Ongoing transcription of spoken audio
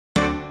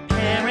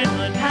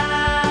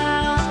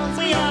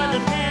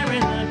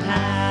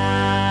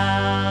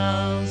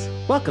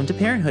Welcome to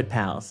Parenthood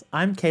Pals.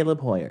 I'm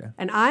Caleb Hoyer.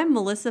 And I'm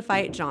Melissa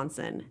Fite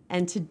Johnson.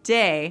 And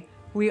today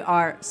we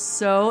are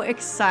so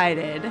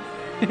excited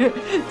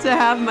to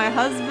have my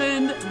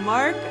husband,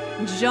 Mark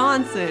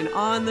Johnson,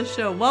 on the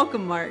show.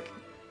 Welcome, Mark.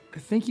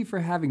 Thank you for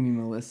having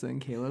me, Melissa and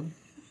Caleb.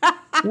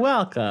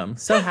 Welcome.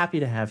 So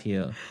happy to have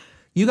you.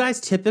 You guys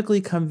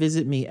typically come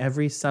visit me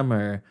every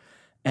summer,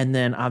 and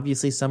then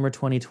obviously summer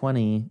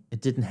 2020,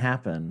 it didn't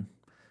happen.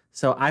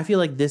 So I feel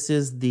like this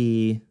is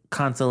the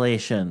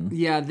consolation.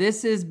 Yeah,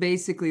 this is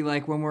basically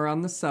like when we're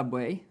on the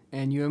subway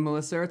and you and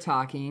Melissa are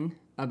talking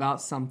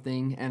about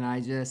something and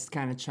I just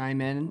kind of chime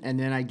in and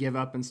then I give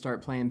up and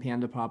start playing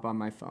Panda Pop on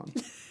my phone.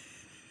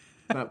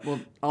 But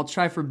I'll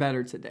try for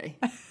better today.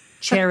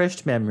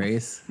 Cherished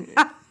memories.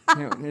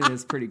 It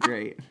is pretty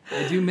great.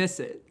 I do miss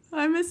it.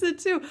 I miss it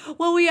too.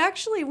 Well, we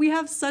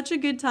have such a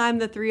good time,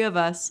 the three of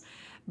us.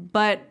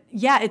 But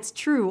yeah, it's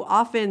true.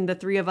 Often the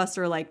three of us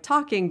are like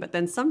talking, but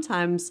then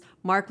sometimes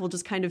Mark will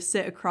just kind of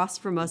sit across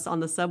from us on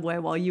the subway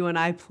while you and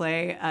I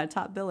play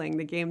Top Billing,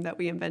 the game that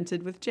we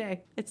invented with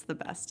Jay. It's the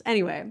best.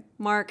 Anyway,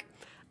 Mark,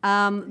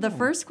 the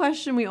first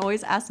question we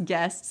always ask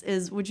guests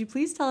is, would you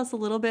please tell us a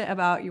little bit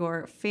about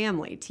your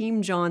family,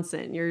 Team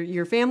Johnson,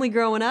 your family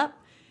growing up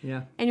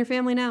and your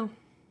family now?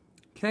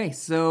 Okay,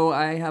 so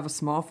I have a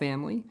small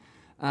family.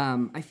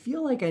 I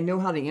feel like I know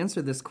how to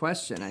answer this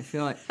question. I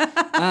feel like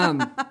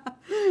I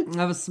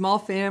have a small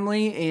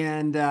family,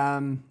 and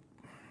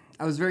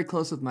I was very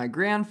close with my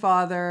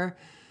grandfather.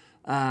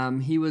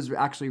 He was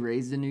actually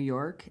raised in New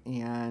York,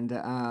 and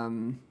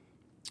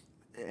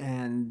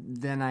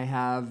then I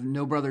have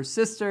no brothers,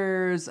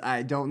 sisters.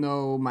 I don't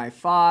know my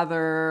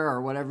father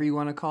or whatever you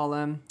want to call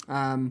him.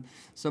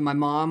 So my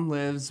mom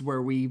lives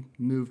where we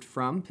moved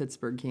from,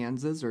 Pittsburgh,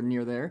 Kansas, or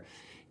near there,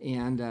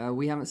 and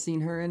we haven't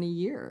seen her in a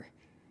year.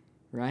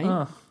 Right?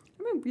 I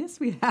mean, yes,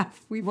 we have.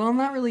 Well,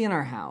 not really in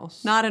our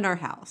house. Not in our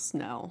house,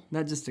 no.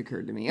 That just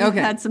occurred to me. We've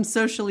Okay. had some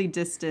socially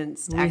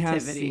distanced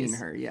activities. We have seen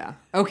her, yeah.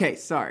 Okay,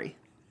 sorry.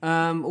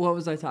 What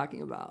was I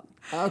talking about?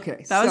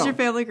 Okay, That was your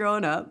family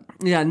growing up.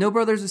 Yeah, no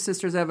brothers or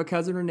sisters. I have a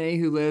cousin, Renee,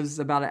 who lives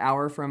about an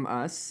hour from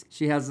us.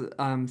 She has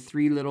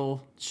 3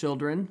 little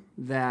children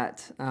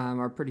that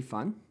are pretty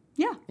fun.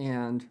 Yeah.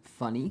 And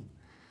funny.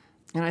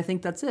 And I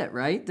think that's it,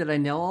 right? Did I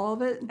nail all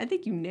of it? I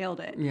think you nailed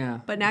it.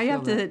 Yeah. But now you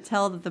have to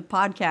tell the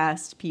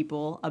podcast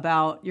people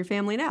about your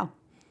family now.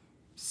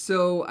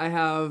 So I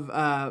have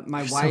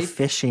my You're wife. So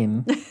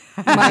fishing.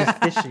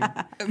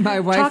 My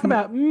wife. Talk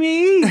about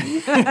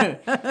me.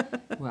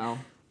 Well,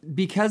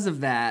 because of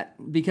that,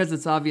 because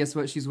it's obvious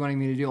what she's wanting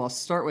me to do, I'll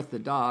start with the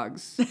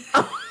dogs. And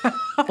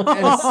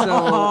so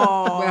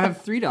I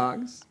have 3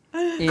 dogs.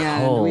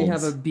 And we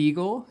have a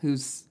beagle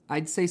who's,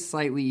 I'd say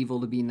slightly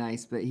evil to be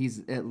nice, but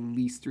he's at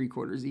least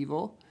 3/4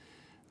 evil.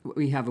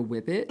 We have a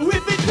Whippet.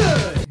 Whippet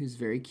good! Who's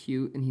very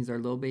cute, and he's our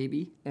little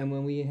baby. And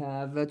when we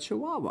have a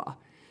Chihuahua.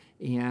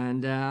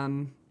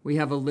 And we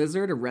have a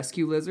lizard, a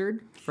rescue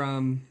lizard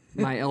from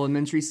my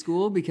elementary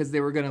school because they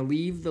were going to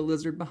leave the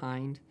lizard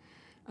behind.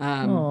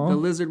 The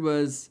lizard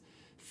was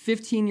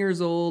 15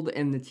 years old,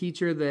 and the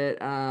teacher that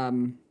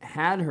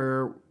had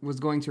her was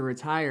going to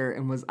retire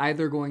and was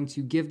either going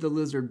to give the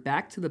lizard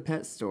back to the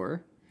pet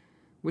store,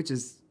 which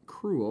is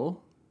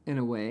cruel in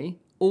a way,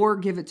 or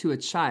give it to a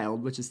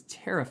child, which is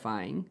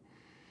terrifying.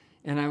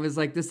 And I was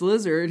like, this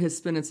lizard has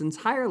spent its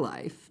entire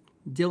life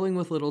dealing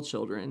with little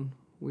children.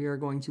 We are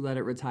going to let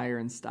it retire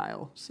in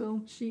style.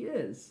 So she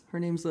is.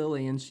 Her name's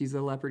Lily, and she's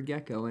a leopard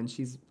gecko, and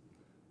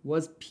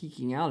was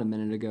peeking out a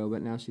minute ago,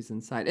 but now she's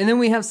inside. And then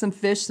we have some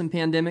fish, some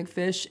pandemic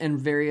fish, and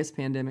various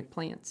pandemic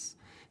plants.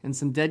 And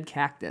some dead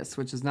cactus,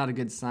 which is not a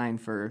good sign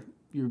for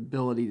your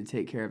ability to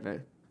take care of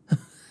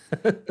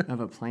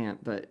a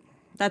plant. But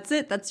That's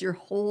it. That's your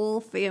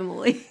whole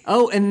family.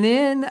 oh, and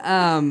then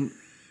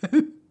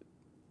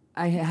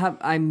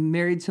I'm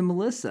married to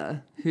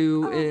Melissa,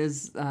 who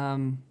is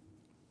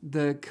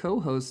the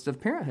co-host of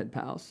Parenthood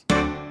Pals.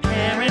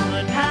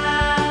 Parenthood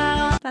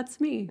Pals.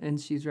 That's me.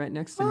 And she's right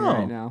next to me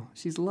right now.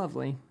 She's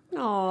lovely.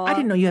 Aww. I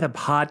didn't know you had a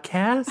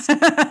podcast.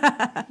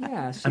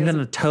 Yeah. I'm going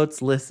to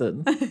totes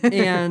listen.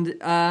 And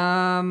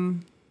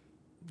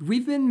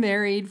we've been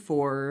married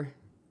for,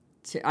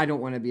 I don't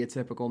want to be a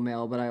typical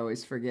male, but I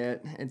always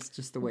forget. It's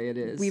just the way it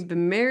is. We've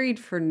been married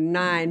for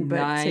 9, but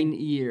 9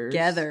 years.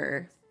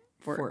 together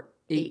For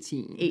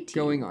 18. 18.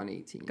 Going on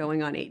 18.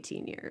 Going on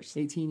 18 years.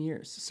 18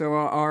 years. So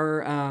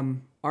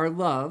our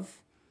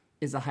love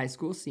is a high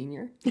school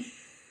senior.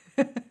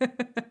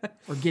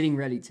 Or getting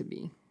ready to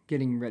be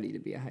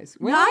a high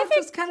school. Well, I it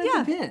think just kind of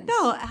depends.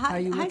 No, how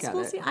you high look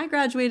school. at it. I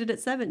graduated at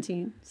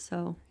 17,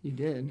 so You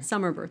did.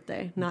 summer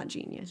birthday, not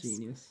genius.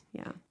 Genius.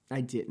 Yeah,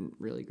 I didn't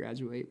really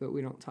graduate, but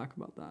we don't talk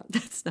about that.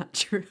 that's not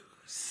true.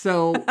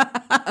 So,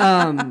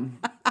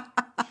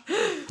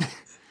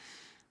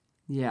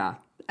 yeah.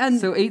 And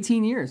So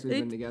 18 years we've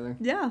been together.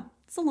 yeah,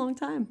 it's a long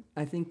time.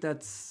 I think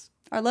that's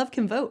Our love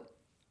can vote.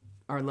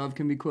 our love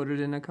can be quoted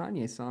in a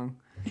Kanye song.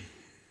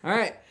 All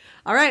right.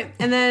 All right,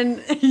 and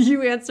then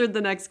you answered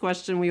the next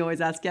question we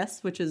always ask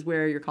guests, which is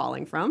where you're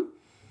calling from.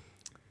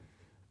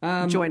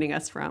 joining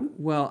us from?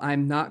 Well,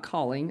 I'm not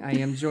calling. I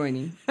am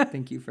joining.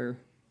 Thank you for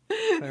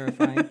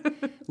clarifying.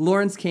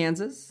 Lawrence,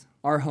 Kansas,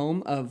 our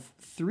home of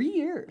 3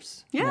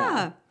 years.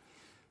 Yeah.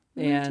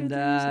 And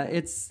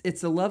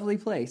it's a lovely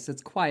place.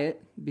 It's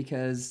quiet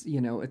because,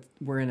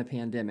 we're in a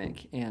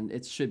pandemic and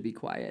it should be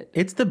quiet.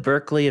 It's the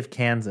Berkeley of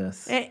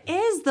Kansas. It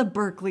is the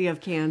Berkeley of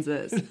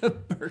Kansas. The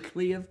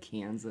Berkeley of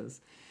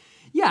Kansas.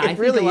 Yeah, I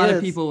really think a lot is.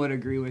 of people would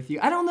agree with you.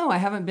 I don't know. I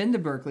haven't been to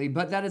Berkeley,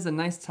 but that is a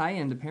nice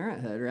tie-in to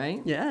Parenthood,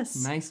 right?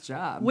 Yes. Nice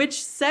job. Which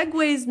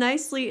segues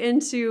nicely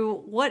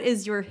into what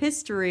is your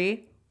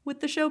history with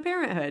the show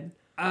Parenthood?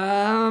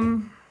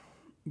 I've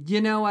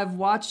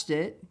watched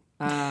it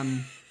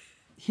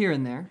here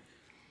and there.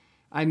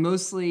 I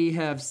mostly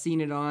have seen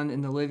it on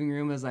in the living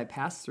room as I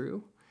pass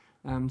through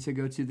to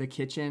go to the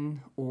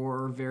kitchen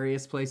or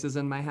various places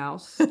in my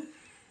house.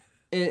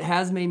 It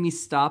has made me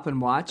stop and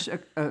watch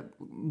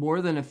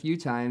more than a few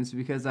times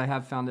because I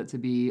have found it to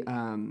be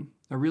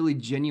a really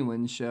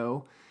genuine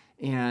show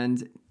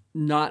and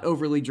not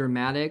overly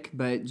dramatic,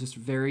 but just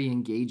very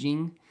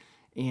engaging.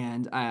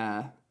 And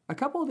a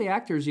couple of the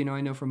actors, I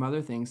know from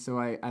other things, so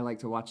I like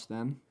to watch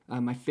them.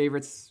 My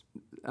favorites,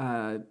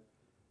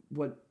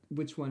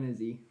 which one is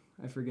he?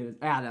 I forget it.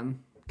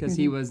 Adam, because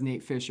he was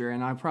Nate Fisher,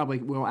 and I probably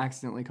will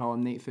accidentally call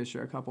him Nate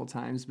Fisher a couple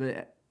times,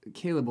 but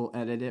Caleb will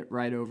edit it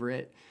right over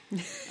it.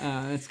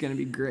 It's going to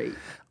be great.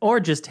 Or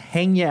just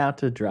hang you out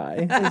to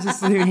dry.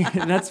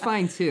 That's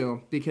fine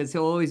too, because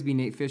he'll always be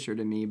Nate Fisher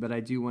to me, but I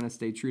do want to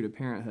stay true to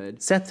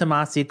Parenthood. Seth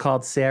Tomasi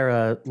called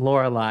Sarah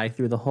Lorelai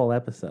through the whole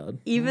episode.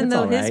 Even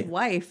though his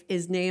wife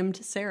is named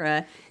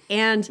Sarah,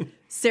 and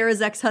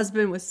Sarah's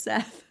ex-husband was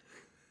Seth.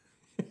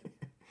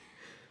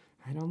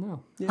 I don't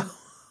know. Yeah.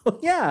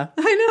 Yeah.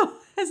 I know.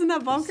 Isn't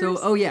that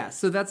bonkers?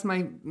 So that's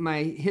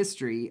my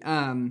history.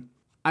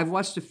 I've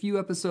watched a few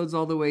episodes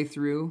all the way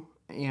through,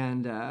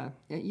 and,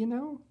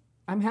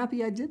 I'm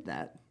happy I did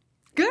that.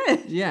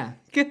 Good. Yeah.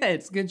 Good.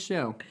 It's a good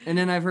show. And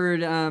then I've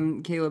heard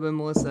Caleb and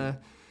Melissa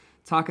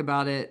talk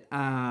about it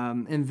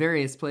in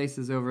various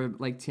places over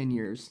like 10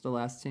 years, the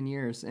last 10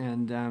 years.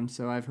 And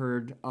so I've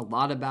heard a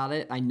lot about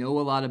it. I know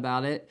a lot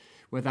about it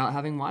without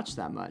having watched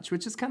that much,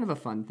 which is kind of a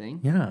fun thing.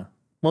 Yeah.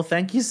 Well,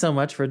 thank you so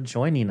much for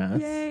joining us.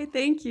 Yay,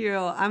 thank you.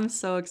 I'm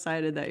so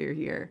excited that you're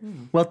here.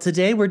 Well,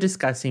 today we're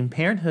discussing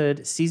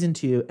Parenthood Season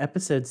 2,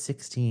 Episode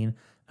 16,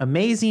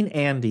 Amazing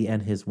Andy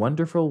and His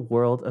Wonderful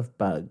World of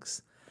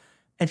Bugs.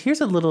 And here's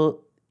a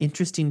little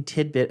interesting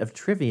tidbit of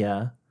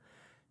trivia.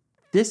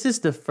 This is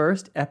the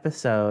first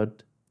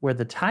episode where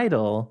the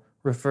title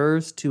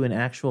refers to an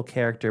actual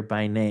character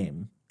by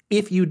name,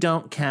 if you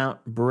don't count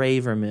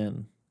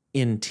Braverman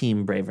in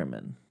Team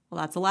Braverman. Well,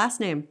 that's a last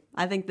name.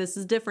 I think this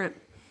is different.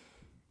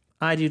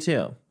 I do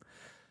too.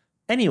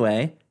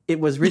 Anyway, it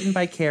was written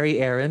by Carrie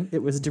Aaron.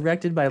 It was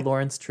directed by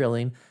Lawrence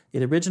Trilling.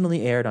 It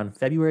originally aired on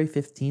February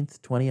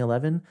 15th,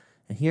 2011.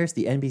 And here's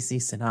the NBC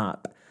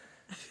synop.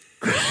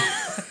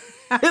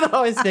 It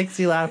always makes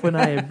me laugh when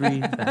I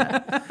read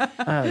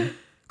that.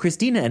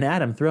 Christina and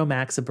Adam throw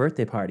Max a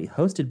birthday party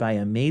hosted by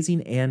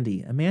Amazing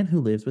Andy, a man who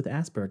lives with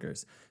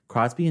Asperger's.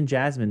 Crosby and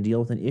Jasmine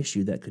deal with an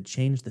issue that could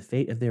change the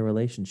fate of their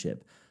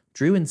relationship.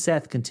 Drew and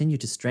Seth continue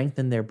to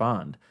strengthen their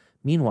bond.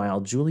 Meanwhile,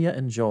 Julia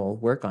and Joel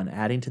work on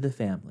adding to the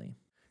family.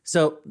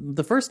 So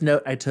the first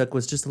note I took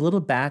was just a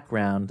little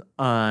background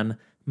on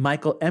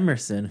Michael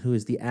Emerson, who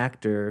is the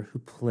actor who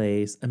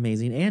plays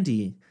Amazing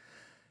Andy.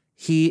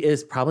 He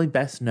is probably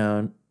best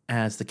known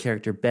as the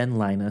character Ben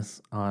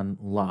Linus on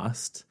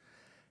Lost.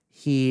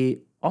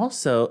 He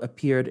also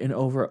appeared in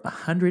over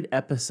 100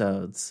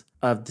 episodes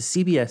of the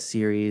CBS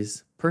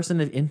series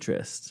Person of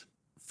Interest.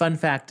 Fun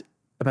fact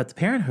about the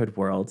Parenthood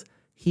world,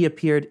 he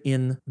appeared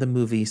in the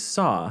movie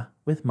Saw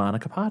with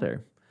Monica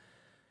Potter.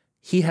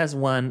 He has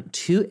won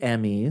 2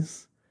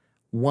 Emmys,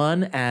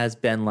 one as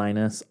Ben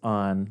Linus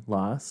on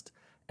Lost,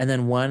 and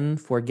then one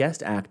for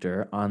guest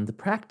actor on The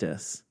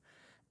Practice.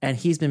 And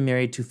he's been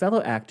married to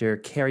fellow actor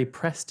Carrie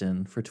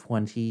Preston for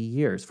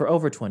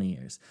over 20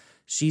 years.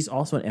 She's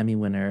also an Emmy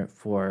winner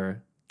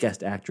for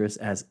guest actress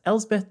as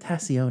Elsbeth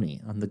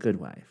Tassioni on The Good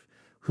Wife,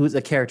 who's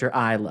a character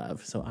I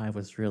love. So I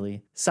was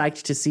really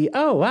psyched to see,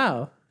 oh,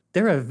 wow,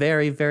 they're a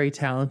very, very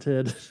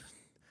talented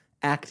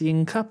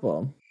acting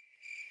couple.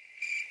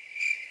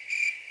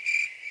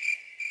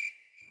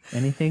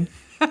 Anything?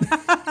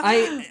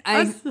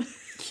 I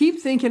keep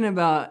thinking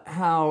about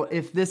how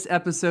if this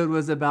episode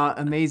was about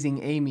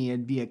Amazing Amy,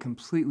 it'd be a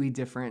completely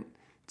different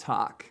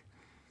talk.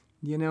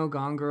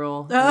 Gone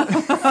Girl. And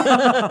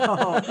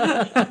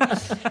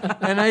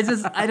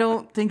I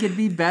don't think it'd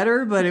be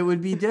better, but it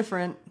would be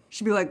different.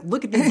 She'd be like,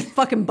 look at these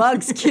fucking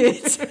bugs,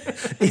 kids.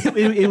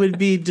 It would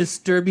be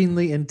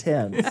disturbingly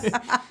intense.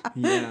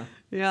 Yeah.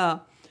 Yeah.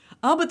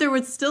 Oh, but there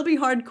would still be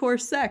hardcore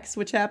sex,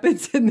 which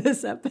happens in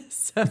this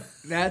episode.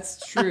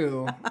 That's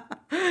true.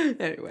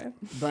 Anyway.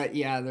 But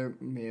yeah, there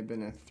may have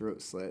been a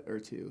throat slit or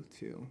two,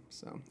 too.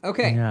 So,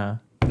 okay. Yeah.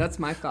 That's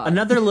my thought.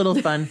 Another little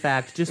fun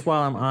fact, just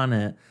while I'm on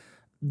it.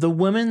 The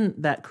woman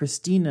that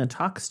Christina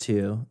talks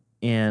to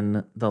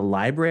in the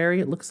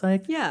library, it looks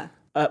like. Yeah.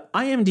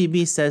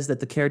 IMDb says that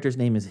the character's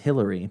name is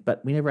Hillary,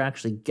 but we never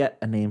actually get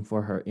a name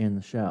for her in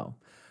the show.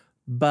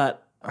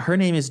 But her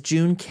name is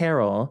June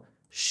Carroll.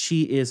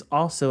 She is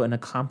also an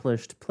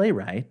accomplished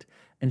playwright,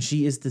 and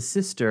she is the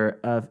sister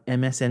of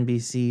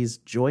MSNBC's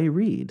Joy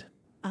Reid.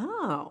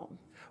 Oh.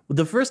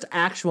 The first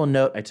actual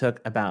note I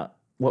took about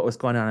what was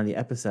going on in the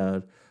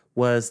episode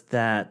was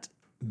that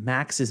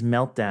Max's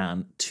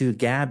meltdown to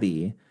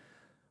Gabby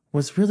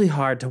was really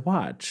hard to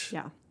watch.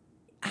 Yeah.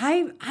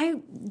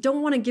 I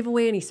don't want to give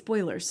away any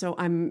spoilers, so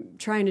I'm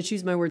trying to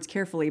choose my words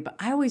carefully, but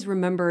I always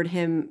remembered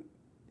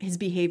his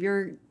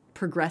behavior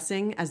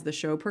progressing as the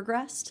show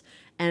progressed.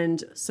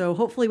 And so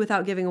hopefully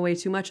without giving away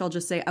too much, I'll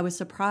just say I was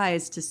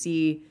surprised to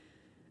see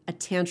a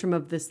tantrum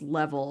of this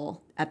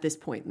level at this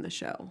point in the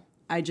show.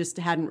 I just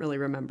hadn't really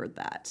remembered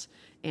that.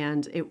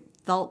 And it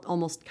felt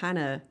almost kind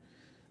of,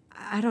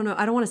 I don't know,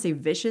 I don't want to say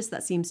vicious,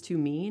 that seems too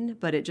mean,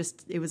 but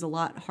it was a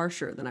lot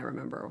harsher than I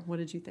remember. What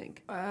did you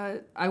think? I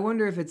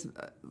wonder if it's,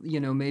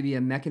 maybe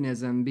a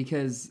mechanism,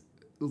 because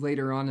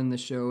later on in the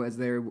show, as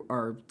they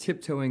are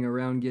tiptoeing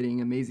around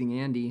getting Amazing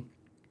Andy,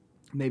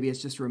 maybe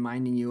it's just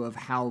reminding you of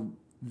how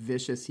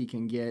vicious he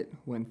can get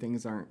when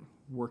things aren't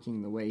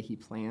working the way he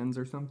plans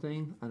or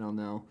something. I don't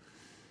know.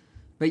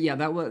 But yeah,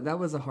 that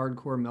was a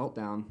hardcore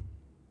meltdown.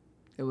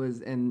 It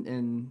was,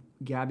 and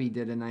Gabby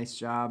did a nice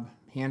job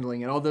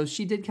handling it, although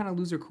she did kind of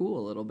lose her cool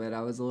a little bit.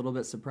 I was a little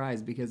bit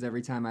surprised because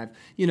every time I've,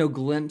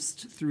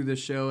 glimpsed through the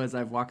show as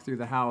I've walked through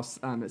the house,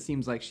 it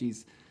seems like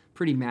she's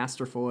pretty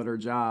masterful at her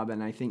job,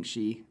 and I think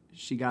she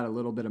got a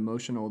little bit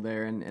emotional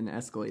there and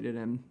escalated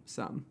him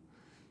some.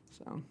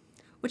 So,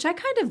 which I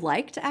kind of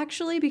liked,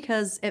 actually,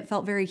 because it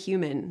felt very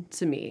human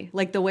to me.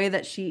 Like the way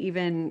that she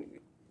even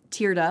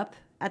teared up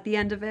at the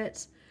end of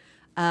it.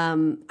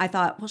 I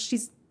thought, well,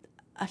 she's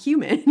a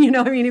human,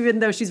 even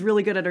though she's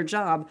really good at her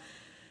job,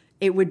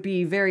 it would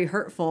be very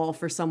hurtful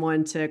for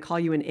someone to call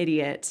you an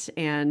idiot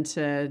and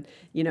to,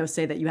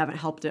 say that you haven't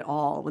helped at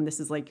all when this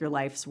is like your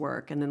life's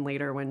work. And then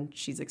later when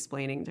she's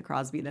explaining to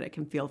Crosby that it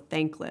can feel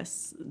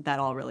thankless, that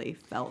all really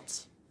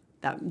felt,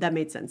 that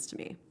made sense to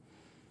me.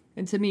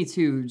 And to me,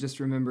 too, just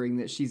remembering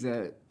that she's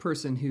a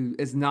person who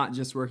is not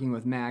just working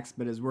with Max,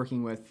 but is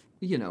working with,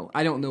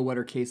 I don't know what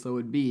her caseload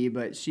would be,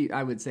 but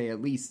I would say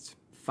at least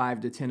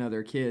 5 to 10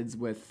 other kids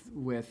with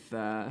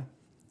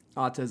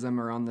autism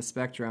or on the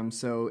spectrum.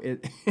 So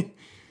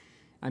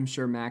I'm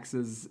sure Max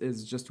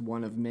is just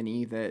one of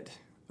many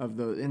of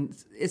those. And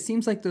it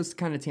seems like those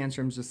kind of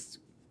tantrums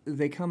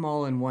they come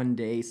all in one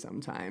day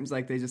sometimes.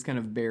 Like they just kind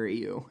of bury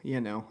you,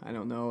 I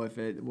don't know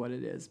what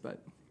it is,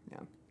 but yeah.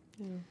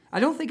 I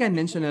don't think I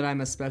mentioned that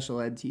I'm a special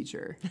ed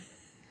teacher.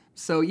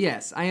 So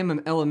yes, I am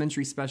an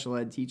elementary special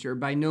ed teacher.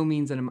 By no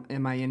means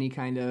am I any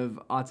kind of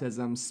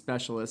autism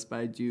specialist, but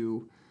I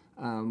do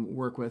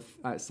work with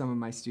some of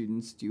my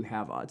students do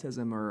have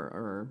autism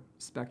or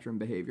spectrum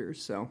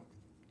behaviors. So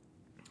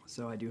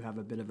I do have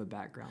a bit of a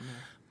background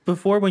there.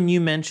 Before, when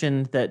you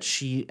mentioned that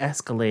she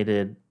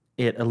escalated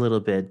it a little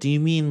bit, do you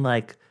mean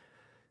like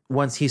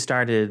once he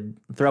started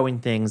throwing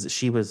things,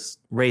 she was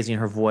raising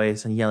her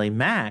voice and yelling,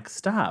 "Max,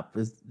 stop"?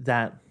 Is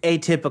that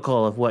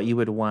atypical of what you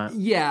would want?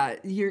 Yeah,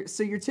 you're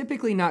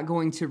typically not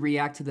going to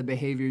react to the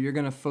behavior. You're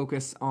going to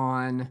focus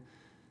on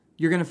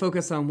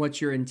what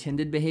your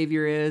intended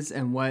behavior is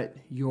and what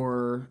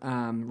your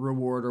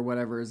reward or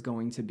whatever is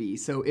going to be.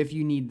 So if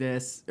you need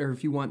this or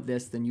if you want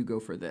this, then you go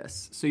for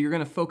this. So you're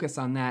going to focus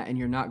on that, and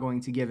you're not going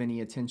to give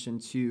any attention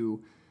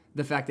to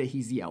the fact that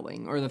he's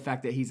yelling or the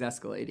fact that he's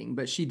escalating.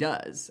 But she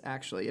does,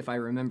 actually, if I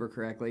remember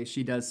correctly,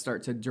 she does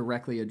start to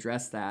directly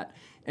address that.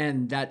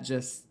 And that's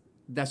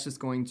just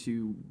going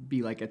to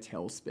be like a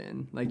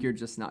tailspin. Like you're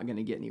just not going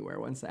to get anywhere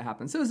once that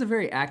happens. So it's a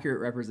very accurate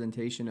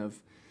representation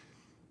of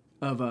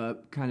a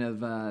kind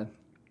of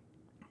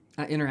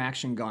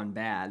interaction gone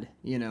bad,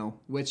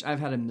 which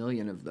I've had a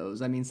million of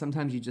those. I mean,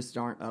 sometimes you just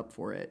aren't up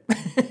for it.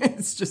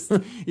 It's just,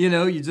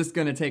 you're just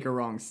going to take a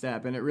wrong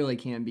step, and it really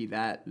can be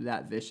that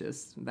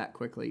vicious that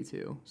quickly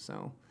too.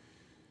 So,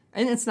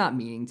 and it's not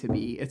meaning to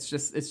be. It's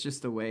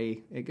just the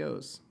way it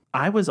goes.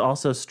 I was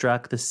also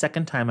struck the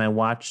second time I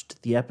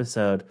watched the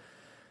episode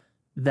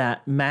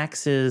that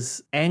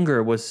Max's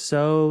anger was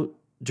so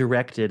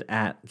directed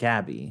at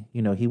Gabby.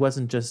 He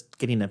wasn't just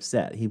getting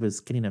upset. He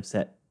was getting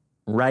upset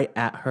right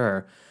at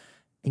her.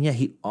 And yet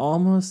he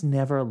almost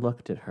never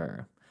looked at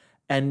her.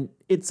 And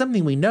it's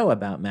something we know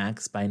about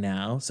Max by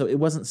now, so it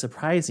wasn't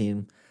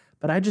surprising.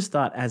 But I just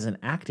thought as an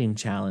acting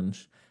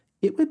challenge,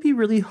 it would be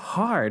really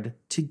hard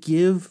to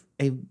give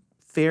a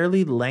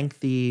fairly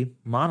lengthy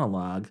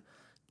monologue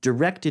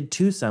directed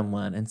to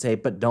someone and say,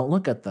 but don't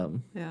look at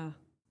them. Yeah.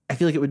 I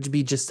feel like it would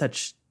be just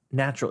such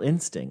natural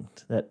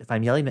instinct that if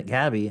I'm yelling at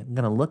Gabby, I'm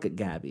going to look at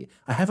Gabby.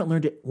 I haven't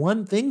learned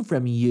one thing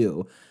from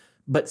you,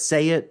 but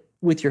say it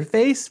with your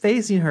face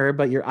facing her,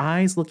 but your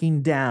eyes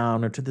looking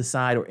down or to the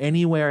side or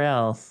anywhere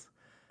else.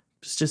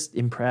 Just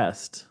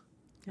impressed.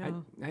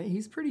 Yeah.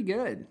 He's pretty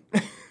good.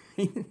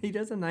 He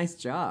does a nice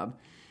job.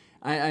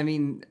 I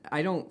mean,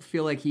 I don't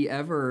feel like he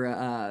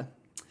ever,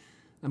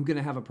 I'm going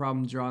to have a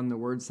problem drawing the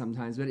words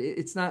sometimes, but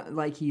it's not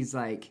like he's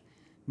like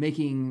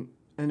making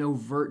an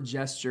overt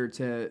gesture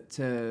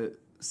to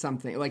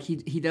something. Like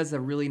he does a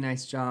really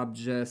nice job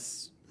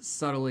just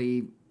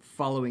subtly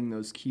following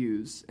those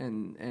cues,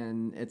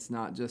 and it's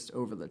not just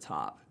over the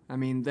top. I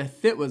mean, the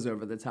fit was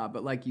over the top,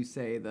 but like you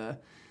say, the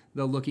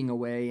looking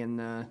away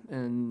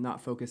and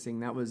not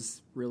focusing, that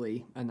was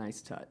really a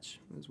nice touch.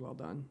 It was well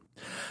done.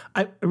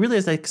 I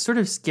realized I sort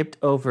of skipped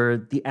over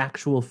the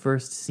actual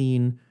first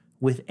scene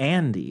with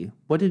Andy.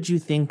 What did you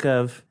think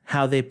of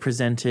how they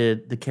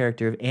presented the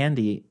character of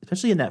Andy,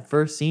 especially in that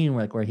first scene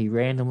where he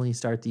randomly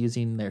starts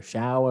using their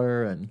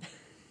shower and...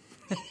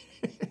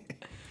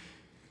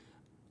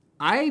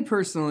 I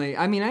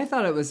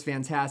thought it was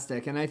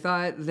fantastic, and I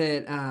thought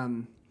that,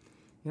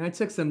 I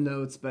took some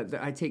notes, but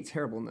I take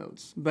terrible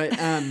notes. But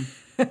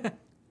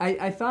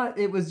I thought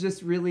it was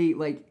just really,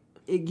 like,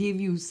 it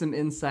gave you some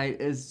insight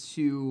as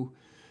to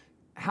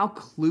how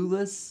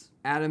clueless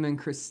Adam and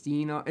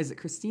Christina, is it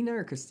Christina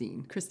or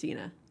Christine?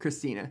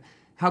 Christina.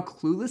 How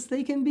clueless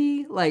they can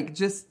be, like,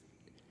 just,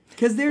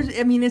 because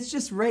it's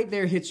just right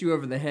there, hits you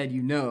over the head,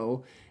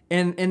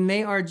 And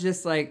they are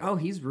just like, oh,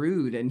 he's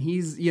rude, and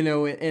he's,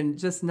 and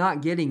just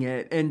not getting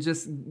it, and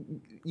just,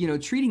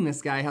 treating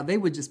this guy how they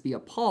would just be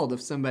appalled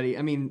if somebody,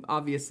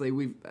 obviously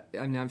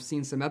I've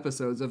seen some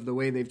episodes of the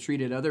way they've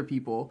treated other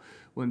people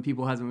when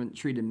people haven't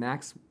treated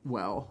Max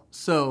well.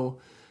 So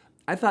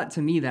I thought,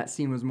 to me, that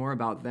scene was more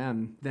about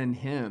them than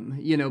him,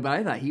 but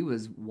I thought he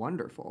was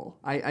wonderful.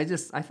 I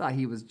thought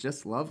he was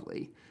just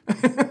lovely.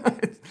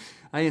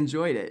 I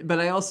enjoyed it, but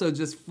I also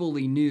just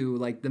fully knew,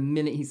 like, the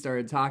minute he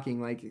started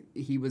talking, like,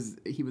 he was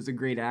a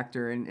great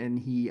actor, and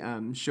he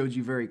showed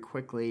you very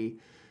quickly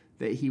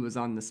that he was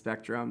on the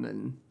spectrum,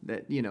 and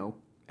that,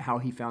 how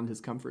he found his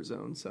comfort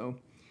zone. So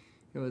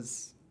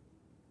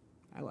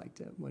I liked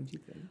it. What did you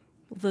think?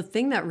 The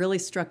thing that really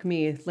struck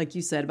me, like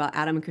you said, about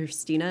Adam and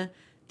Christina,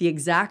 the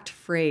exact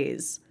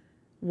phrase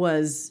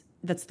was,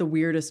 "That's the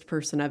weirdest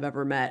person I've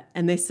ever met."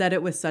 And they said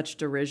it with such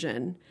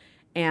derision.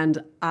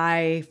 And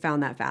I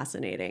found that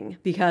fascinating,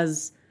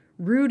 because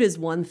rude is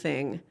one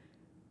thing,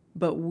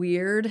 but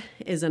weird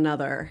is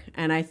another.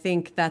 And I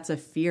think that's a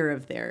fear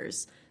of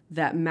theirs,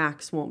 that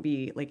Max won't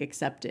be, like,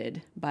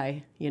 accepted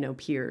by,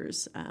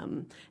 peers.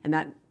 And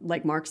that,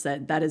 like Mark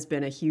said, that has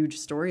been a huge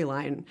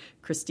storyline.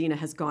 Christina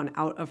has gone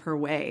out of her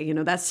way.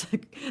 That's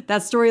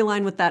that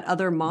storyline with that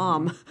other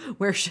mom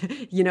where,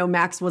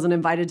 Max wasn't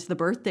invited to the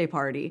birthday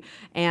party.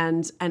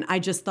 And I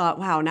just thought,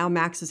 wow, now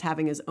Max is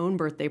having his own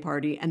birthday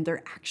party, and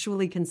they're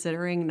actually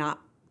considering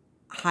not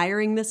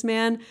hiring this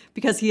man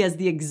because he has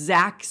the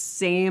exact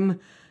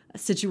same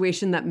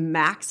situation that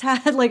Max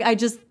had. Like, I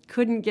just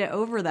couldn't get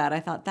over that. I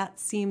thought that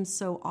seems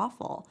so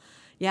awful.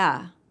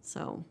 Yeah.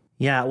 So.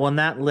 Yeah. Well, and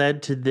that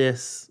led to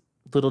this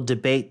little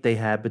debate they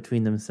had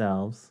between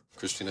themselves.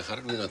 Christina, how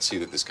did we not see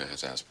that this guy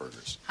has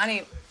Asperger's?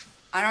 Honey,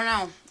 I don't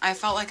know. I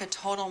felt like a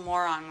total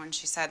moron when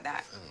she said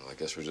that. I don't know. I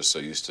guess we're just so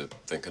used to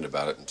thinking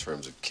about it in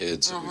terms of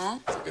kids that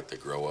we forget they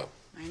grow up.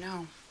 I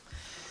know.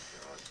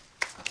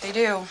 But they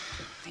do.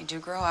 They do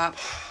grow up.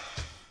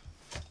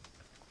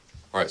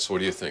 All right, so what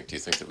do you think? Do you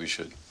think that we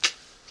should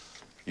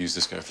use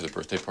this guy for the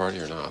birthday party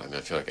or not? I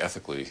feel like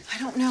ethically... I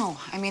don't know.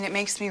 It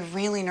makes me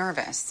really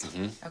nervous.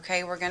 Mm-hmm.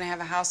 Okay, we're going to have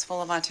a house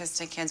full of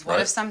autistic kids. What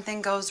if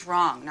something goes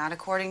wrong, not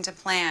according to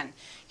plan?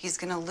 He's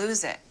going to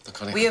lose it. Look,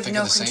 honey, we have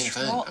no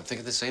control. I'm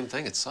thinking the same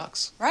thing. It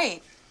sucks.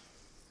 Right.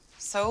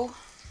 So,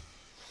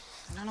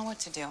 I don't know what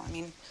to do.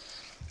 I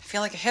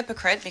feel like a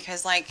hypocrite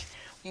because,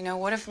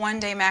 what if one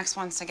day Max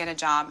wants to get a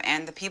job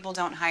and the people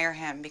don't hire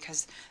him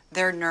because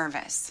they're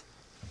nervous?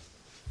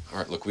 All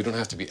right, look, we don't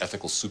have to be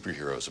ethical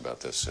superheroes about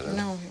this.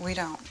 No, we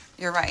don't.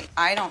 You're right.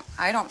 I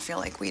don't feel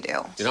like we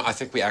do. I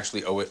think we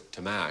actually owe it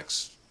to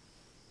Max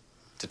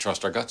to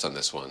trust our guts on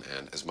this one.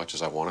 And as much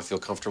as I want to feel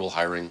comfortable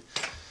hiring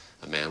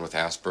a man with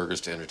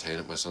Asperger's to entertain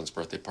at my son's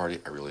birthday party,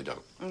 I really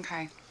don't.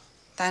 Okay.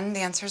 Then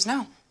the answer is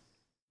no.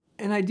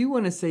 And I do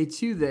want to say,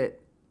 too, that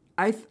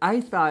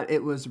I thought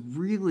it was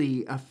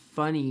really a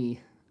funny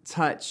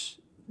touch,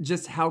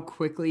 just how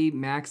quickly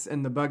Max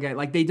and the bug guy,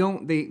 like,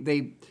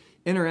 they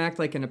interact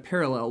like in a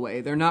parallel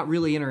way. They're not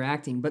really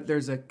interacting, but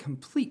there's a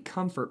complete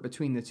comfort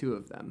between the two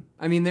of them.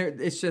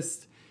 It's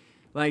just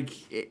like,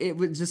 it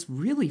was just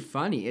really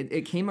funny.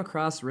 It came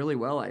across really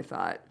well, I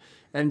thought.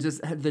 And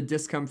just the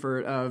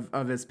discomfort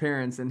of his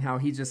parents and how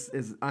he just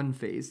is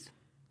unfazed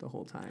the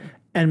whole time.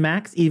 And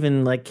Max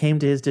even came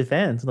to his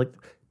defense. Like,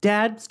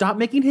 Dad, stop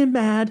making him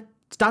mad.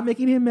 Stop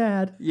making him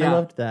mad. Yeah. I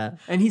loved that.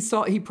 And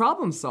he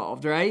problem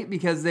solved, right?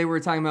 Because they were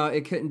talking about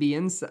it couldn't be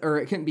inside or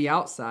it couldn't be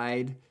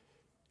outside.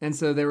 And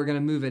so they were going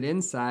to move it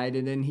inside,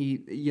 and then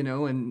he,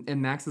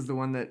 and Max is the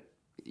one that,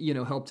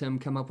 helped him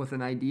come up with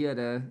an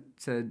idea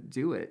to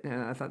do it.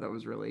 And I thought that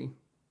was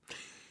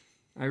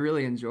I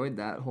really enjoyed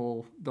the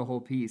whole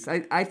piece.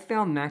 I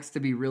found Max to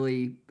be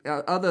really,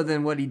 other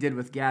than what he did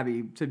with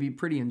Gabby, to be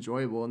pretty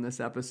enjoyable in this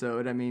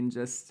episode.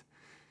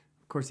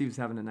 Of course, he was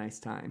having a nice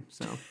time,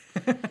 so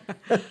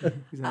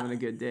he's having a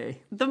good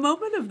day. The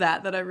moment of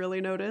that I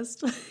really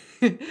noticed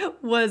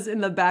was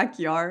in the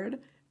backyard.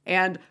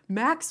 And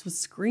Max was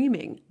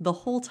screaming the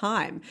whole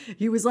time.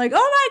 He was like, oh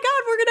my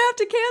God, we're going to have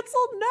to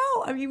cancel.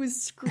 No. I mean, he was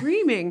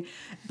screaming.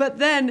 But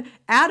then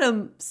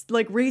Adam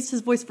like raised his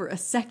voice for a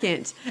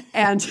second.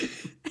 And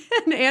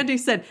Andy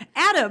said,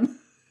 Adam,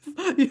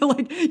 what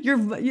did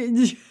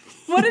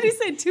he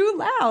say? Too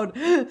loud.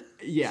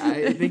 Yeah,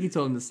 I think he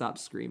told him to stop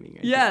screaming.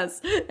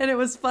 Yes. And it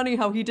was funny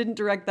how he didn't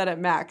direct that at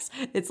Max.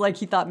 It's like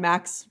he thought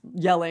Max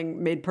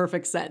yelling made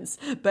perfect sense,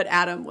 but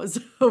Adam was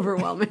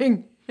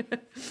overwhelming.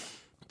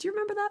 Do you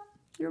remember that?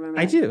 You remember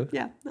that? I do.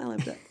 Yeah, I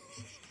lived it.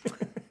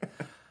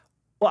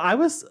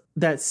 Well,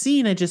 that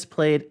scene I just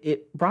played,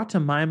 it brought to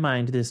my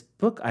mind this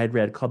book I'd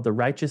read called The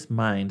Righteous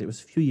Mind. It was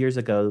a few years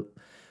ago,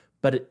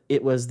 but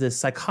it was this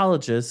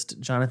psychologist,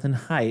 Jonathan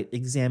Haidt,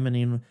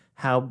 examining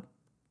how,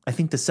 I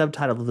think the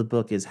subtitle of the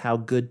book is How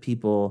Good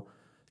People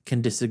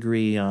Can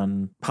Disagree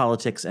on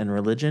Politics and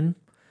Religion.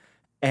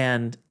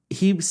 And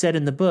he said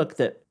in the book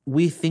that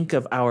we think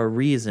of our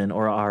reason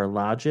or our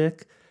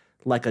logic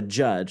like a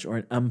judge or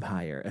an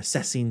umpire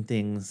assessing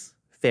things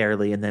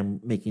fairly and then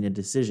making a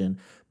decision,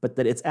 but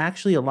that it's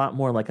actually a lot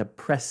more like a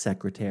press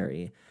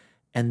secretary,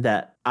 and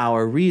that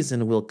our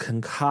reason will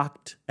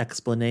concoct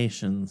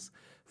explanations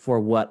for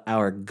what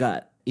our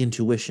gut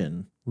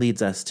intuition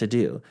leads us to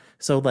do.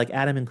 So like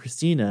Adam and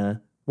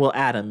Christina, well,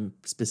 Adam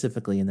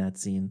specifically in that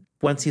scene,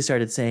 once he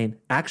started saying,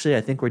 actually,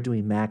 I think we're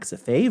doing Max a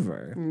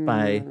favor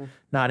by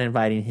not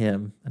inviting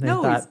him. And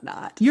No, I thought, he's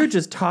not. You're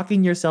just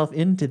talking yourself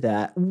into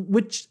that,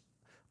 which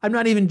I'm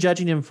not even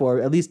judging him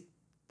for. At least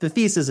the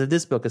thesis of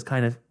this book is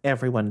kind of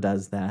everyone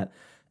does that.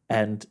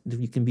 And if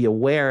you can be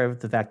aware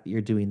of the fact that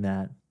you're doing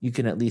that, you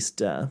can at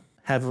least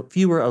have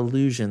fewer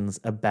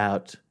illusions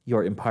about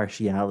your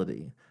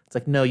impartiality. It's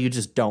like, no, you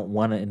just don't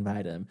want to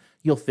invite him.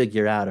 You'll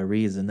figure out a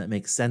reason that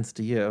makes sense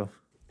to you.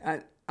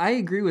 I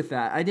agree with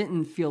that. I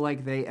didn't feel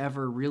like they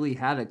ever really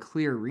had a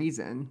clear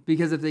reason,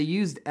 because if they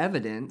used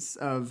evidence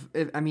of,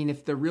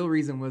 if the real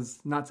reason was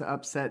not to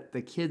upset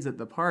the kids at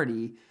the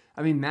party,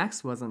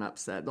 Max wasn't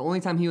upset. The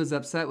only time he was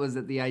upset was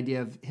at the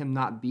idea of him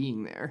not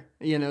being there,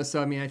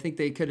 So, I think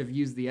they could have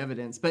used the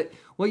evidence. But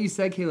what you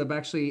said, Caleb,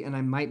 actually, and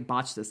I might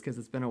botch this because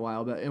it's been a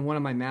while, but in one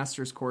of my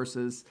master's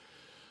courses,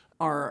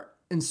 our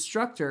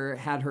instructor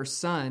had her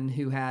son,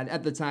 who had,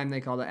 at the time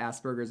they called it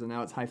Asperger's and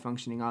now it's high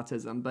functioning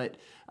autism, but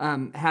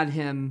had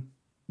him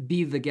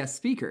be the guest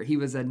speaker. He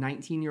was a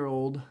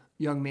 19-year-old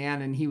young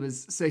man, and he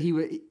was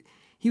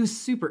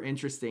super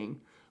interesting.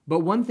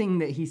 But one thing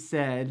that he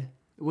said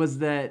was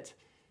that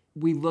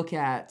we look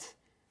at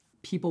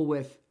people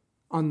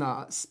on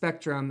the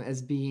spectrum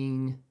as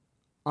being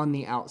on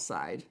the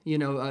outside,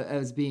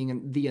 as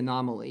being the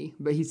anomaly.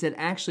 But he said,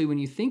 actually, when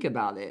you think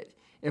about it,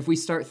 if we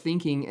start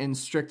thinking in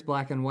strict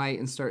black and white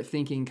and start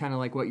thinking kind of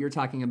like what you're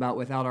talking about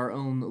without our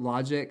own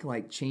logic,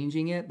 like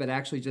changing it, but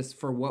actually just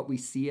for what we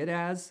see it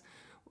as,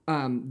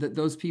 that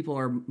those people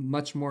are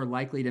much more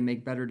likely to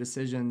make better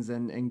decisions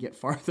and get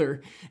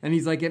farther. And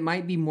he's like, it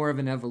might be more of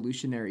an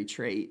evolutionary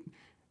trait.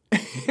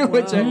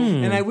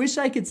 And I wish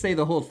I could say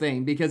the whole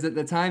thing, because at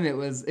the time it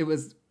was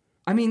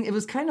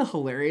kind of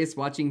hilarious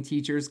watching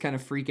teachers kind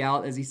of freak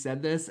out as he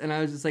said this. And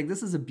I was just like,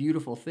 this is a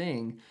beautiful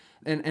thing.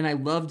 And I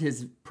loved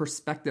his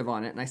perspective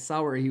on it, and I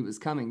saw where he was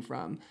coming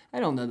from. I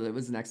don't know that it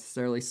was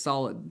necessarily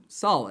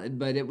solid,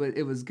 but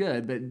it was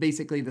good. But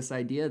basically this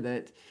idea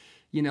that,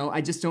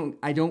 I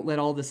don't let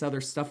all this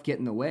other stuff get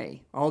in the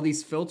way. All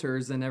these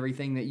filters and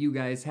everything that you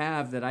guys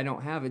have that I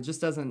don't have, it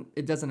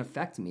doesn't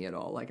affect me at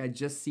all. Like, I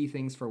just see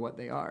things for what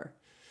they are.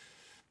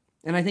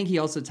 And I think he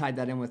also tied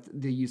that in with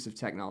the use of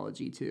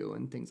technology too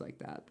and things like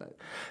that. But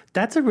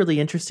that's a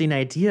really interesting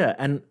idea.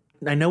 And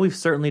I know we've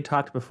certainly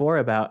talked before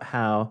about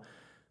how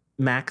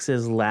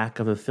Max's lack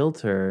of a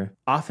filter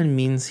often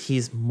means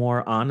he's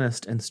more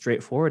honest and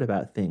straightforward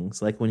about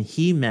things. Like when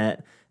he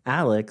met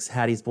Alex,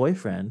 Hattie's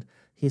boyfriend,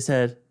 he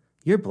said,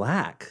 "You're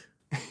black."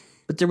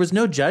 But there was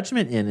no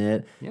judgment in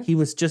it. Yeah. He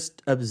was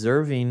just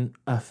observing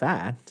a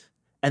fact.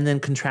 And then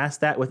contrast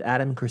that with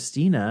Adam and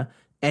Christina.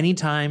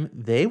 Anytime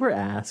they were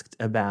asked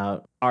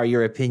about, are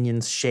your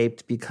opinions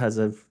shaped because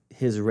of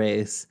his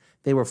race,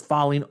 they were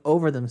falling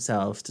over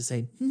themselves to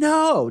say,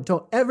 no,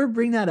 don't ever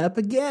bring that up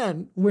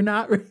again. We're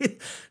not.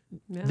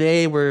 Yeah.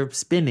 They were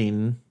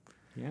spinning.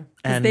 Yeah.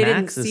 And they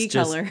Max didn't see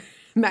color.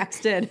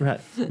 Max did.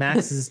 Right.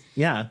 Max is,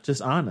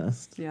 just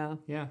honest. Yeah.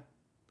 Yeah.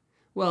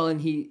 Well,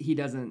 and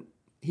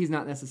he's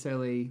not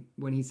necessarily,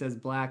 when he says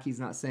black,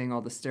 he's not saying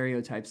all the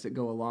stereotypes that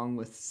go along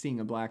with seeing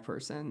a black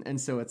person. And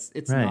so it's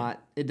right.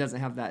 Not, it doesn't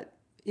have that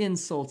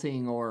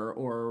insulting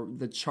or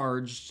the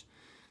charged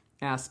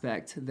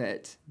aspect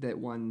that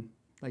one,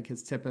 like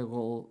his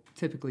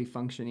typically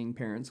functioning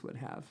parents would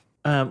have.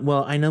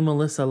 Well, I know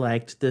Melissa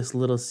liked this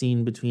little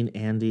scene between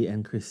Andy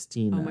and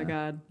Christina. Oh my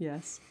God,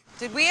 yes.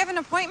 Did we have an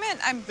appointment?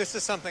 This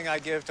is something I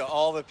give to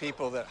all the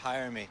people that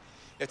hire me.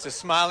 It's a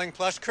smiling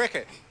plush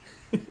cricket.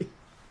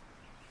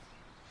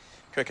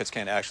 Crickets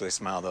can't actually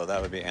smile, though.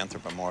 That would be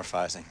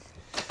anthropomorphizing.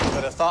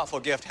 But a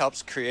thoughtful gift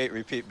helps create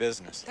repeat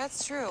business.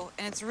 That's true.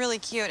 And it's really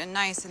cute and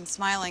nice and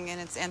smiling,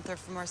 and it's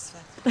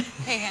anthropomorphic.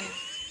 Hey, honey.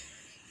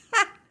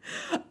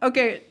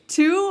 Okay,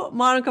 2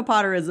 Monica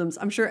Potterisms.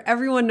 I'm sure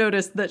everyone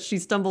noticed that she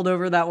stumbled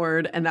over that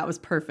word, and that was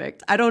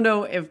perfect. I don't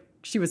know if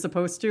she was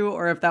supposed to,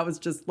 or if that was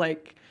just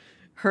like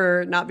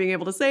her not being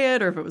able to say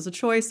it, or if it was a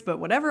choice, but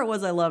whatever it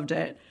was, I loved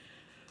it.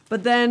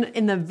 But then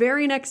in the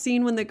very next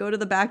scene when they go to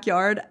the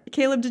backyard,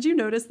 Caleb, did you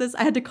notice this?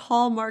 I had to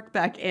call Mark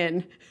back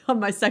in on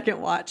my second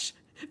watch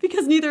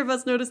because neither of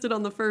us noticed it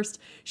on the first.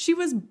 She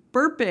was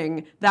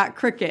burping that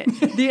cricket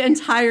the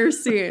entire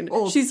scene.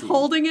 She's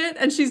holding it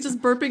and she's just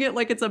burping it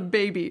like it's a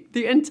baby.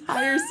 The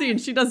entire scene,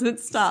 she doesn't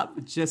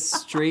stop. Just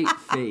straight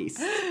face.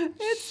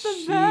 It's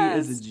the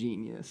best. She is a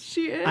genius.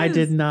 She is. I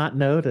did not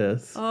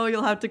notice. Oh,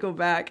 you'll have to go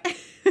back.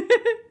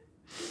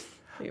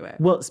 Anyway.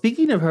 Well,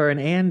 speaking of her and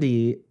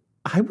Andy,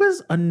 I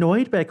was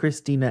annoyed by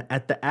Christina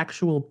at the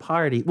actual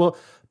party. Well,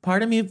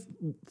 part of me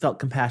felt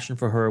compassion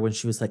for her when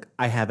she was like,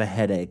 I have a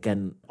headache,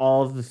 and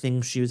all of the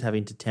things she was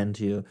having to tend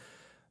to.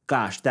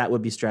 Gosh, that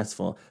would be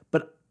stressful.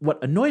 But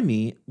what annoyed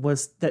me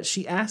was that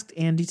she asked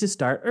Andy to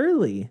start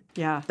early.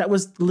 Yeah. That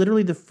was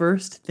literally the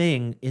first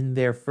thing in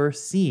their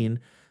first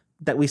scene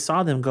that we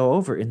saw them go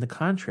over in the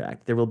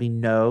contract. There will be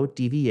no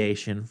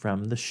deviation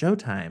from the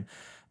showtime.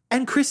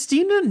 And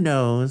Christina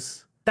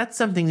knows, that's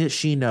something that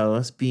she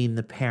knows, being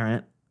the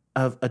parent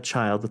of a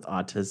child with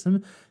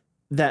autism,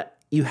 that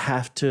you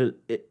have to,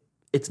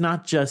 it's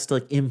not just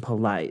like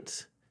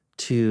impolite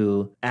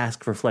to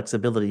ask for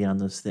flexibility on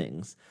those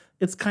things.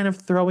 It's kind of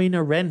throwing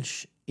a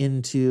wrench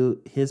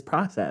into his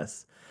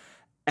process.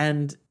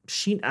 And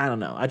I don't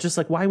know. I just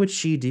like, why would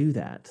she do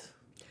that?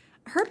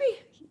 Herbie,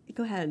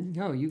 go ahead.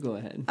 No, you go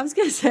ahead. I was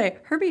going to say,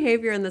 her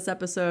behavior in this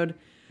episode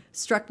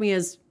struck me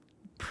as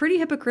pretty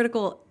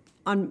hypocritical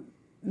on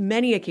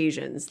many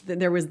occasions.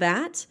 There was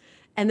that.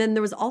 And then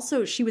there was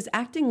also, she was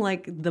acting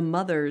like the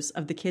mothers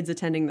of the kids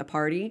attending the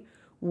party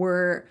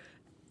were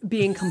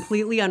being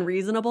completely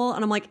unreasonable.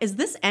 And I'm like, is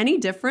this any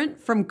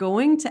different from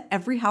going to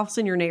every house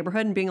in your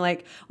neighborhood and being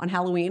like, on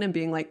Halloween, and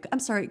being like, I'm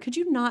sorry, could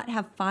you not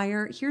have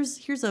fire?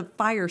 Here's a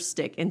fire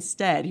stick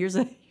instead. Here's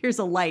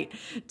a light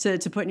to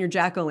put in your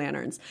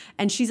jack-o'-lanterns.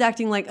 And she's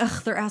acting like,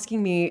 ugh, they're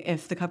asking me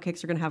if the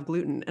cupcakes are going to have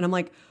gluten. And I'm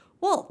like,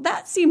 well,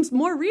 that seems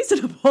more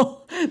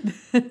reasonable.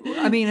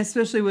 I mean,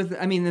 especially with,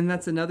 and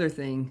that's another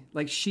thing.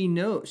 Like, she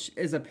knows,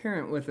 as a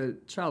parent with a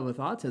child with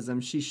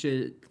autism,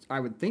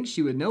 I would think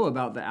she would know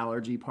about the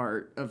allergy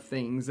part of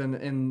things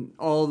and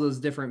all those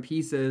different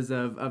pieces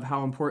of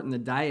how important the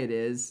diet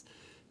is.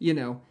 You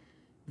know,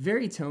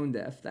 very tone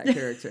deaf, that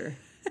character.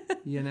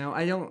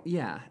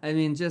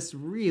 Just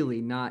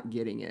really not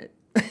getting it.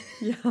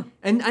 Yeah.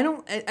 And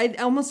I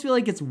almost feel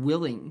like it's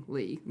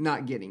willingly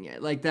not getting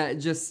it. Like that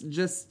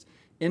just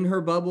in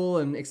her bubble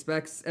and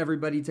expects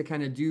everybody to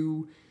kind of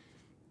do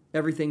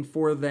everything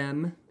for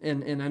them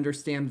and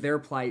understand their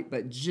plight,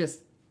 but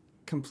just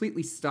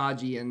completely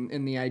stodgy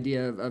in the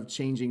idea of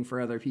changing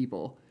for other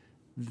people.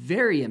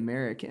 Very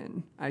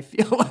American, I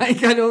feel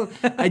like.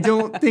 I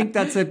don't think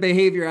that's a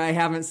behavior I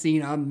haven't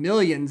seen a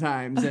million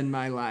times in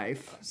my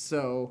life.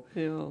 So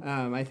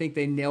I think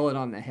they nail it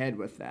on the head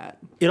with that.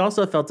 It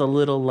also felt a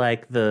little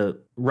like the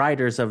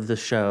writers of the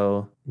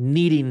show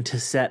needing to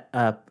set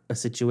up a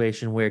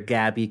situation where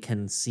Gabby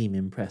can seem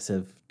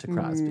impressive to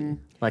Crosby.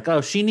 Like, oh,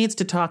 she needs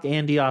to talk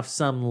Andy off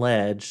some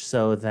ledge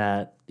so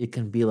that it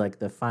can be like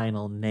the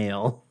final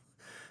nail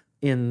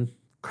in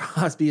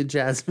Crosby and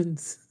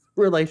Jasmine's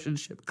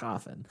relationship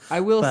coffin. I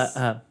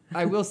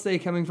will say,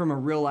 coming from a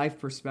real life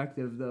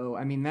perspective, though,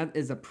 I mean, that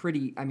is a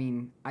pretty,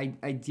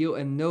 I deal,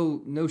 and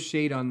no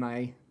shade on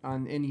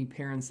any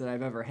parents that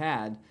I've ever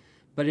had,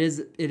 but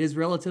it is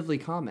relatively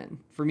common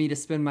for me to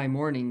spend my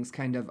mornings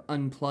kind of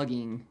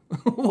unplugging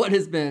what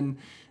has been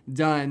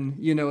done,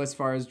 as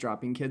far as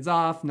dropping kids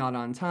off, not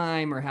on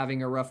time, or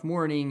having a rough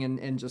morning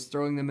and just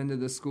throwing them into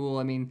the school.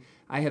 I mean,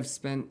 I have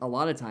spent a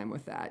lot of time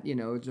with that,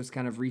 just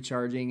kind of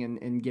recharging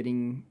and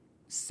getting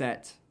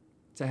set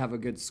to have a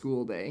good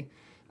school day.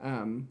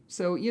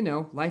 So,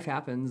 life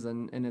happens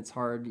and it's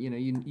hard,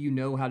 you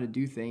know how to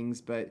do things,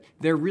 but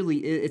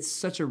it's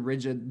such a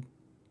rigid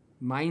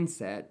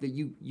mindset that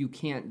you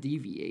can't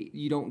deviate.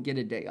 You don't get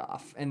a day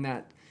off. And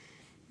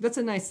that's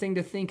a nice thing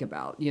to think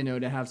about,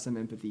 to have some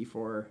empathy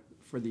for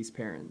these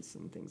parents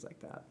and things like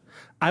that.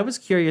 I was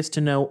curious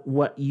to know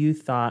what you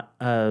thought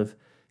of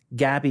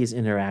Gabby's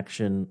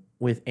interaction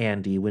with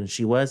Andy when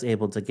she was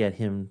able to get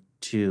him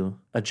to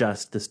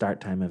adjust the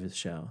start time of his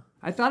show.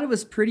 I thought it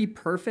was pretty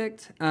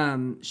perfect.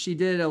 She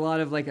did a lot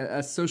of like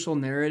a social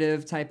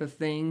narrative type of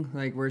thing,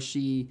 like where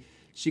she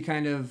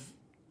kind of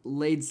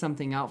laid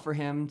something out for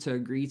him to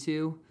agree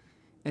to,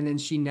 and then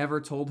she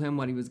never told him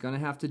what he was going to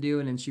have to do,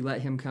 and then she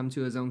let him come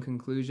to his own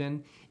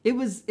conclusion. It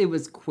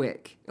was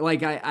quick.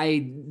 Like I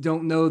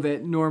don't know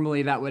that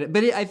normally that would,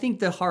 but I think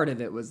the heart of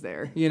it was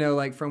there.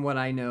 Like from what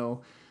I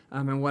know.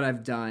 And what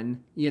I've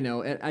done,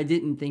 I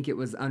didn't think it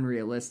was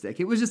unrealistic.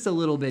 It was just a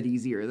little bit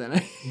easier than I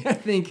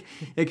think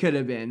it could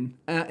have been.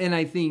 And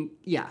I think,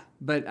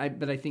 but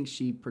I think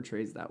she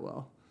portrays that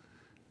well.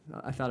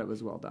 I thought it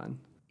was well done.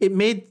 It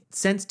made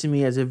sense to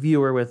me as a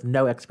viewer with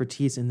no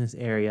expertise in this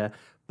area,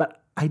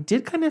 but I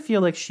did kind of feel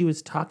like she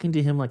was talking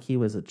to him like he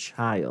was a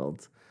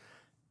child.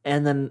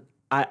 And then,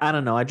 I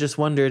don't know, I just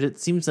wondered, it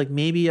seems like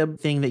maybe a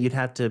thing that you'd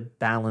have to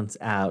balance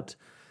out.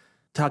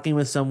 Talking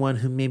with someone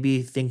who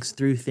maybe thinks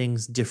through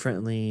things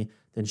differently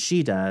than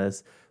she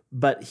does,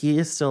 but he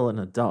is still an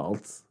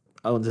adult,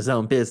 owns his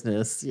own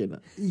business, you know.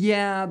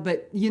 Yeah,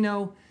 but, you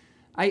know,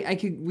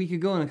 we could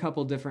go in a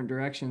couple different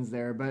directions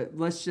there, but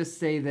let's just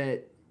say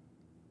that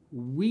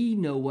we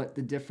know what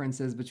the difference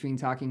is between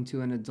talking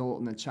to an adult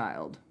and a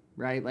child,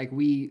 right? Like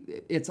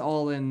it's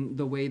all in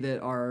the way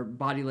that our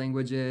body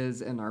language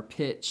is and our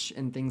pitch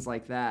and things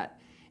like that.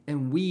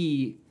 And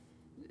we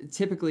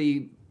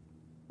typically,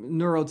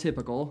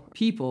 neurotypical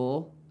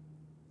people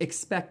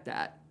expect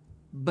that.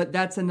 But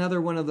that's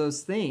another one of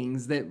those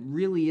things that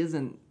really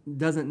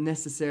doesn't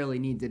necessarily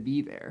need to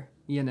be there,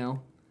 you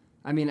know?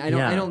 I mean, I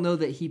don't know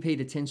that he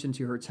paid attention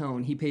to her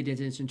tone. He paid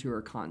attention to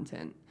her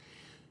content.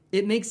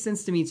 It makes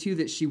sense to me, too,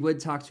 that she would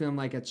talk to him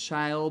like a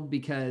child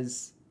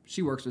because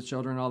she works with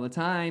children all the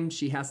time.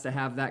 She has to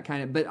have that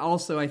kind of... But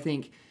also, I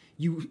think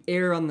you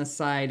err on the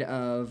side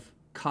of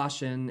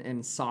caution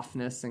and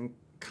softness and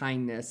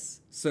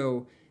kindness.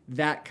 So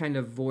that kind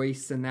of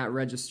voice and that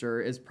register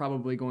is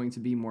probably going to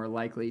be more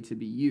likely to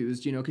be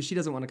used, you know, because she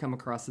doesn't want to come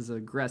across as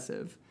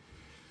aggressive.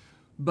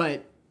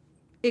 But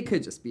it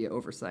could just be an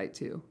oversight,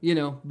 too, you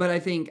know. But I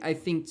think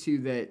too,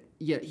 that,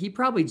 yeah, he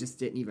probably just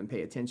didn't even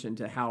pay attention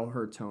to how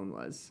her tone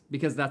was,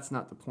 because that's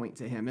not the point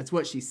to him. It's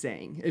what she's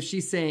saying. If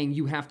she's saying,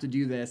 you have to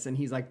do this, and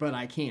he's like, but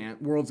I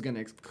can't, world's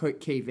going to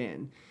cave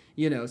in,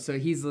 you know. So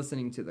he's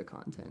listening to the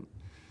content.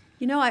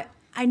 You know,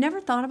 I never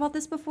thought about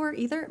this before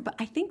either, but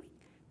I think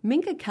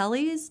Minka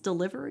Kelly's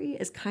delivery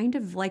is kind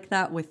of like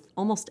that with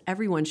almost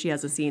everyone she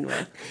has a scene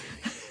with.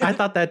 I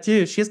thought that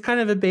too. She has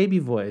kind of a baby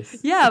voice.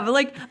 Yeah, but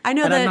like I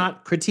know and that I'm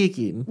not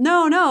critiquing.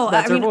 No,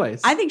 That's her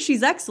voice. I think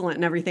she's excellent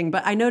and everything,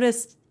 but I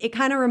noticed it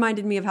kind of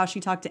reminded me of how she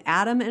talked to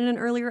Adam in an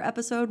earlier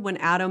episode when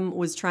Adam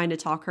was trying to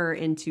talk her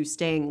into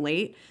staying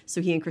late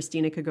so he and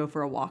Christina could go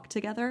for a walk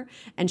together,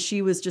 and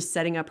she was just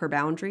setting up her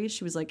boundaries.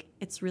 She was like,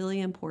 "It's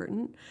really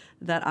important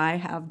that I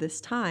have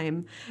this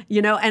time,"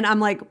 you know. And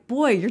I'm like,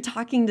 "Boy, you're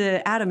talking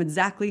to Adam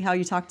exactly how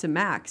you talk to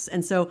Max."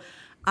 And so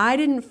I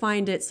didn't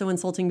find it so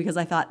insulting because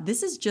I thought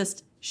this is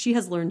just she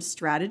has learned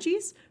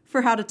strategies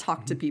for how to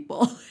talk to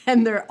people,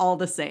 and they're all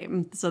the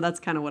same. So that's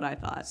kind of what I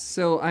thought.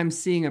 So I'm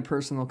seeing a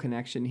personal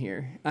connection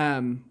here.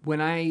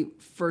 When I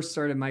first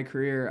started my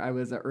career, I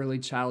was an early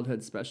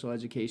childhood special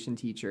education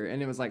teacher,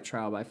 and it was like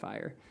trial by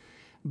fire.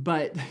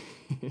 But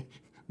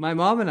my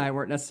mom and I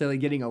weren't necessarily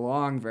getting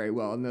along very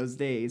well in those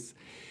days.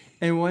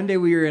 And one day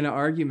we were in an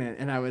argument,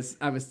 and I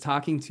was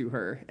talking to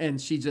her, and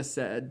she just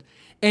said,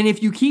 "And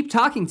if you keep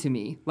talking to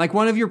me like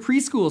one of your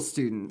preschool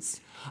students,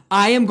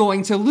 I am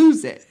going to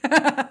lose it."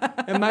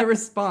 And my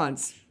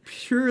response,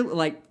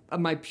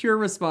 my pure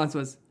response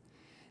was,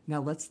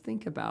 "Now let's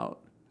think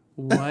about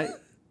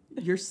what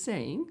you're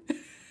saying."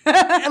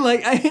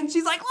 And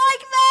she's like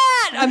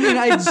that. I mean,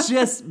 I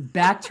just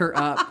backed her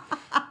up.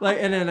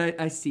 And then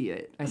I see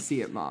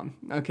it, Mom.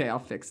 Okay, I'll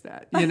fix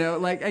that. You know,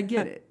 like I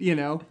get it, you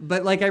know.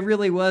 But like I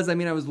really was, I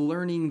was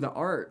learning the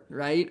art,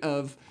 right,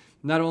 of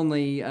not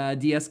only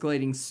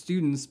de-escalating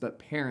students, but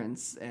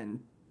parents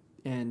and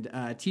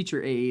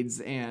teacher aides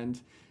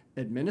and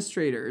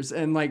administrators,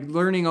 and like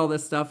learning all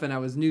this stuff, and I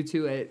was new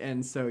to it.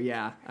 And so,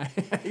 yeah,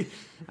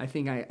 I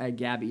think I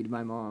gabbied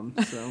my mom.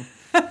 So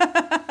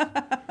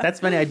That's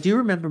funny. I do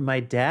remember my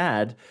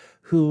dad,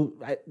 who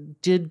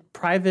did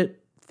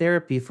private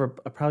therapy for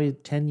probably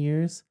 10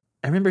 years.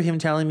 I remember him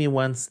telling me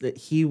once that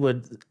he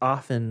would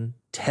often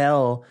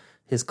tell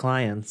his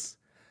clients,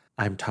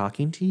 "I'm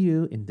talking to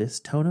you in this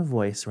tone of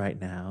voice right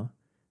now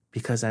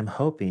because I'm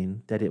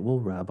hoping that it will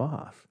rub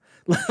off."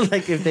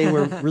 Like if they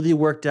were really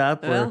worked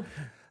up or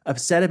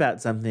upset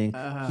about something,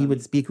 he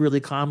would speak really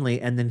calmly,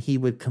 and then he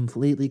would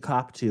completely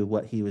cop to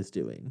what he was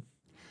doing.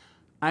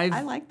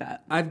 I like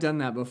that. I've done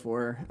that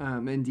before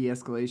in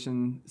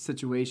de-escalation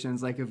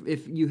situations. Like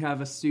if you have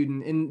a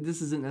student, and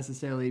this isn't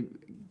necessarily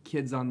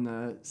kids on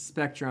the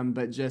spectrum,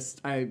 but just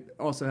I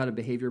also had a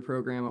behavior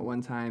program at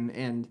one time,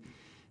 and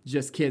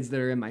just kids that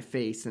are in my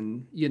face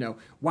and, you know,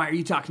 "Why are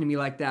you talking to me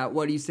like that?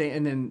 What do you say?"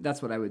 And then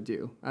that's what I would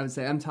do. I would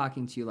say, "I'm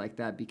talking to you like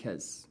that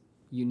because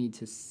you need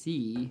to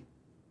see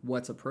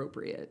what's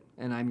appropriate,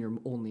 and I'm your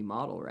only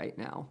model right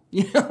now."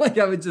 You know, like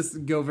I would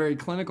just go very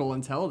clinical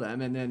and tell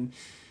them, and then,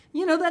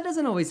 you know, that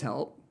doesn't always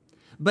help,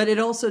 but it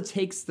also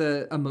takes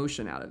the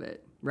emotion out of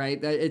it, right?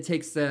 That it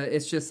takes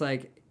it's just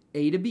like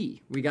A to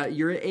B.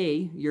 You're at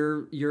A,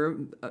 you're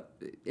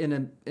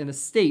in a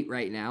state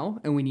right now,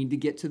 and we need to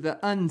get to the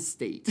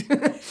unstate.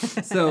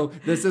 So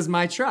this is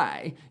my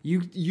try.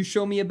 You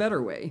show me a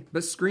better way,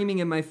 but screaming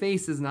in my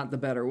face is not the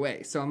better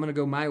way. So I'm going to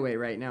go my way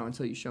right now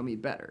until you show me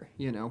better,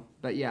 you know?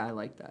 But yeah, I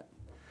like that.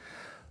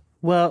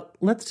 Well,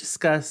 let's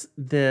discuss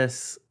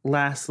this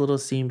last little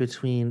scene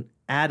between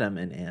Adam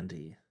and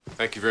Andy.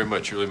 Thank you very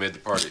much. You really made the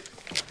party.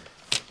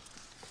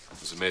 It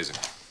was amazing.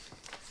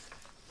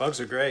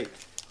 Bugs are great.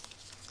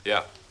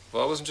 Yeah.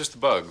 Well, it wasn't just the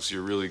bugs.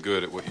 You're really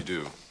good at what you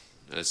do.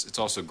 And it's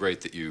also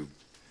great that you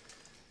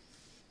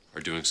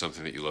are doing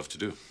something that you love to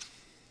do.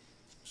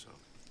 So.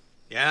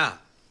 Yeah.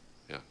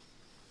 Yeah.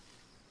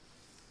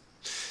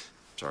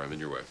 Sorry, I'm in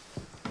your way.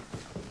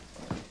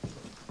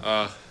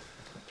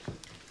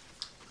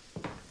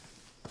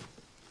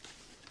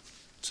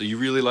 So you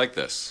really like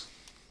this?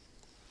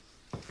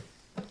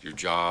 Your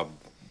job,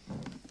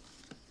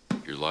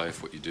 your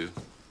life, what you do?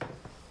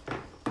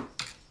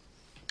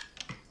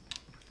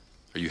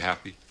 Are you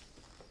happy?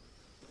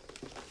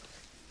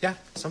 Yeah,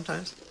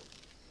 sometimes.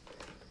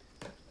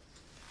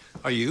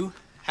 Are you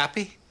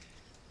happy?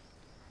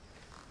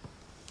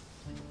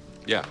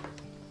 Yeah.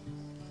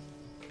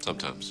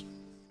 Sometimes.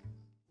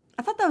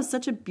 I thought that was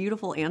such a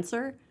beautiful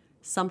answer.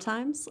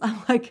 Sometimes.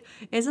 I'm like,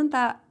 isn't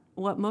that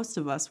what most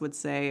of us would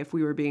say if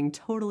we were being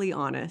totally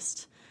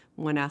honest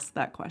when asked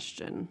that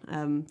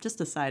question?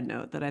 Just a side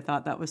note that I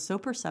thought that was so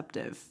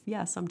perceptive.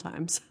 Yeah,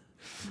 sometimes.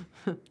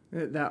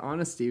 That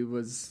honesty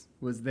was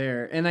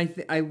there, and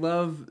I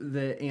love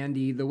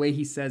Andy, the way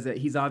he says it.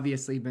 He's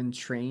obviously been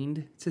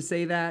trained to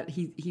say that.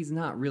 He's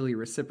not really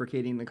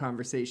reciprocating the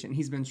conversation.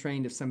 He's been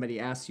trained, if somebody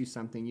asks you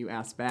something, you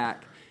ask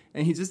back,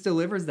 and he just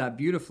delivers that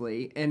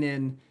beautifully. And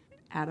then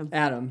Adam,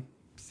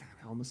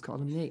 I almost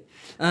called him Nate.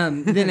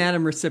 Then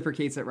Adam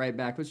reciprocates it right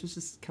back, which was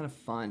just kind of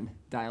fun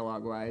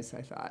dialogue wise,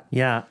 I thought.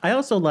 Yeah, I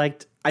also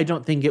liked. I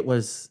don't think it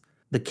was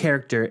the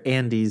character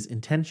Andy's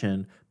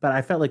intention, but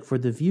I felt like for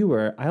the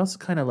viewer, I also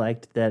kind of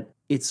liked that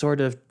it sort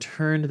of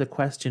turned the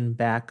question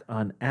back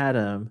on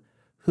Adam,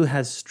 who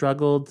has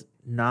struggled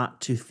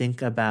not to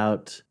think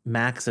about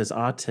Max's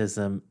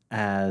autism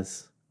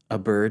as a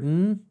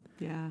burden.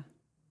 Yeah.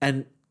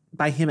 And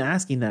by him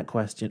asking that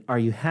question, are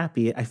you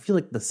happy? I feel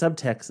like the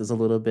subtext is a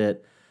little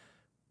bit,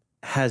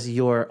 has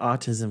your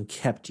autism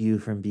kept you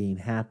from being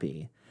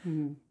happy?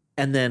 Mm-hmm.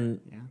 And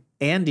then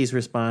Andy's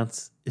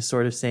response is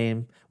sort of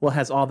saying, well,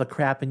 has all the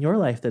crap in your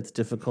life that's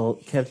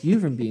difficult kept you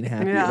from being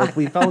happy? Yeah. Like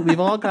we've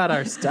all got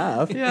our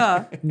stuff.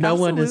 Yeah. No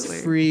one is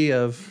absolutely. free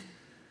of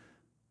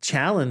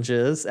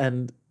challenges,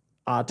 and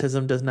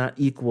autism does not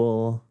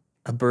equal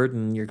a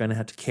burden you're going to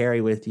have to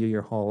carry with you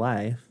your whole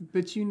life.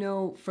 But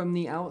from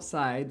the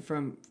outside,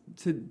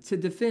 to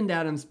defend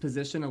Adam's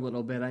position a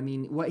little bit, I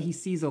mean, what he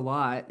sees a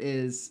lot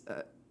is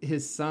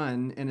his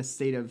son in a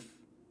state of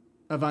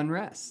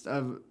unrest,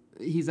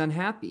 he's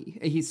unhappy.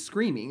 He's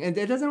screaming. And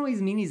it doesn't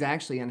always mean he's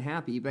actually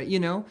unhappy, but,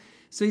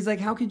 so he's like,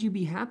 how could you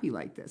be happy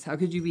like this? How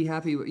could you be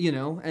happy,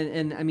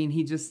 And I mean,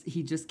 he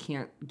just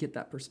can't get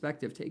that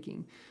perspective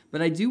taking.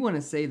 But I do want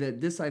to say that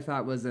this, I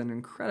thought, was an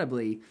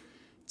incredibly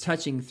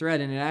touching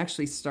thread. And it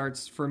actually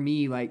starts for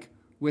me, like,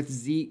 with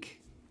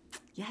Zeke.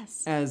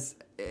 Yes. And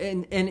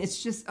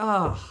it's just,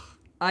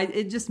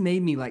 it just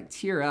made me, like,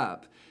 tear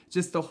up.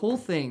 Just the whole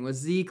thing was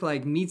Zeke,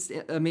 like, meets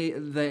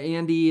the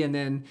Andy,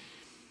 and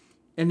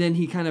then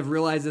he kind of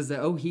realizes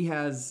that, he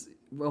has,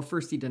 well,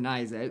 first he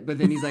denies it, but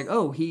then he's like,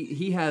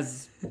 he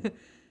has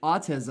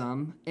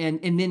autism. And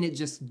then it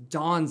just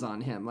dawns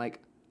on him, like,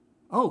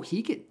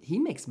 he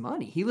makes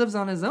money. He lives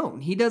on his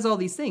own. He does all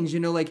these things,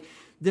 like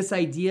this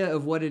idea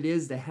of what it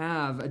is to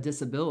have a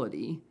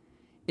disability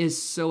is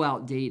so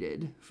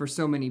outdated for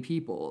so many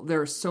people.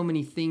 There are so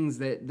many things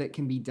that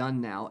can be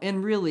done now.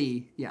 And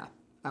really,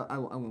 I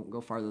won't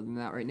go farther than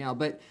that right now,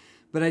 but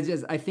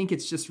I think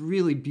it's just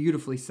really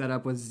beautifully set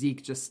up with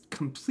Zeke just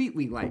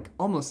completely, like,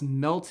 almost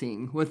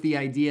melting with the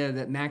idea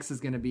that Max is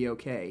going to be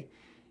okay,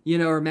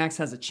 or Max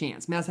has a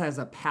chance. Max has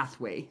a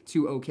pathway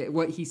to okay,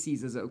 what he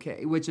sees as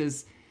okay, which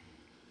is,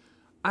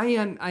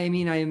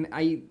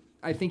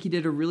 I think he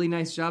did a really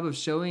nice job of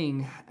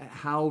showing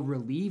how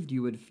relieved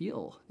you would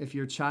feel if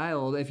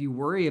you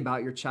worry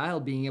about your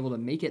child being able to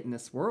make it in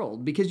this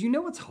world, because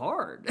it's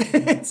hard.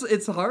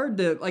 it's hard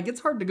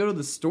to go to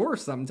the store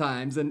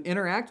sometimes and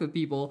interact with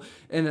people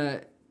in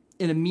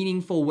a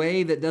meaningful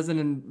way that doesn't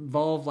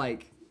involve,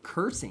 like,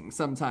 cursing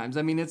sometimes.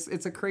 I mean,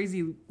 it's a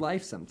crazy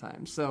life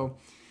sometimes. So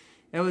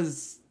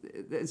it's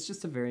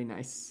just a very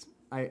nice,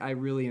 I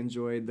really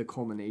enjoyed the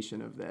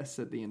culmination of this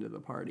at the end of the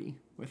party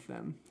with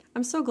them.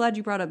 I'm so glad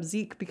you brought up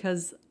Zeke,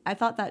 because I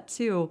thought that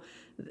too.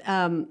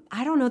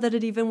 I don't know that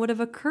it even would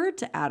have occurred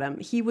to Adam.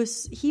 He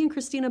and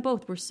Christina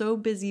both were so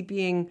busy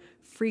being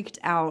freaked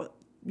out,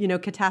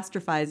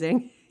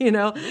 catastrophizing,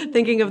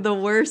 thinking of the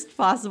worst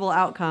possible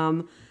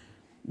outcome,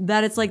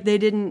 that it's like they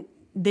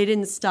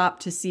didn't stop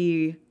to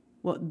see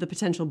the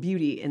potential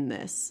beauty in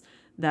this.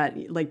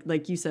 That,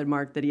 like you said,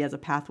 Mark, that he has a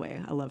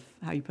pathway. I love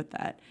how you put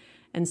that.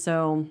 And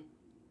so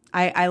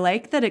I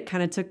like that it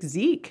kind of took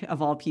Zeke,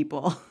 of all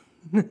people,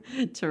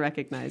 to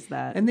recognize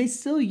that. And they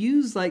still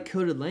use, like,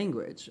 coded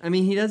language. I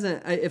mean, he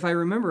doesn't, if I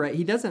remember right,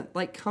 he doesn't,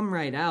 like, come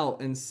right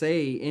out and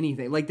say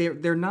anything. Like,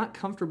 they're not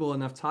comfortable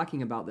enough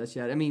talking about this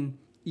yet. I mean,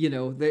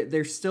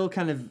 they're still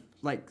kind of,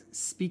 like,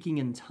 speaking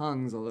in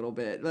tongues a little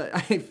bit.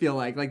 I feel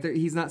like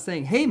he's not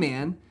saying, hey,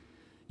 man,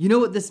 you know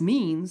what this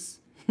means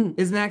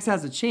is Max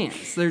has a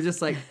chance. They're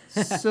just like,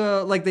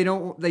 so, like,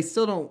 they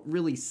still don't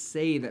really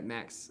say that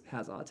Max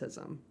has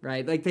autism,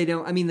 right? Like, they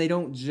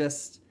don't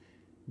just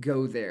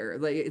go there.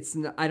 Like, it's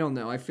not, I don't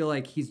know. I feel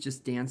like he's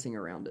just dancing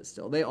around it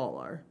still. They all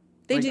are.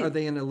 They do. Are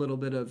they in a little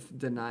bit of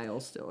denial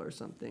still or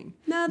something?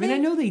 No, I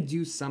know they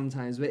do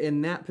sometimes, but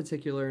in that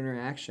particular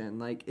interaction,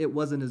 like, it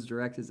wasn't as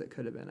direct as it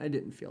could have been. I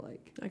didn't feel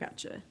like. I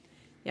gotcha.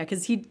 Yeah,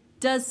 because he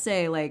does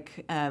say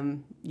like,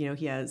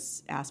 he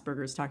has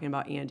Asperger's, talking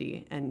about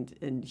Andy,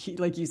 and he,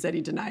 like you said,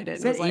 he denied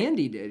it. Said like,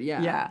 Andy did,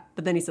 yeah. Yeah,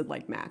 but then he said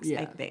like Max.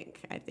 Yeah. I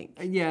think.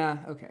 Yeah.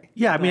 Okay.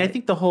 Yeah, I mean, I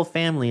think the whole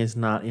family is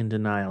not in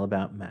denial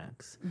about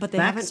Max. But they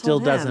Max haven't still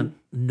told him. doesn't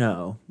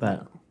know,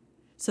 but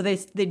So they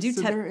do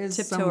So there is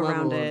some tiptoe level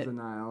around of it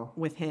denial.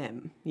 with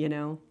him. You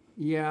know.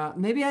 Yeah,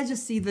 maybe I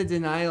just see the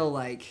denial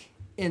like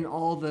in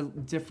all the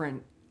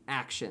different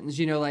actions,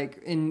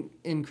 like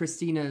in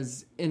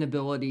Christina's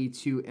inability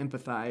to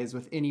empathize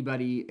with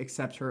anybody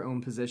except her own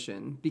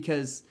position,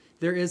 because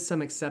there is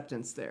some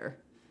acceptance there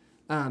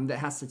that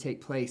has to take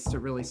place to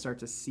really start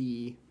to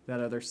see that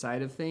other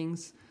side of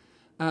things.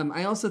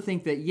 I also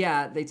think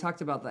that, they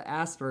talked about the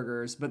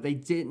Asperger's, but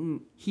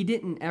he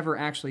didn't ever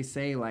actually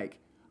say like,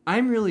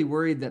 I'm really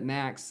worried that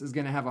Max is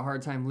going to have a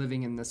hard time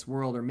living in this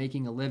world or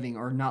making a living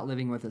or not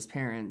living with his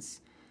parents.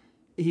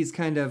 He's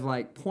kind of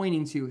like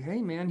pointing to, hey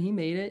man, he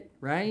made it,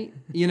 right?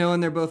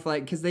 And they're both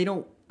like, because I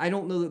don't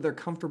know that they're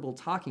comfortable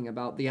talking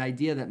about the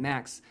idea that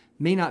Max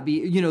may not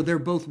be, they're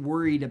both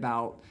worried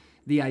about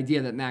the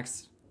idea that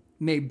Max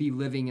may be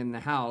living in the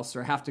house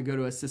or have to go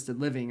to assisted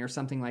living or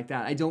something like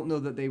that. I don't know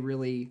that they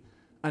really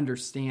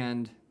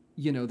understand,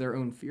 their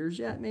own fears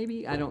yet,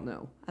 maybe. I don't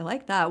know. I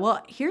like that.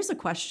 Well, here's a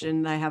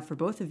question that I have for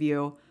both of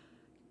you.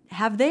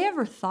 Have they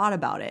ever thought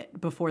about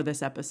it before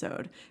this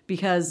episode?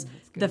 Because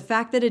the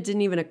fact that it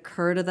didn't even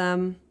occur to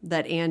them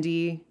that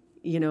Andy,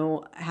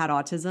 had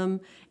autism,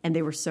 and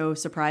they were so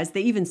surprised.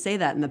 They even say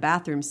that in the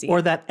bathroom scene.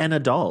 or that an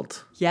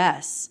adult.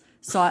 Yes.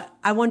 So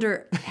I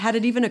wonder, had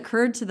it even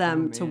occurred to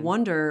them to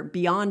wonder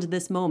beyond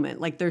this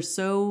moment? Like they're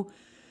so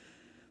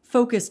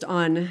focused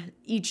on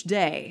each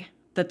day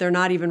that they're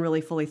not even really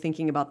fully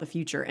thinking about the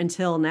future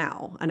until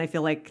now. And I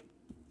feel like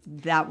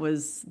that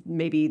was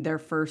maybe their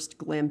first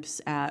glimpse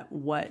at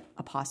what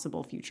a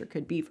possible future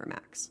could be for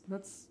Max.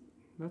 That's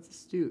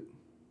astute.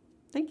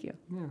 Thank you.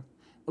 Yeah.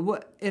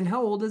 What? And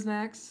how old is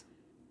Max?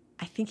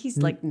 I think he's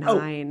like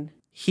 9.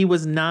 He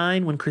was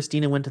 9 when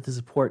Christina went to the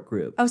support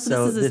group. Oh,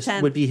 so this is his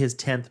 10th. would be his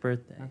 10th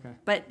birthday. Okay.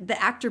 But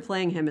the actor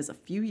playing him is a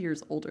few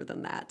years older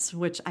than that,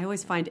 which I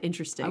always find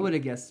interesting. I would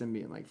have guessed him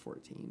being like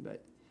 14,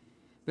 but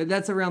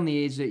that's around the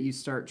age that you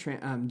start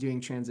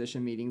doing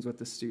transition meetings with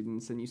the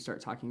students, and you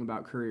start talking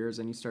about careers,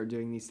 and you start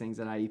doing these things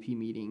at IEP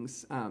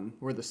meetings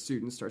where the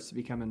student starts to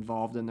become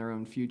involved in their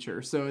own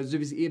future. So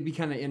it'd be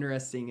kind of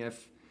interesting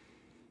if,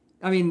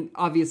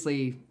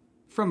 obviously,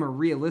 from a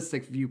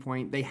realistic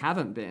viewpoint, they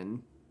haven't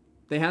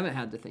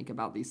had to think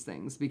about these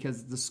things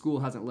because the school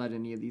hasn't led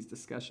any of these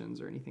discussions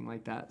or anything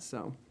like that.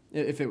 So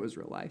if it was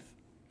real life.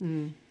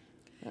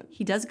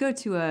 He does go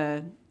to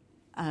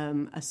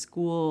a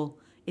school.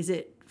 Is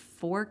it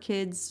for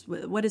kids?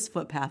 What is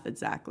Footpath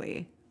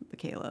exactly,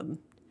 Caleb?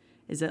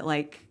 Is it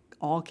like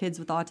all kids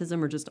with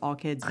autism or just all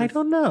kids? I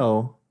don't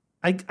know.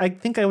 I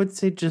think I would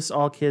say just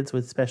all kids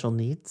with special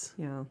needs.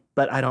 Yeah.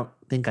 But I don't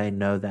think I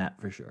know that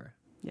for sure.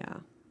 Yeah.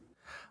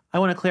 I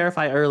want to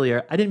clarify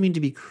earlier, I didn't mean to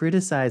be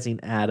criticizing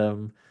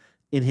Adam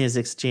in his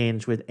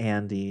exchange with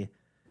Andy.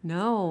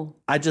 No.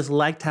 I just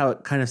liked how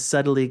it kind of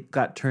subtly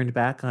got turned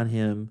back on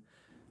him.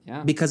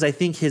 Yeah. Because I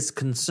think his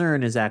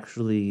concern is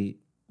actually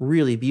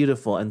really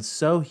beautiful and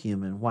so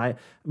human.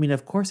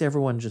 Of course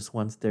everyone just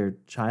wants their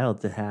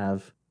child to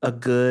have a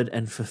good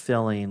and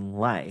fulfilling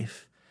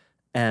life.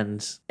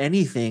 And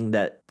anything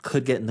that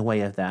could get in the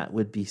way of that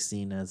would be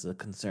seen as a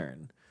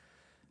concern.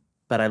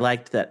 But I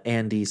liked that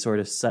Andy sort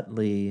of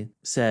subtly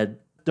said,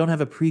 don't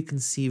have a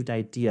preconceived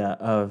idea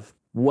of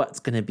what's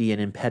going to be an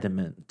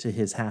impediment to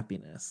his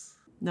happiness.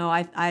 No,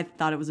 I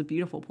thought it was a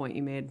beautiful point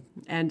you made.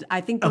 And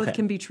I think both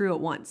can be true at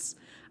once.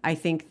 I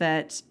think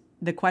that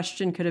the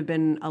question could have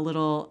been a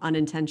little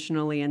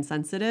unintentionally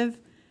insensitive,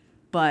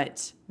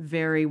 but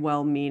very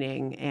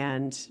well-meaning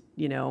and,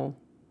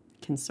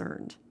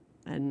 concerned.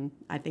 And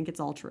I think it's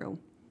all true.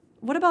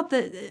 What about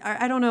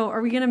I don't know,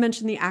 are we going to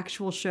mention the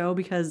actual show?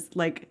 Because,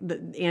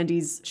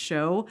 Andy's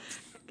show,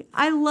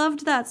 I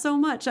loved that so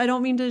much. I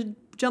don't mean to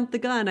jump the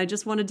gun. I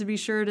just wanted to be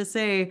sure to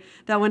say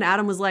that when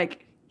Adam was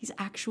like, he's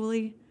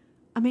actually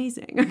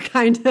amazing, or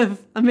kind of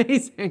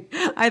amazing,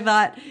 I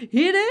thought,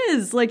 it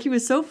is. He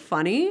was so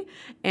funny.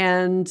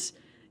 And,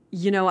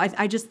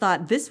 I just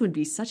thought this would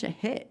be such a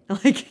hit.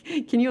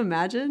 Can you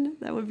imagine?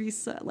 That would be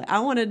so, I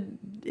wanted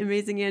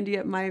Amazing Andy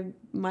at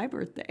my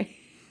birthday.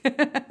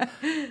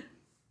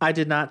 I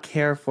did not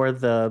care for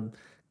the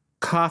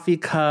coffee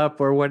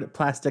cup or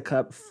plastic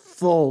cup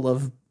full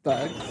of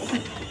bugs.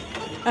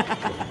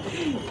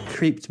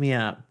 Creeped me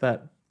out.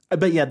 But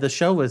yeah, the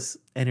show was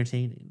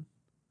entertaining.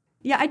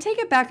 Yeah, I take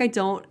it back. I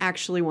don't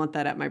actually want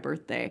that at my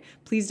birthday.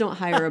 Please don't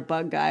hire a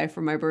bug guy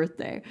for my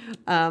birthday.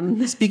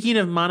 Speaking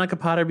of Monica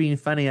Potter being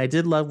funny, I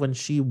did love when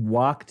she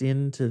walked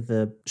into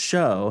the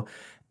show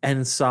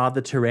and saw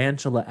the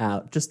tarantula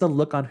out. Just the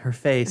look on her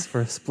face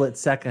for a split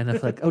second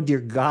of oh dear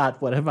God,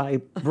 what have I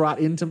brought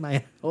into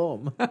my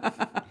home?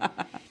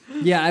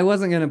 Yeah, I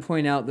wasn't going to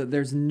point out that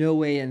there's no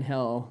way in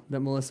hell that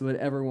Melissa would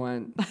ever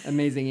want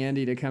Amazing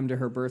Andy to come to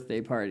her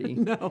birthday party.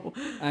 No.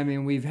 I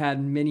mean, we've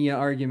had many an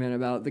argument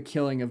about the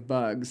killing of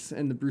bugs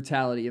and the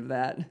brutality of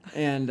that.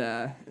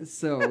 And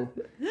so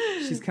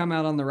she's come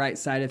out on the right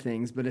side of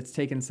things, but it's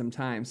taken some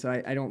time.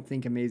 So I don't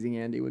think Amazing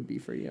Andy would be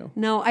for you.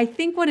 No, I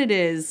think what it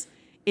is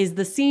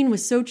the scene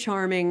was so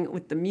charming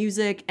with the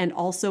music, and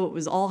also it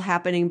was all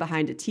happening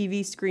behind a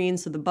TV screen,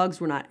 so the bugs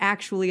were not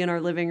actually in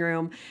our living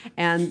room,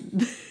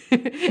 and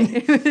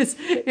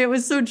it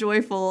was so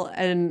joyful.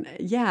 And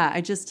yeah,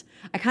 I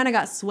kind of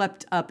got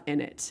swept up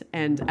in it,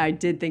 and I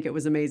did think it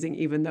was amazing,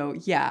 even though,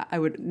 yeah, I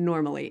would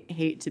normally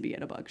hate to be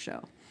at a bug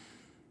show.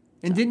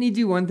 And didn't he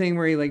do one thing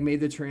where he like made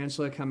the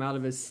tarantula come out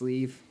of his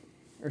sleeve?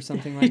 Or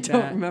something like that. I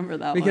don't remember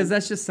that because one.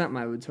 that's just something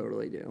I would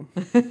totally do.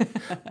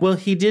 Well,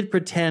 he did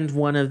pretend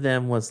one of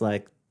them was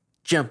like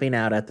jumping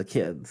out at the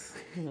kids.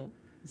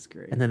 That's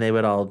great. And then they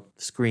would all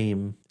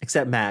scream,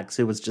 except Max,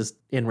 who was just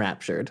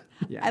enraptured.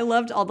 Yeah. I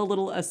loved all the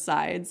little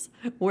asides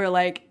where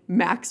like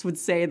Max would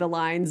say the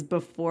lines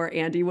before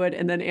Andy would,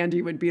 and then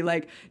Andy would be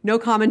like, no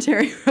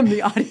commentary from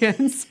the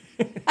audience.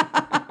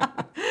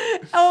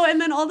 Oh, and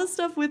then all the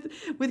stuff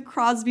with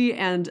Crosby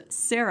and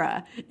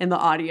Sarah in the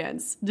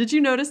audience. Did you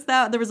notice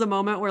that? There was a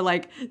moment where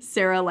like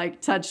Sarah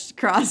like touched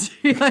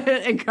Crosby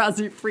and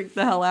Crosby freaked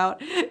the hell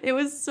out. It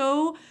was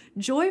so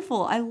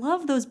joyful. I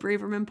love those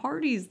Braverman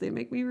parties. They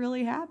make me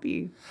really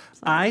happy.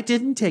 So. I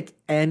didn't take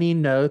any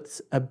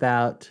notes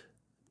about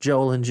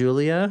Joel and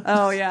Julia.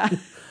 Oh, yeah.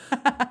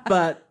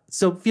 But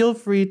so feel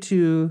free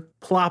to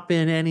plop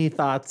in any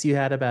thoughts you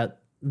had about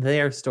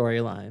their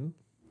storyline.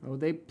 Oh,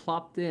 they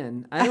plopped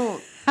in. I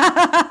don't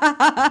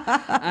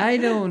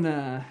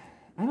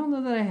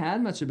know that I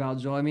had much about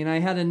Joel. I mean, I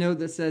had a note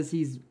that says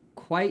he's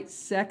quite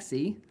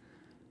sexy.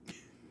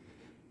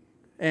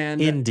 And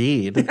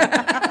Indeed.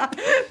 that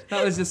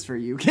was just for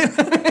you. He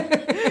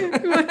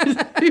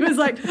was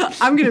like,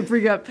 I'm going to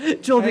bring up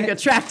Joel being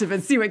attractive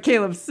and see what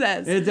Caleb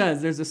says. It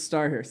does. There's a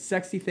star here.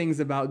 Sexy things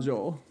about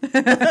Joel.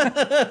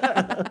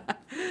 I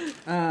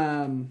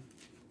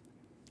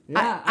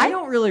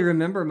don't really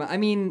remember. I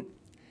mean,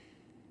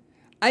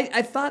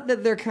 I thought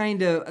that they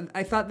kind of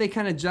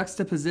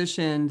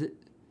juxtapositioned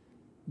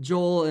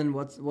Joel and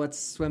what's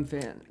Swim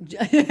Fan?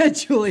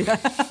 Julia.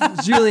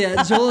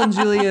 Joel and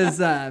Julia's,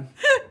 I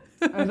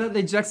thought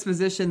they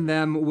juxtapositioned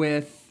them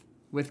with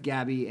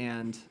Gabby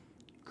and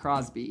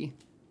Crosby.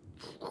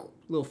 A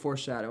little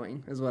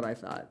foreshadowing is what I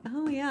thought.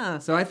 Oh, yeah.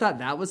 So I thought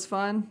that was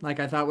fun. Like,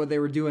 I thought what they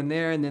were doing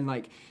there, and then,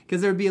 like,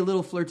 because there would be a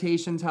little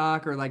flirtation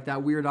talk or, like,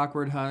 that weird,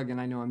 awkward hug, and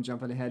I know I'm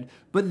jumping ahead.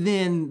 But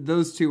then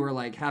those two were,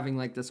 like, having,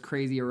 like, this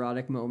crazy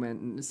erotic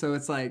moment. And so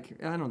it's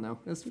like, I don't know.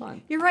 It was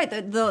fun. You're right.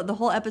 The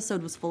whole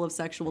episode was full of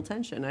sexual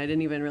tension. I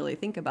didn't even really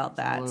think about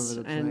that. All over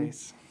the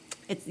place.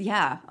 It's,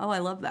 yeah. Oh, I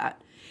love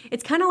that.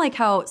 It's kind of like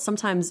how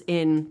sometimes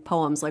in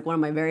poems, like one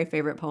of my very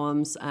favorite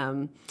poems,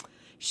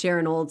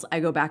 Sharon Olds, I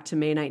go back to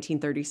May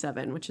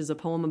 1937, which is a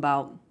poem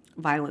about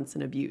violence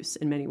and abuse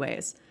in many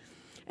ways.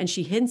 And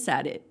she hints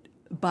at it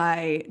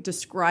by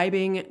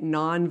describing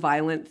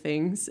non-violent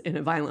things in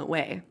a violent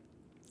way.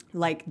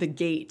 Like the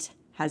gate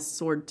has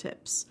sword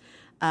tips,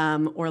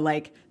 or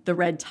like the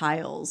red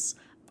tiles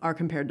are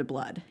compared to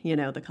blood,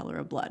 the color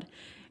of blood.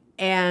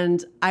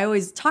 And I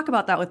always talk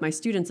about that with my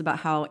students about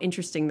how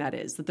interesting that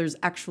is, that there's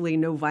actually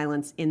no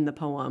violence in the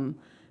poem,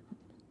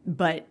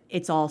 but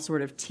it's all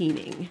sort of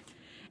teeming.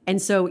 And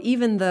so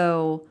even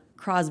though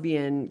Crosby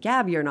and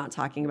Gabby are not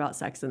talking about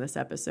sex in this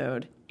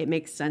episode, it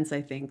makes sense,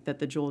 I think, that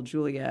the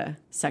Joel-Julia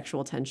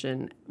sexual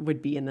tension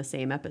would be in the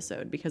same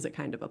episode because it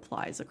kind of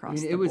applies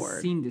across the board. It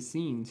was scene to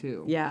scene,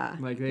 too. Yeah.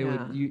 Like, they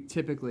would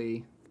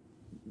typically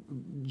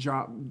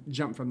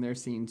jump from their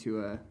scene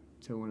to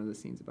one of the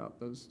scenes about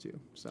those two.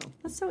 So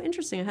that's so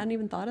interesting. I hadn't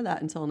even thought of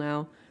that until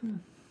now.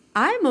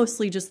 I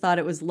mostly just thought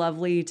it was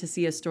lovely to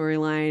see a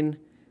storyline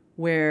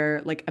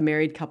where, like, a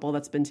married couple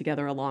that's been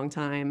together a long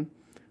time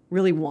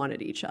really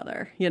wanted each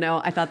other.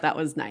 I thought that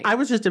was nice. I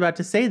was just about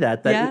to say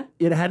that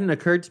it hadn't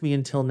occurred to me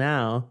until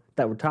now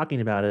that we're talking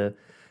about it.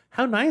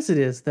 How nice it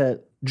is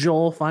that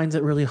Joel finds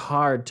it really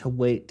hard to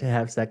wait to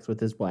have sex with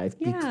his wife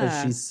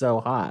because she's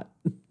so hot.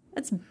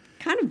 That's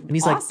kind of And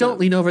he's awesome. like, don't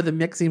lean over the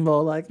mixing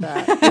bowl like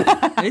that.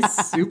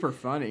 It's super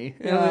funny.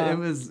 Yeah. It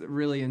was a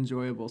really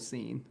enjoyable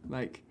scene.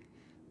 Like,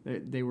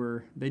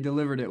 they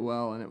delivered it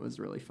well, and it was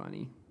really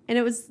funny. And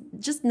it was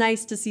just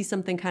nice to see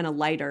something kind of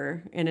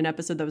lighter in an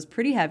episode that was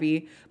pretty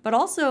heavy, but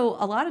also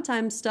a lot of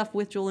times stuff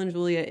with Joel and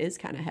Julia is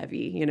kind of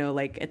heavy.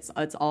 Like it's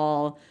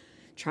all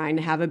trying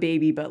to have a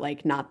baby, but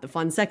like not the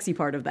fun, sexy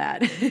part of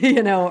that.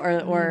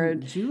 Or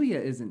Julia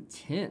is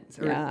intense.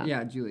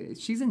 Julia.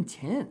 She's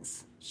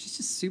intense. She's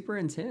just super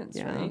intense,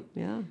 right?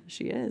 Yeah,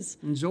 she is.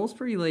 And Joel's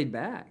pretty laid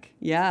back.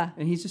 Yeah,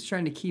 and he's just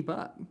trying to keep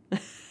up.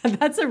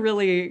 That's a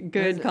really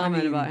good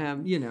comment about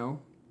him.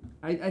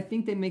 I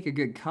think they make a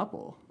good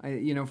couple.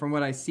 From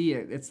what I see,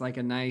 it's like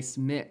a nice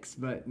mix.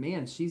 But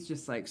man, she's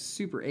just like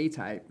super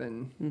A-type,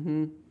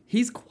 and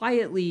he's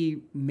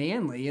quietly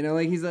manly, you know,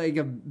 like he's like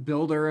a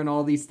builder and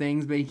all these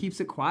things, but he keeps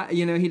it quiet.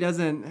 You know, he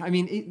doesn't, I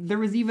mean, there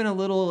was even a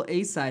little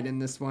A-side in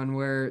this one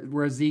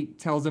where Zeke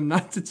tells him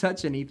not to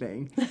touch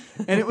anything.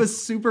 And it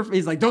was super,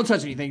 he's like, don't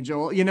touch anything,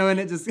 Joel, you know, and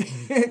it just,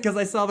 because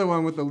I saw the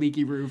one with the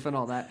leaky roof and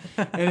all that.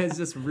 And it's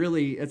just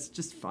really, it's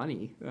just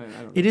funny. I don't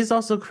know. It is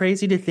also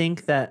crazy to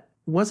think that,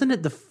 wasn't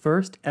it the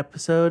first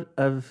episode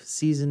of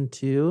season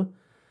 2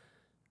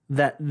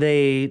 that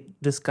they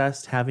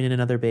discussed having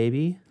another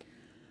baby?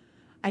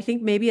 I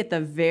think maybe at the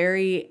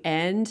very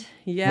end,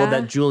 yeah. Well,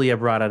 that Julia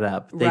brought it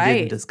up. They Right.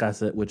 didn't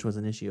discuss it, which was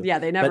an issue. Yeah,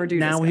 they never but do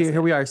now discuss here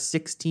it. we are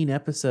 16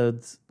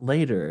 episodes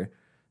later,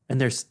 and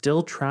they're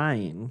still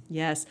trying.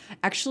 Yes.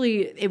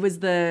 Actually, it was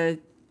do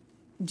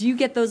you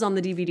get those on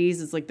the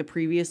DVDs? It's like the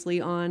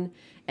previously on,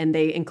 and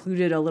they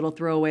included a little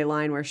throwaway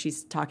line where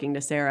she's talking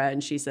to Sarah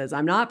and she says,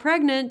 I'm not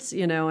pregnant,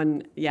 you know,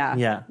 and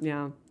yeah.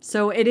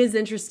 So it is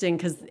interesting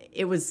because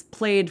it was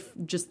played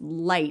just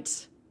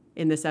light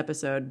in this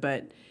episode,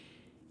 but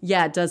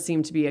yeah, it does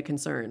seem to be a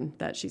concern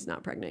that she's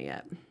not pregnant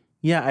yet.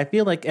 Yeah, I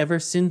feel like ever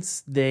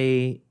since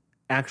they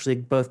actually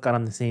both got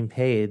on the same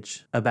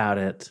page about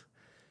it,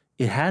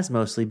 it has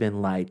mostly been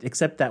light,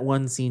 except that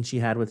one scene she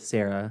had with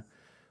Sarah.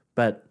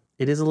 But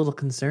it is a little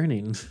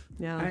concerning.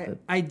 Yeah.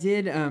 I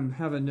did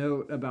have a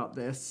note about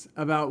this,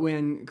 about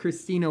when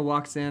Christina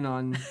walks in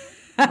on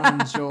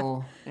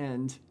Joel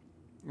and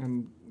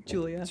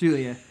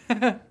Julia.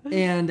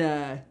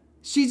 And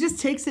she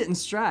just takes it in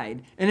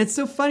stride. And it's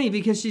so funny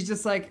because she's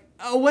just like,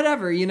 oh,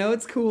 whatever, you know,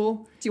 it's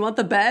cool. Do you want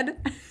the bed?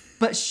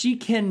 But she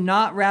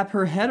cannot wrap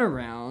her head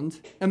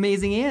around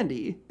Amazing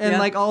Andy and Yeah.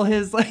 like all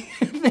his like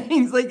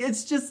things. Like,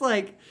 it's just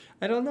like,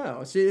 I don't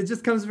know. It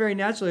just comes very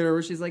naturally to her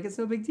where she's like, it's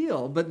no big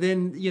deal. But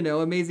then, you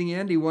know, Amazing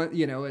Andy,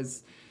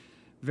 is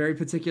very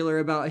particular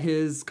about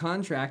his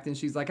contract. And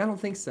she's like, I don't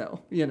think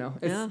so. You know,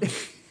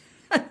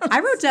 I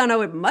wrote down I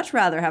would much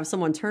rather have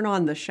someone turn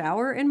on the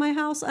shower in my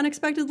house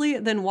unexpectedly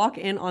than walk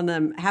in on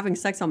them having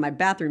sex on my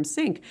bathroom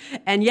sink.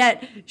 And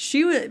yet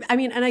she would, I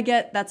mean, and I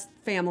get that's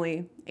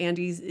family.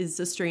 Andy is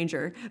a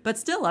stranger. But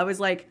still, I was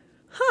like,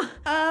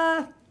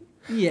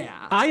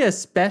 yeah. I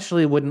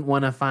especially wouldn't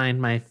want to find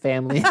my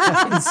family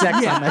having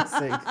sex on my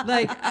sink.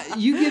 Like,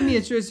 you give me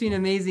a choice between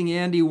Amazing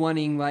Andy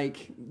wanting,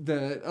 like,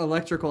 the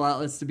electrical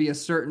outlets to be a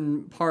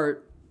certain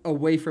part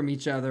away from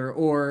each other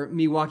or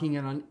me walking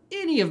in on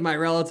any of my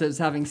relatives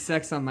having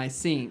sex on my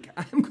sink.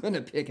 I'm going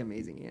to pick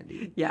Amazing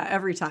Andy. yeah,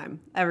 every time.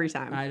 I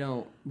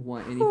don't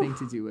want anything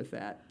to do with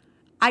that.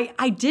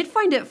 I did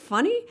find it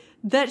funny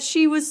that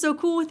she was so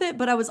cool with it,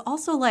 but I was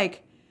also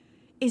like,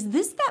 is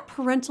this that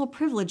parental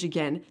privilege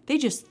again? They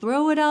just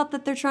throw it out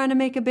that they're trying to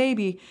make a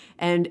baby,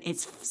 and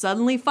it's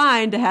suddenly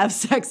fine to have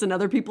sex in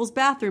other people's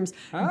bathrooms.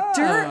 You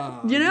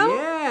know?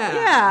 yeah.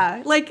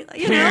 Yeah. Like,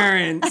 you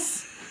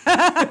Parents. know, I'm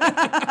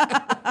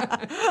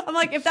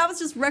like, if that was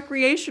just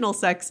recreational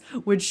sex,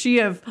 would she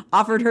have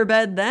offered her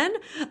bed then?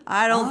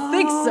 I don't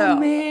think so. Oh,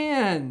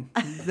 man.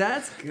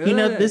 That's good. You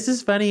know, this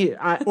is funny.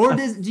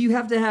 Do you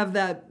have to have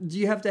that? Do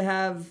you have to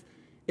have...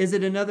 Is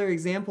it another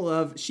example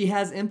of she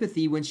has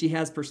empathy when she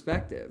has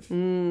perspective?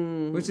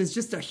 Which is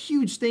just a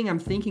huge thing I'm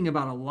thinking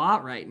about a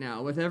lot right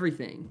now with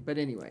everything. But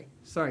anyway,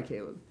 sorry,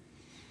 Caleb.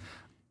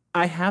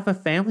 I have a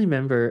family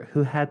member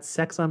who had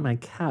sex on my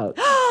couch.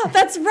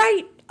 That's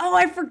right. Oh,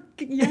 I forgot.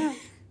 Yeah.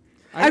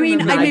 I mean,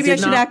 remember- maybe I did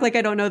should not- act like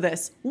I don't know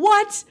this.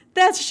 What?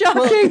 That's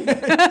shocking.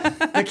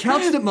 The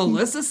couch that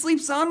Melissa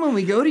sleeps on when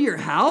we go to your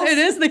house? It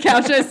is the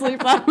couch I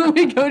sleep on when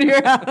we go to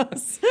your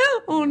house.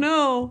 Oh,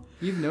 no.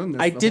 You've known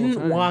this I the whole didn't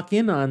time. walk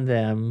in on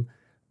them,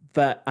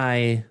 but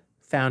I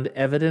found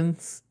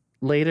evidence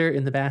later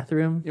in the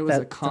bathroom. It was a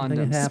that something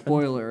condom. had happened.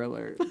 Spoiler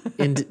alert.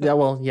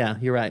 Well, yeah,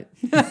 you're right.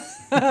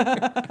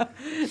 At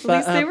least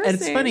they were and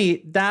it's safe.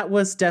 funny, that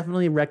was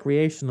definitely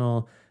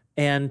recreational,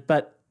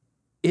 but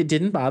it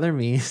didn't bother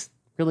me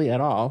really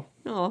at all.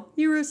 Oh,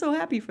 you were so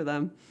happy for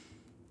them.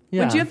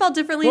 Yeah. Would you have felt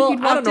differently Well, if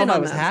you'd I walked don't know in if I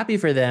on was them? happy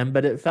for them,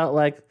 but it felt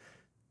like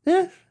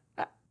they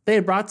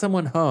had brought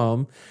someone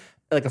home,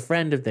 like a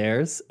friend of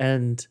theirs,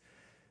 and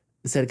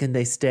said, can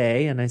they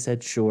stay? And I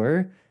said,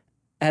 sure.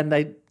 And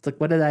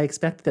what did I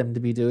expect them to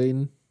be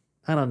doing?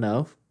 I don't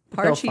know. It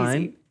felt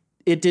Parcheesi.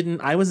 It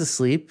didn't, I was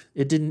asleep.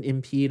 It didn't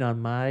impede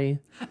on my...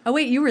 Oh,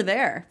 wait, you were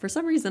there. For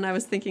some reason, I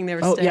was thinking they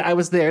were Oh, staying. yeah, I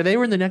was there. They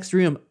were in the next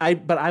room.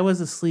 But I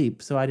was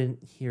asleep, so I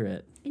didn't hear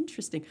it.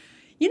 Interesting.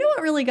 You know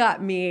what really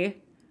got me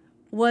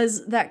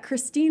was that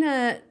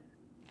Christina,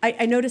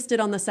 I noticed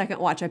it on the second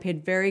watch. I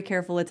paid very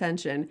careful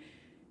attention.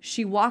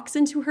 She walks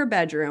into her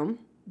bedroom.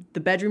 The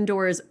bedroom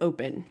door is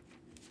open,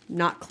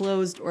 not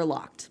closed or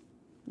locked.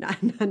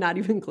 Not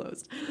even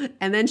closed.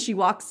 And then she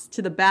walks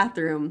to the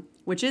bathroom,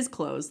 which is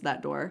closed,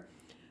 that door,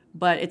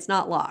 but it's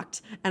not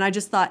locked. And I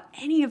just thought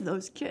any of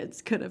those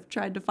kids could have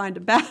tried to find a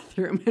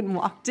bathroom and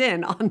walked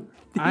in on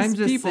these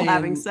people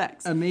having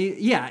sex.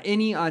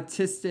 Any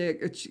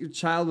autistic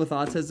child with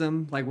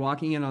autism, like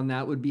walking in on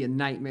that would be a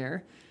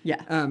nightmare.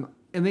 Yeah.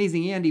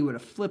 Amazing Andy would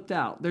have flipped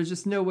out. There's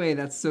just no way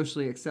that's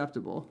socially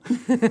acceptable.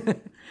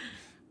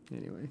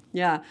 Anyway.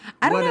 Yeah.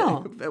 I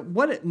don't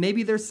know.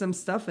 Maybe there's some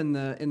stuff in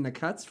the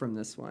cuts from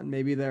this one.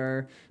 Maybe there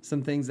are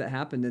some things that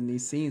happened in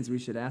these scenes. We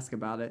should ask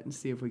about it and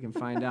see if we can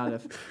find out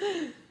if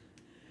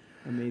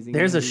amazing.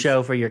 There's a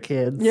show for your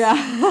kids.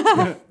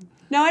 Yeah.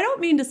 Now, I don't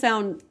mean to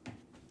sound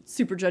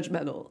super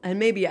judgmental, and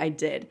maybe I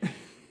did.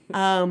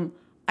 I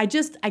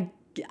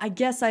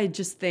guess I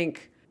just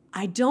think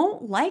I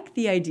don't like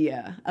the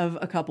idea of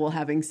a couple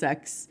having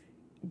sex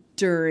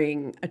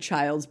during a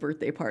child's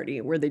birthday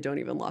party where they don't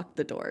even lock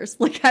the doors.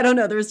 Like, I don't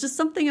know. There was just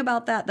something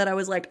about that I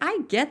was like, I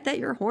get that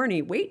you're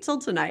horny. Wait till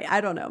tonight.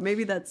 I don't know.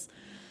 Maybe that's...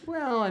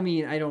 Well, I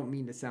mean, I don't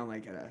mean to sound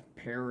like a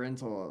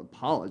parental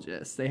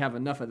apologist. They have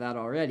enough of that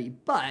already,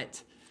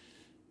 but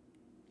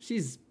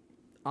she's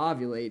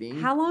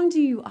ovulating. How long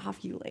do you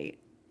ovulate?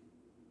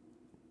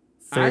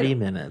 30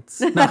 minutes.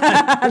 They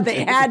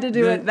had to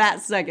do it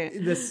that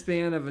second. The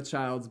span of a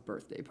child's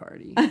birthday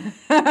party.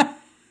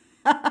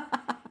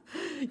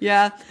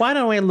 Yeah. Why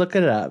don't we look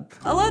it up?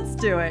 Let's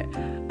do it.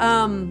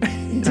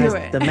 Do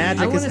it. The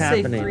magic is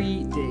happening. I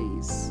want to say 3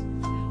 days.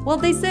 Well,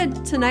 they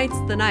said tonight's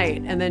the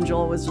night, and then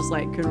Joel was just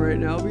like, could right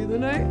now be the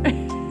night?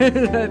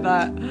 And I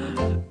thought...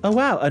 Oh,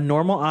 wow. A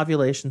normal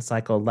ovulation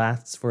cycle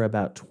lasts for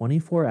about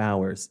 24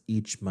 hours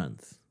each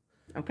month.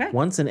 Okay.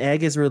 Once an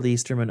egg is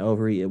released from an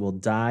ovary, it will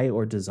die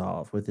or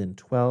dissolve within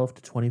 12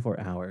 to 24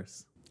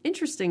 hours.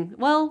 Interesting.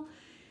 Well,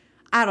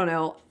 I don't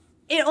know.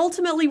 It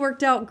ultimately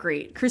worked out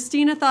great.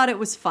 Christina thought it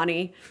was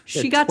funny.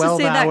 She got to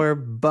say that 12-hour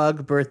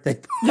bug birthday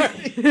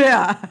party.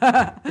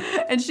 Yeah.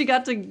 And she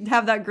got to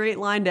have that great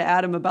line to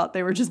Adam about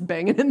they were just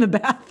banging in the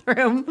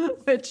bathroom,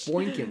 which...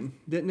 Boinking.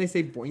 Didn't they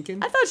say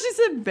boinking? I thought she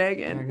said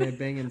banging. Okay,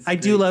 banging. I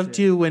do love,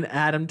 too, when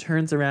Adam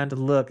turns around to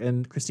look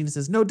and Christina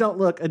says, no, don't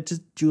look. And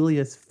just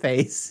Julia's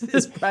face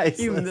is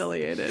priceless.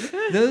 Humiliated.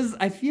 Those,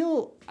 I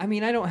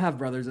don't have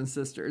brothers and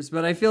sisters,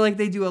 but I feel like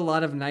they do a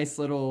lot of nice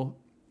little...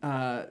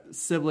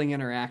 sibling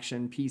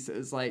interaction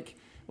pieces like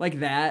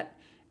that,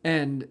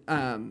 and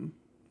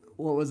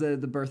what was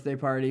it, the birthday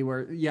party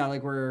where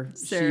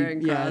Sarah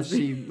and Crosby.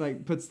 she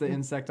like puts the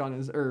insect on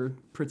his, or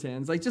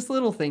pretends, like just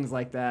little things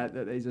like that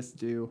they just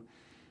do.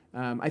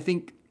 I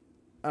think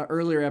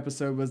earlier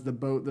episode was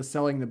the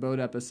selling the boat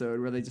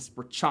episode where they just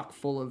were chock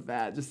full of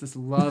that, just this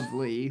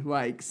lovely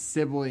like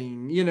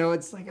sibling,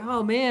 it's like,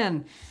 oh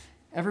man,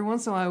 every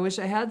once in a while I wish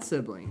I had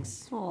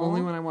siblings. Aww.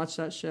 Only when I watch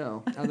that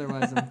show,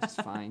 otherwise I'm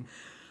just fine.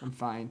 I'm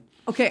fine.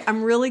 Okay,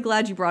 I'm really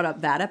glad you brought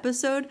up that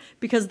episode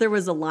because there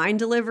was a line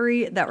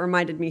delivery that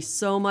reminded me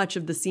so much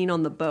of the scene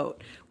on the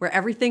boat where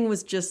everything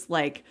was just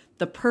like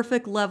the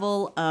perfect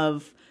level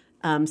of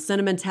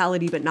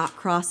sentimentality but not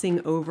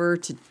crossing over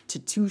to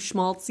too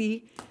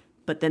schmaltzy.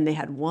 But then they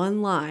had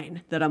one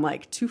line that I'm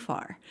like, too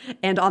far.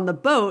 And on the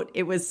boat,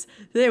 it was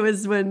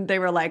when they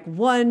were like,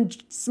 one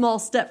small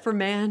step for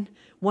man,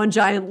 one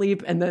giant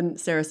leap, and then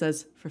Sarah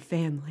says, for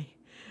family.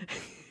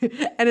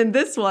 And in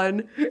this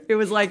one, it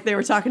was like they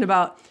were talking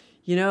about,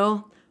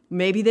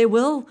 maybe they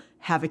will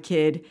have a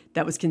kid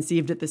that was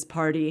conceived at this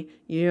party.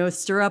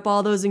 Stir up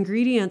all those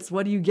ingredients.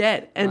 What do you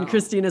get? And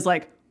Christina's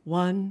like,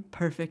 one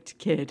perfect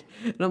kid.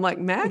 And I'm like,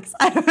 Max?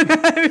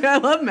 I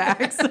love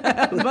Max.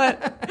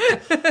 But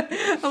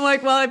I'm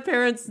like, well, my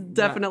parents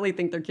definitely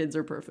think their kids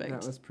are perfect.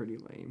 That was pretty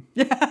lame.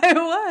 Yeah, it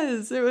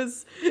was.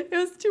 It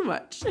was too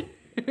much.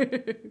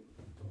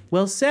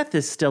 Well, Seth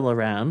is still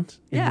around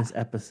in this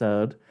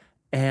episode.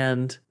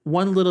 And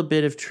one little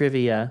bit of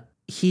trivia,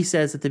 he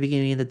says at the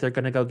beginning that they're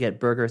going to go get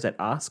burgers at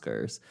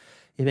Oscars.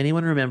 If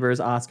anyone remembers,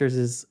 Oscars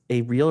is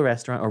a real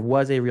restaurant, or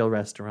was a real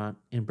restaurant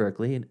in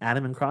Berkeley, and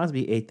Adam and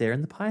Crosby ate there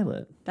in the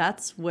pilot.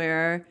 That's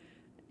where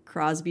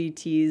Crosby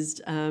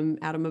teased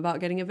Adam about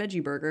getting a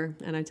veggie burger,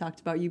 and I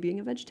talked about you being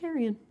a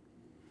vegetarian.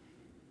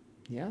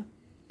 Yeah.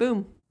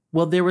 Boom.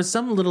 Well, there was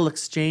some little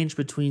exchange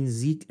between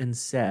Zeke and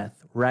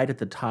Seth right at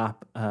the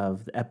top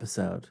of the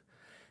episode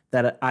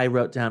that I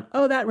wrote down,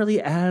 that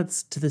really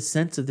adds to the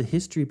sense of the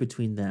history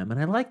between them. And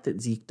I like that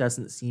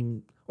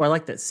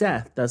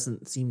Seth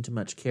doesn't seem to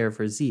much care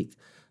for Zeke.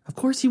 Of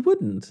course he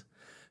wouldn't.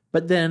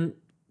 But then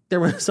there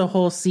was a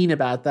whole scene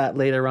about that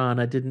later on.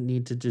 I didn't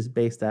need to just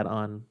base that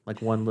on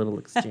like one little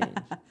exchange.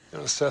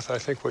 Seth, I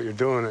think what you're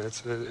doing,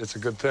 it's a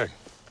good thing.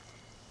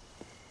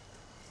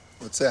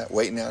 What's that,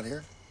 waiting out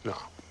here? No.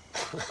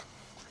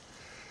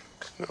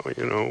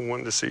 No,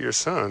 wanted to see your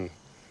son.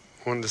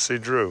 Wanted to see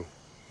Drew.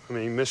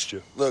 He missed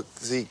you. Look,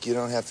 Zeke, you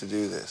don't have to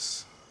do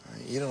this.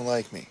 You don't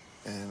like me,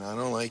 and I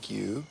don't like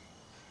you.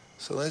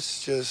 So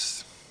let's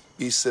just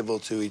be civil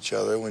to each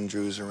other when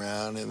Drew's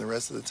around, and the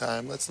rest of the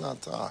time, let's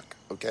not talk,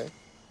 okay?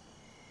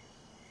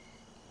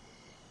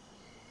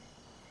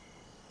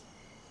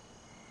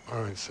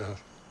 All right,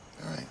 Seth.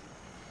 All right.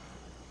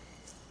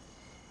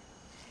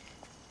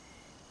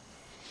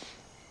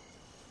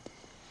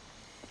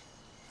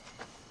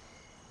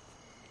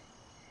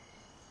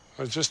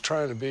 I was just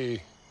trying to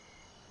be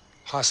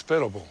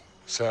hospitable,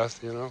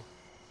 Seth,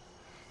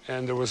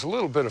 And there was a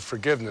little bit of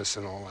forgiveness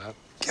and all that.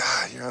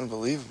 God, you're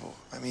unbelievable.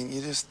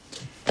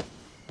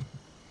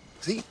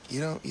 Zeke,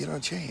 you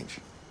don't change.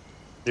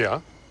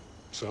 Yeah?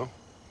 So,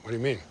 what do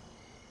you mean?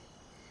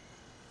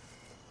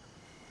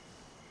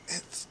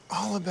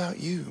 all about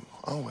you,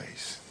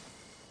 always.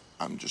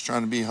 I'm just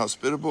trying to be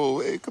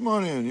hospitable. Hey, come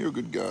on in. You're a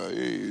good guy.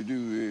 Hey, you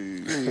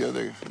do. Hey,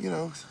 other.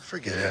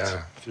 Forget it.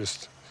 Yeah,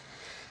 just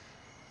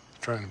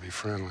trying to be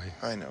friendly.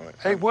 I know it.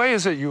 Hey, why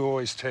is it you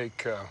always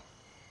take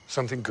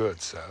something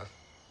good, Seth?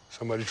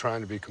 Somebody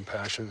trying to be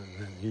compassionate,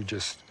 and then you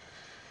just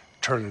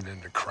turn it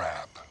into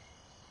crap.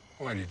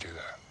 Why do you do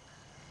that?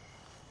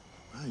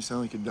 Well, you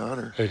sound like your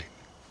daughter. Hey,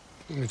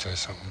 let me tell you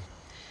something.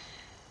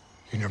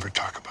 You never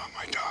talk about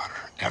my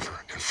daughter, ever,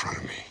 in front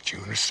of me. Do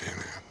you understand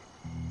that?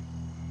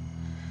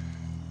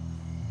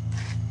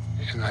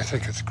 And I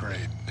think it's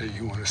great that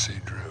you want to see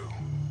Drew.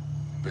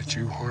 But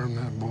you harm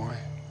that boy,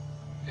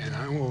 and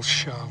I will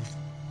shove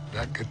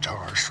that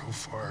guitar so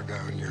far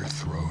down your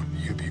throat,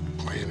 you'll be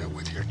playing it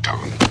with your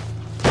tongue.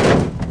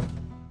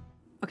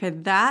 Okay,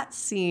 that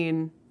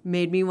scene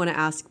made me want to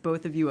ask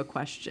both of you a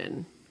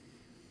question,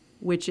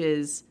 which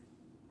is,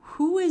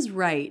 who is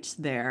right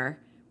there?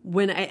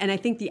 And I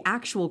think the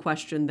actual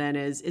question then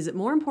is it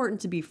more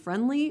important to be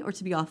friendly or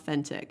to be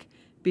authentic?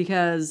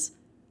 Because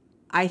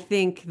I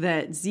think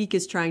that Zeke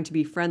is trying to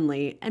be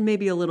friendly and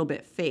maybe a little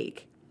bit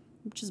fake,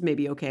 which is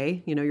maybe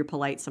okay. You're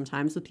polite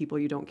sometimes with people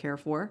you don't care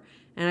for.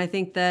 And I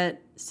think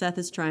that Seth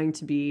is trying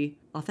to be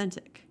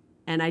authentic.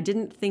 And I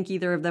didn't think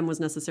either of them was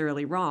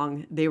necessarily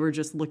wrong. They were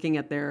just looking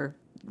at their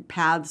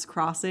paths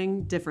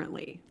crossing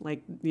differently.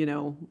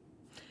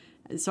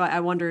 So I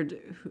wondered,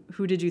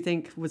 who did you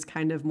think was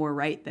kind of more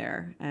right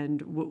there?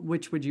 And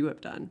which would you have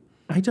done?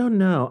 I don't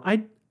know.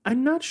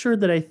 I'm not sure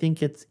that I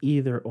think it's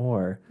either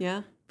or.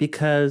 Yeah?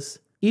 Because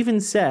even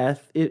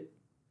Seth,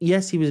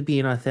 yes, he was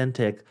being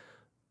authentic,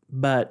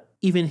 but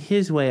even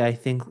his way, I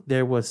think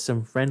there was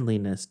some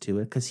friendliness to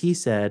it. Because he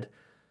said,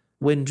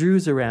 when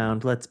Drew's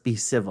around, let's be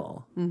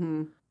civil.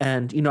 Mm-hmm.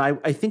 And,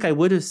 I think I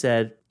would have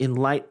said, in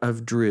light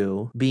of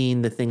Drew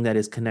being the thing that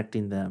is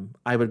connecting them,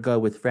 I would go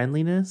with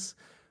friendliness.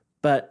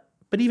 But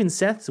even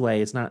Seth's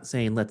way is not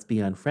saying, let's be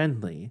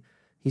unfriendly.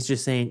 He's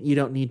just saying, you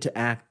don't need to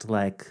act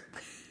like,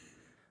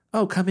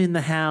 oh, come in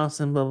the house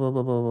and blah, blah,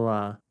 blah, blah,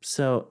 blah.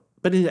 So,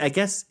 but I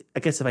guess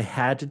if I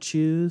had to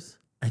choose,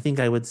 I think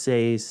I would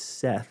say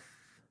Seth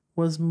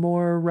was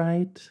more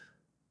right.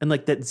 And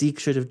that Zeke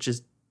should have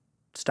just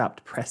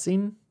stopped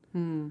pressing.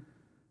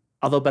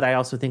 But I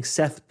also think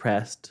Seth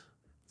pressed.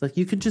 It's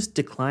you could just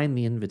decline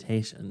the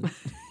invitation.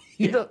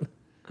 You don't.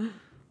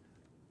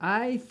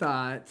 I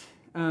thought,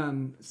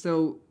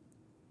 so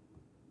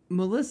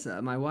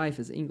Melissa, my wife,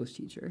 is an English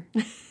teacher.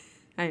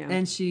 I am.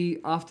 And she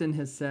often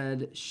has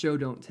said, show,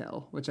 don't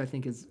tell, which I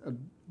think is a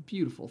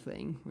beautiful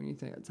thing when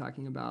you're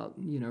talking about,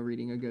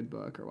 reading a good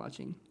book or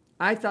watching.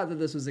 I thought that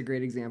this was a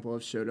great example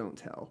of show, don't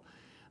tell.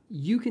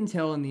 You can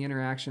tell in the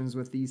interactions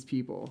with these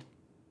people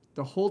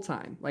the whole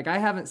time. I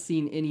haven't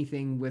seen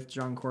anything with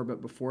John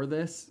Corbett before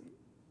this.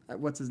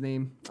 What's his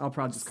name? I'll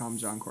probably just call him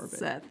John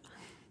Corbett.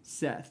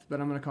 Seth,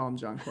 but I'm going to call him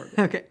John Corbett.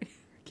 Okay.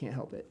 Can't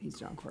help it. He's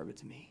John Corbett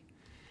to me.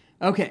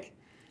 Okay.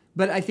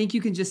 But I think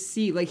you can just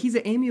see, he's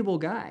an amiable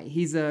guy.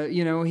 He's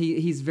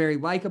he's very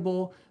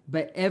likable,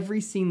 but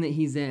every scene that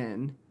he's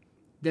in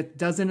that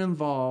doesn't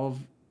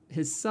involve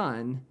his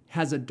son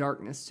has a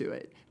darkness to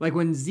it.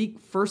 When Zeke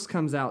first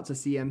comes out to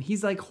see him,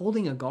 he's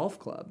holding a golf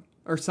club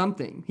or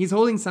something. He's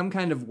holding some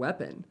kind of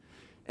weapon.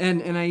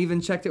 And I even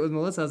checked it with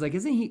Melissa. I was like,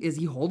 is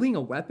he holding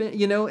a weapon?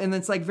 And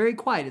it's very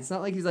quiet. It's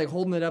not like he's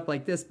holding it up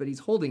like this, but he's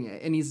holding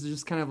it. And he's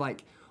just kind of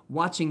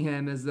watching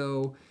him as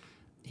though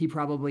he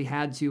probably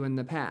had to in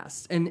the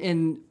past. And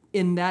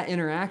in that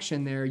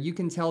interaction there, you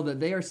can tell that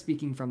they are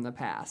speaking from the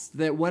past.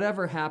 That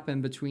whatever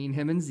happened between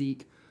him and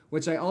Zeke,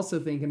 which I also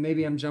think, and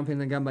maybe I'm jumping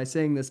the gun by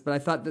saying this, but I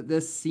thought that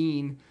this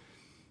scene,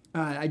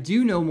 I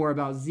do know more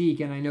about Zeke,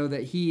 and I know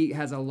that he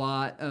has a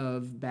lot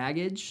of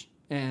baggage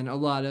and a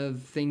lot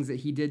of things that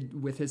he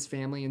did with his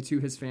family and to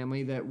his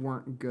family that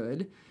weren't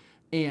good.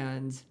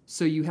 And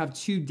so you have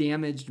two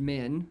damaged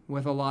men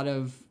with a lot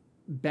of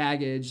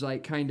baggage,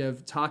 kind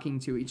of talking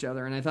to each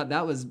other. And I thought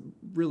that was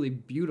really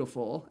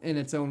beautiful in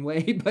its own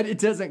way, but it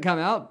doesn't come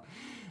out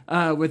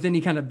with any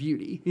kind of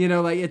beauty.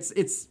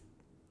 It's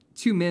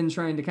two men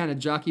trying to kind of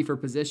jockey for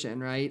position,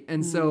 right?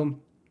 And so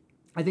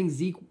I think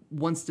Zeke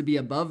wants to be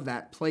above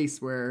that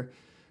place where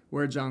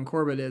John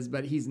Corbett is,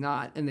 but he's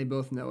not, and they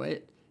both know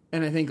it.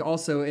 And I think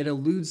also it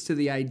alludes to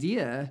the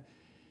idea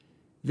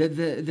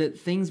that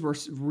things were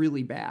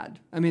really bad.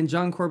 I mean,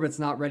 John Corbett's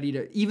not ready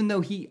to, even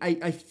though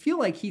I feel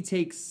like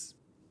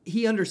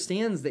he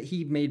understands that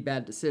he made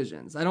bad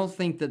decisions. I don't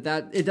think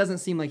that it doesn't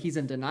seem like he's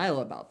in denial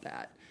about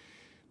that.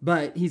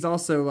 But he's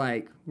also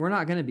we're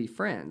not going to be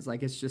friends.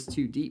 It's just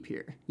too deep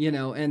here,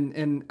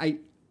 and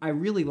I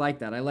really like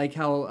that. I like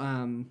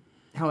how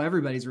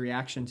everybody's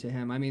reaction to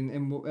him. I mean,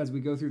 and as we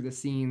go through the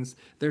scenes,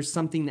 there's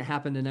something that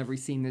happened in every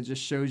scene that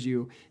just shows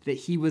you that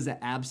he was an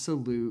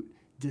absolute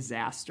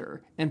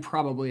disaster and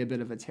probably a bit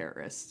of a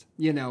terrorist,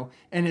 and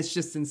it's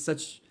just in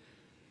such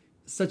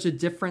a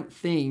different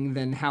thing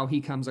than how he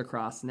comes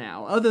across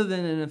now, other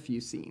than in a few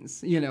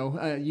scenes.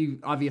 You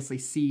obviously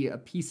see a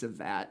piece of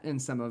that in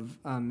some of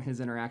his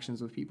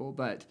interactions with people,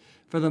 but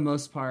for the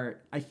most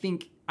part, I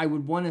think I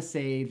would want to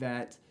say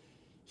that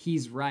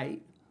he's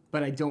right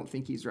but I don't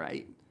think he's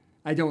right.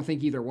 I don't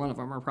think either one of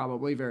them are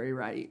probably very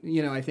right.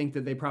 You know, I think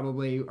that they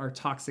probably are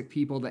toxic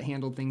people that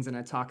handled things in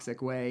a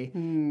toxic way.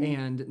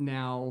 And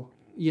now,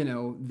 you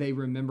know, they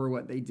remember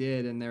what they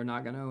did and they're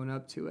not going to own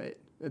up to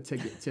it to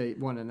get to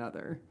one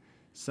another.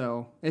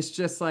 So it's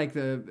just like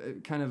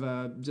the kind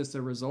of just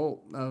a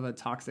result of a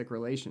toxic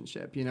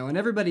relationship, you know, and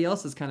everybody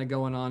else is kind of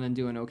going on and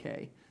doing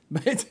okay.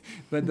 But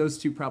those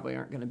two probably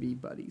aren't going to be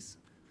buddies.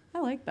 I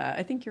like that.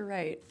 I think you're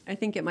right. I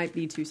think it might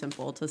be too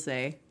simple to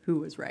say who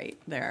was right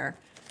there.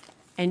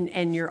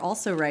 And you're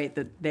also right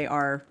that they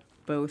are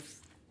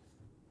both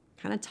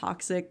kind of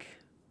toxic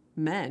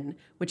men,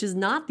 which is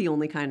not the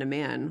only kind of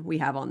man we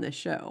have on this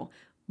show.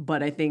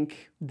 But I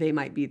think they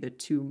might be the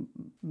two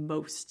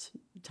most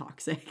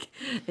toxic,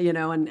 you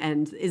know,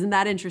 and isn't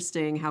that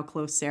interesting how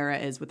close Sarah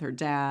is with her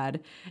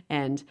dad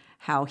and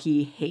how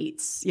he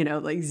hates, you know,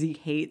 like Zeke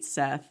hates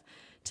Seth,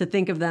 to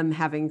think of them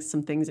having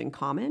some things in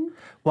common.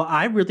 Well,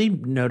 I really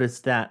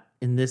noticed that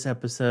in this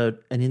episode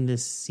and in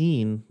this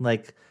scene.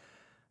 Like,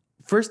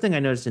 first thing I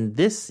noticed in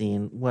this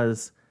scene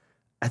was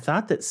I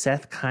thought that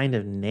Seth kind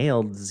of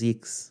nailed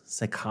Zeke's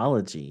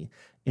psychology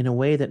in a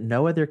way that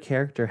no other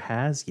character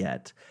has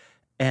yet.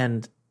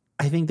 And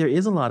I think there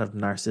is a lot of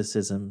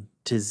narcissism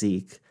to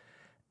Zeke,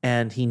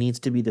 and he needs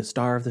to be the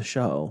star of the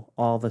show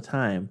all the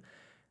time.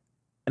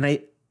 And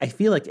I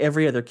feel like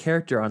every other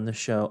character on the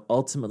show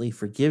ultimately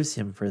forgives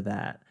him for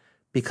that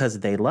because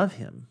they love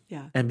him.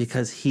 Yeah. And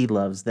because he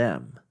loves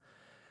them.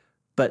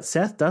 But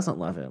Seth doesn't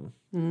love him.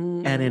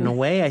 And in a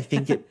way, I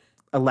think it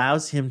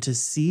allows him to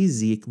see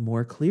Zeke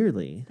more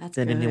clearly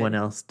than anyone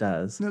else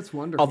does. That's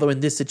wonderful. Although in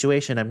this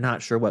situation, I'm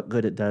not sure what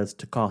good it does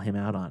to call him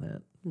out on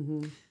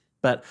it.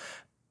 But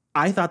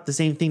I thought the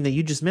same thing that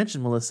you just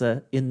mentioned,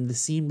 Melissa, in the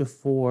scene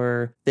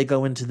before they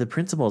go into the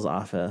principal's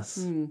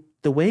office.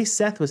 The way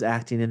Seth was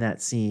acting in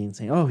that scene,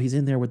 saying, oh, he's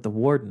in there with the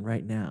warden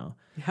right now.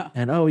 Yeah.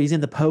 And, oh, he's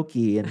in the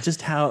pokey. And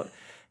just how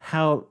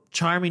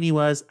charming he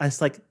was. I was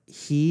like,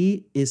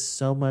 he is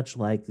so much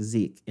like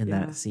Zeke in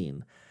that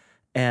scene.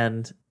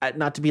 And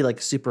not to be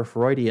like super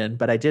Freudian,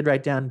 but I did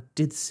write down,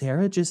 did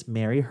Sarah just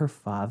marry her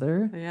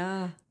father?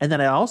 Yeah. And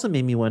then it also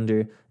made me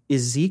wonder,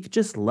 is Zeke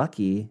just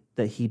lucky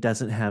that he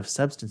doesn't have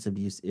substance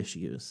abuse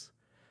issues?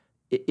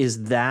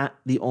 Is that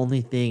the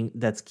only thing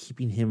that's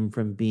keeping him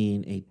from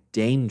being a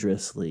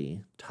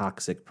dangerously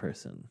toxic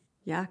person?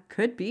 Yeah,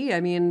 could be. I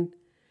mean,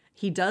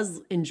 he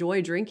does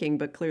enjoy drinking,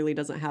 but clearly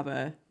doesn't have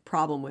a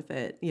problem with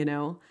it, you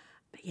know?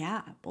 But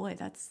yeah, boy,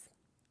 that's...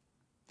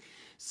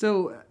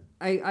 So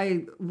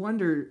I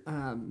wonder,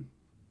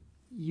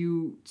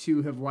 you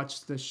two have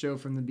watched the show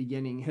from the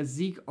beginning. Has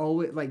Zeke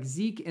always, like,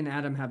 Zeke and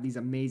Adam have these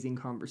amazing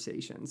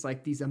conversations,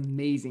 like these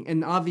amazing,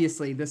 and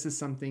obviously this is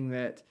something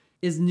that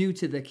is new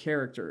to the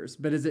characters,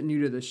 but is it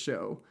new to the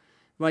show?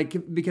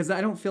 Like, because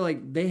I don't feel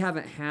like they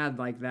haven't had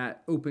like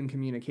that open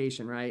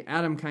communication, right?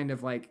 Adam kind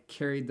of like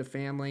carried the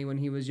family when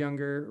he was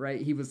younger,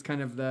 right? He was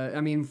kind of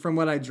I mean, from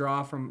what I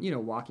draw from, you know,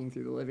 walking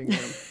through the living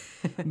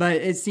room, but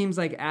it seems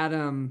like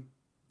Adam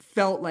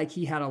felt like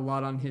he had a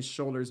lot on his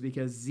shoulders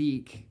because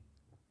Zeke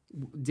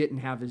didn't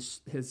have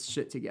his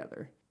shit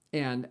together.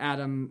 And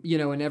Adam, you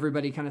know, and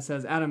everybody kind of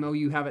says, Adam, oh,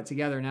 you have it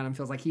together. And Adam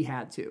feels like he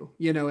had to,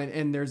 you know,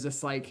 and there's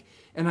this like,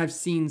 and I've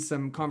seen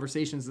some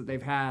conversations that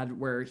they've had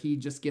where he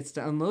just gets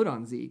to unload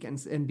on Zeke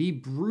and be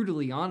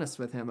brutally honest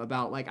with him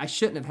about like, I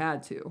shouldn't have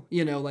had to,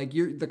 you know, like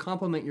the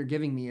compliment you're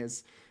giving me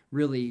is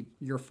really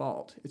your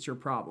fault. It's your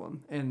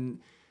problem. And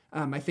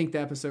I think the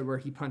episode where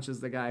he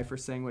punches the guy for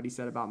saying what he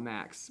said about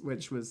Max,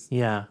 which was,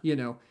 you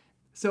know,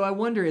 so I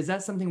wonder, is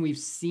that something we've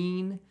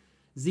seen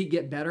Zeke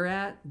get better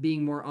at,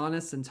 being more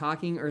honest and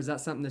talking, or is that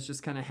something that's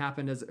just kind of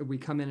happened as we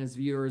come in as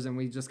viewers and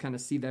we just kind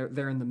of see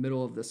they're in the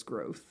middle of this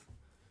growth?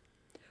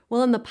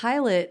 Well, in the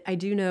pilot, I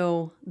do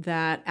know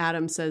that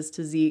Adam says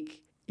to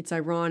Zeke, it's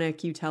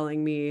ironic you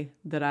telling me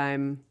that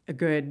I'm a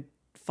good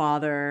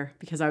father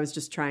because I was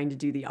just trying to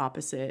do the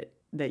opposite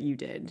that you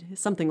did.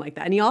 Something like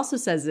that. And he also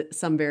says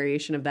some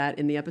variation of that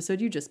in the episode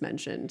you just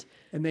mentioned.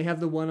 And they have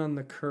the one on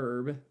the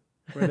curb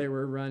where they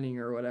were running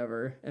or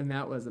whatever, and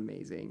that was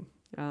amazing.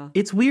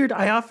 It's weird.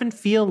 I often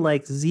feel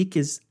like Zeke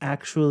is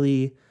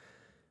actually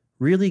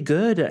really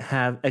good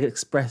at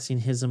expressing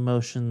his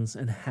emotions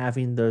and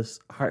having those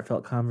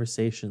heartfelt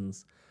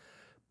conversations,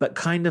 but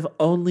kind of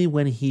only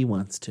when he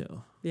wants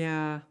to.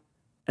 Yeah.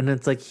 And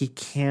it's like he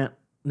can't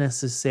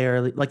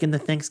necessarily, like in the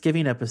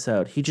Thanksgiving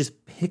episode, he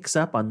just picks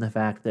up on the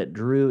fact that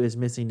Drew is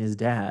missing his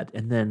dad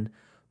and then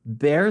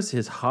bears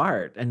his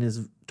heart and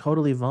is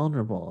totally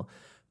vulnerable.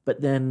 But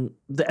then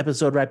the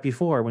episode right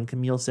before, when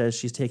Camille says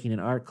she's taking an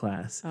art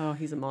class, oh,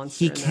 he's a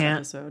monster. That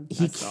episode.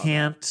 He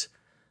can't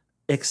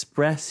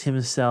express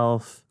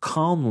himself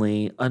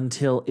calmly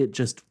until it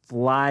just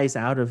flies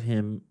out of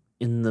him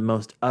in the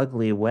most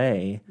ugly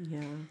way.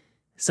 Yeah.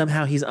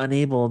 Somehow he's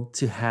unable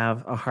to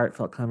have a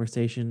heartfelt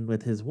conversation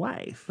with his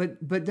wife.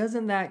 But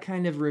doesn't that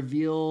kind of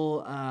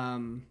reveal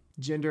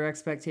gender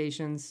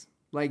expectations?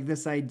 Like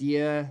this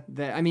idea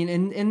that, I mean,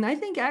 and I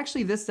think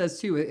actually this does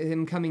too,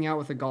 him coming out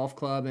with a golf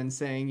club and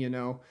saying, you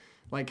know,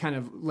 like kind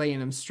of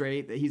laying him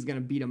straight that he's going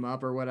to beat him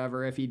up or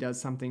whatever if he does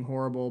something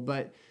horrible.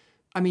 But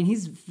I mean,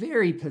 he's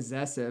very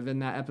possessive in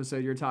that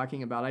episode you're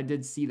talking about. I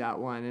did see that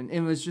one, and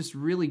it was just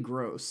really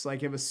gross.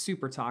 Like, it was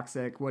super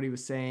toxic, what he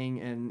was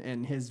saying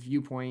and his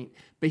viewpoint.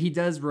 But he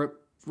does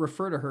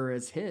refer to her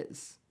as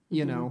his,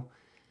 you know?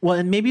 Well,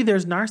 and maybe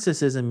there's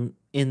narcissism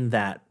in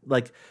that.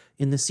 Like,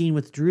 in the scene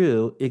with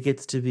Drew, it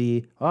gets to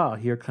be, oh,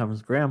 here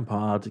comes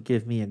Grandpa to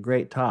give me a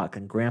great talk,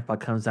 and Grandpa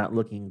comes out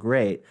looking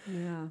great.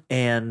 Yeah.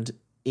 And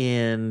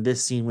in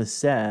this scene with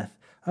Seth,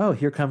 oh,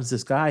 here comes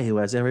this guy who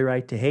has every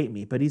right to hate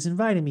me, but he's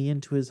inviting me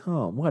into his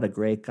home. What a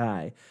great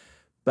guy.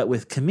 But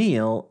with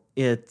Camille,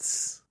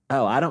 it's,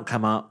 oh, I don't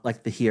come out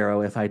like the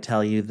hero if I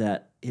tell you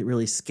that it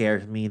really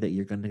scares me that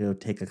you're going to go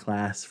take a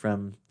class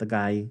from the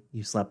guy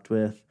you slept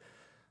with.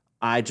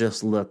 I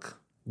just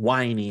look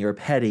whiny or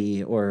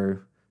petty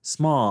or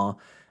small,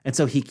 and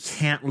so he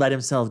can't let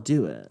himself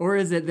do it. Or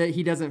is it that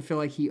he doesn't feel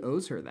like he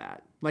owes her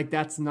that? Like,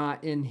 that's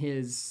not in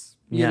his...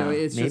 You know,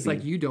 it's just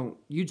like you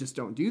just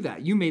don't do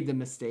that. You made the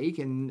mistake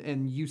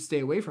and you stay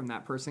away from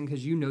that person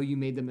because you know you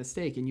made the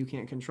mistake and you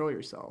can't control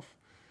yourself.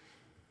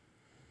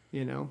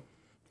 You know?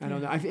 I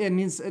don't know. I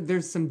mean,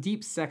 there's some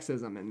deep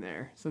sexism in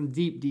there. Some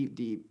deep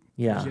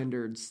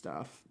gendered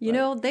stuff. You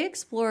know, they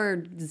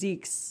explored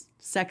Zeke's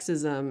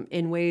sexism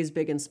in ways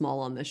big and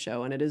small on this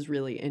show, and it is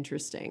really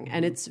interesting.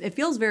 And it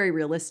feels very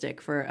realistic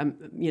for,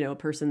 a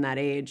person that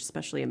age,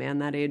 especially a man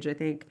that age, I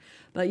think.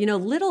 But,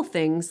 little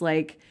things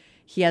like...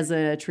 He has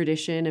a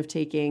tradition of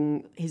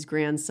taking his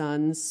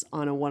grandsons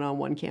on a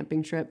one-on-one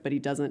camping trip, but he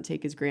doesn't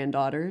take his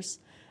granddaughters.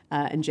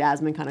 And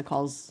Jasmine kind of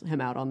calls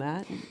him out on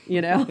that,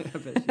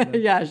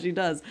 Yeah, she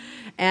does.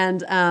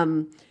 And,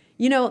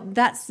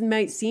 that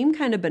might seem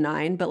kind of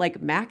benign, but like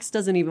Max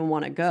doesn't even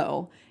want to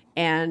go.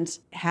 And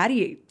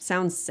Hattie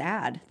sounds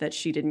sad that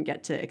she didn't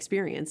get to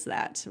experience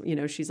that.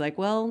 She's like,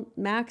 well,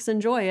 Max,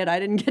 enjoy it. I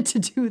didn't get to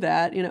do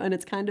that, and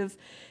it's kind of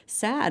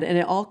sad. And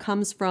it all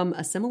comes from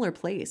a similar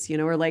place,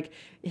 or like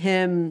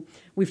him,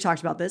 we've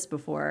talked about this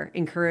before,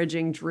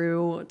 encouraging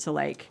Drew to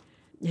like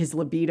his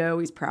libido.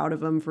 He's proud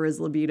of him for his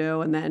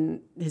libido. And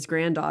then his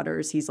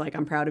granddaughters, he's like,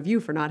 I'm proud of you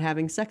for not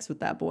having sex with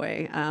that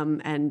boy.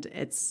 And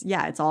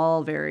it's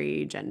all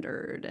very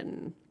gendered.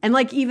 And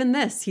like even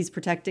this, he's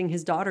protecting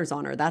his daughter's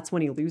honor. That's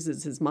when he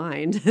loses his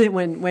mind.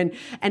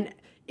 And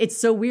it's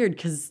so weird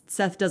because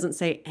Seth doesn't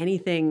say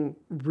anything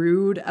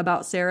rude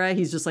about Sarah.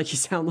 He's just like, you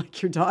sound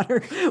like your daughter,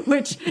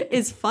 which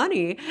is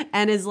funny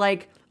and is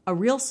like a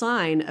real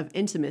sign of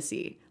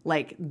intimacy.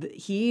 Like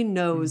he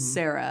knows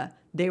Sarah.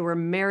 They were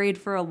married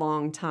for a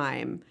long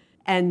time,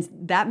 and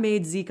that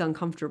made Zeke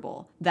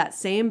uncomfortable. That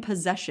same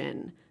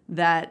possession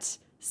that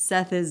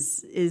Seth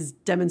is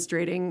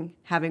demonstrating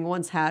having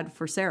once had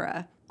for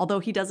Sarah, although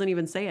he doesn't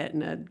even say it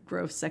in a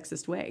gross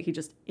sexist way. He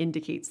just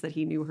indicates that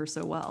he knew her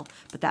so well,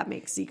 but that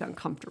makes Zeke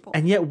uncomfortable.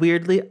 And yet,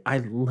 weirdly, I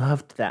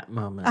loved that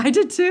moment. I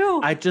did too.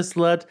 I just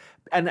loved,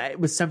 and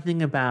it was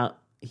something about,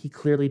 he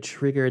clearly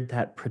triggered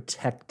that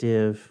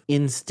protective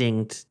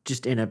instinct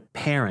just in a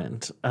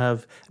parent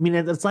of, I mean,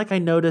 it's like I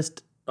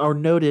noticed or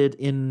noted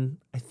in,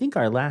 I think,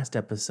 our last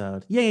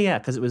episode. Yeah,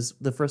 because it was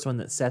the first one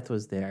that Seth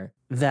was there,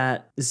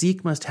 that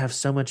Zeke must have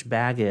so much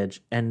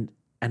baggage, and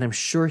I'm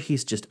sure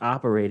he's just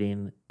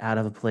operating out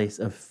of a place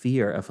of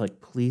fear of like,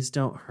 please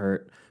don't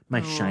hurt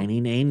my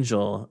shining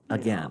angel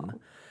again. No.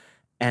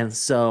 And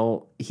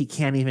so he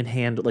can't even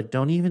handle, like,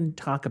 don't even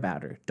talk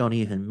about her. Don't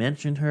even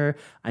mention her.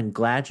 I'm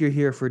glad you're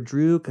here for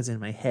Drew because in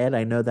my head,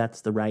 I know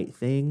that's the right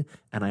thing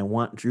and I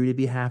want Drew to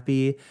be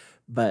happy,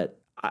 but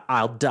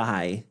I'll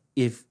die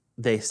if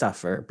they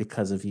suffer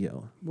because of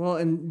you. Well,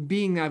 and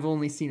being I've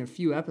only seen a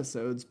few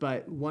episodes,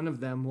 but one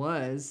of them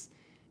was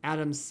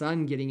Adam's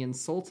son getting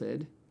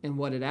insulted. And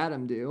what did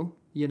Adam do?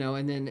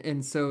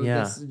 This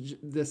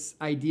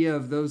idea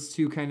of those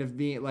two kind of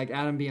being like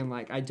Adam being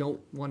like, I don't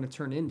want to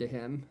turn into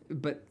him,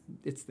 but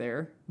it's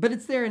there. But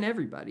it's there in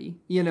everybody.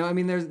 I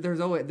mean,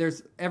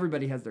 there's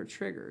everybody has their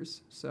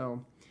triggers.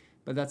 So,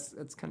 but that's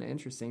kind of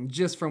interesting.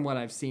 Just from what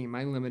I've seen,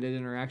 my limited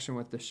interaction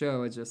with the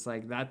show is just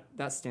like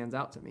that stands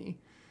out to me.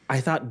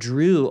 I thought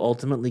Drew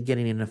ultimately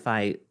getting in a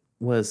fight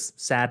was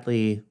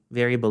sadly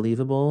very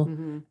believable.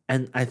 Mm-hmm.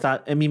 And I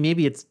thought, I mean,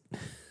 maybe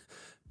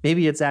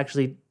it's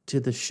actually to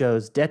the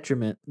show's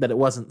detriment that it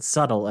wasn't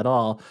subtle at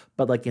all.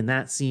 But like in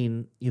that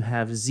scene, you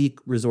have Zeke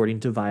resorting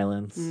to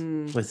violence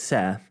with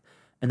Seth.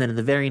 And then in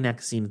the very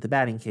next scene at the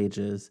batting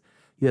cages,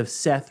 you have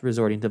Seth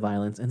resorting to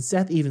violence. And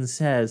Seth even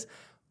says,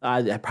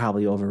 I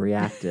probably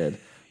overreacted.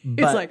 He's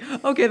like,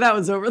 okay, that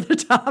was over the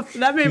top.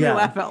 That made me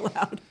laugh out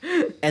loud.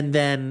 And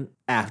then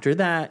after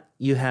that,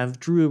 you have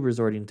Drew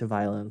resorting to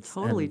violence.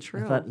 Totally and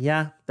true. I thought,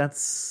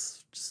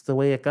 that's just the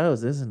way it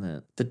goes, isn't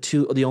it?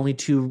 The only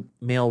two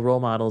male role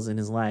models in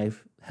his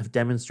life have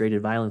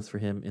demonstrated violence for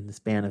him in the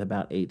span of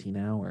about 18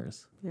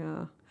 hours.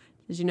 Yeah.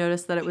 Did you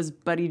notice that it was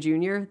Buddy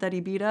Jr. that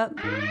he beat up?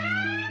 Friday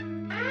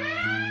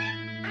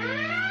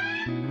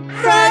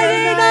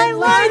Night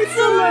Lights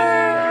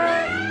Alert!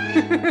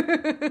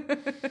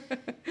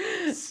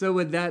 So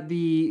would that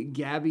be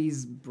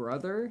Gabby's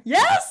brother?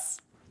 Yes!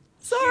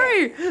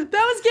 Sorry, that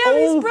was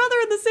Gabby's brother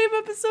in the same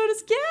episode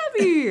as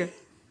Gabby.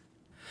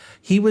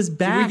 He was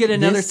back. Did we get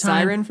another this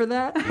time, siren for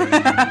that?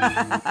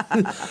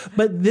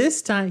 But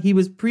this time, he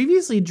was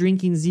previously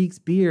drinking Zeke's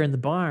beer in the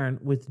barn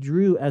with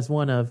Drew as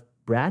one of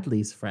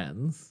Bradley's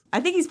friends. I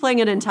think he's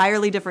playing an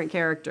entirely different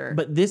character.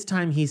 But this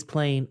time, he's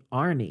playing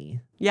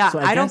Arnie. Yeah, so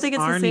I don't guess think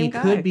it's Arnie the same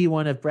guy. could be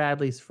one of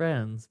Bradley's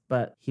friends,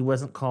 but he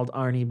wasn't called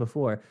Arnie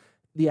before.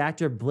 The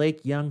actor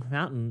Blake Young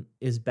Fountain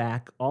is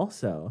back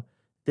also.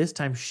 This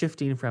time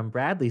shifting from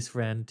Bradley's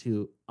friend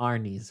to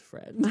Arnie's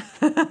friend.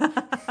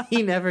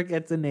 He never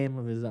gets a name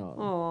of his own.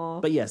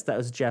 Aww. But yes, that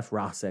was Jeff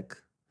Rossick,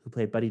 who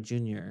played Buddy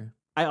Jr.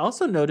 I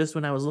also noticed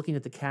when I was looking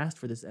at the cast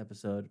for this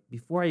episode,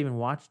 before I even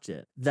watched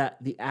it, that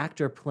the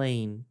actor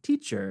playing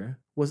Teacher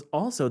was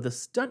also the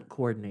stunt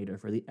coordinator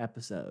for the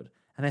episode.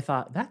 And I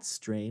thought, that's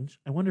strange.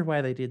 I wonder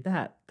why they did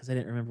that, because I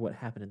didn't remember what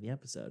happened in the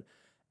episode.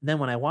 And then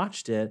when I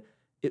watched it,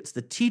 it's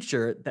the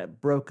teacher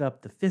that broke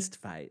up the fist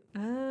fight.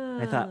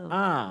 And I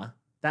thought,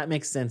 that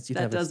makes sense. You'd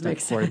have a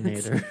stunt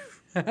coordinator.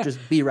 Just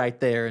be right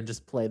there and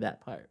just play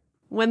that part.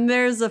 When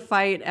there's a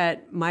fight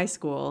at my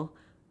school,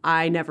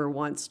 I never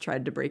once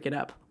tried to break it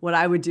up. What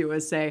I would do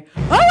is say,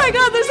 "Oh my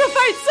God, there's a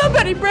fight!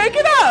 Somebody break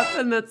it up!"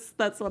 And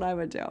that's what I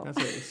would do. That's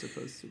what you're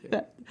supposed to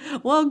do.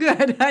 Well,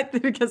 good,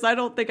 because I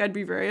don't think I'd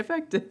be very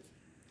effective.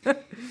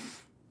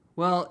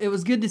 Well, it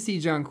was good to see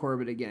John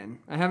Corbett again.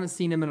 I haven't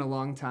seen him in a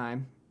long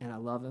time, and I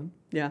love him.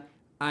 Yeah.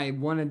 I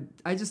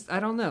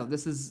don't know.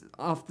 This is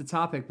off the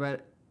topic,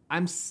 but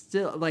I'm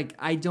still,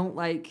 I don't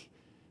like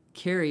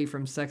Carrie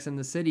from Sex and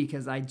the City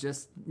because I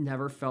just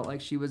never felt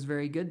like she was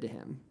very good to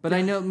him. But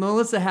I know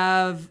Melissa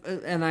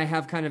and I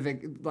have kind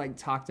of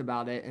talked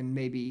about it, and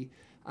maybe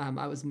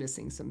I was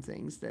missing some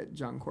things that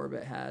John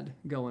Corbett had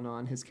going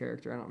on, his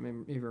character. I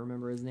don't even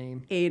remember his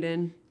name.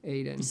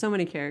 Aiden. So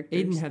many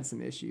characters. Aiden had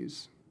some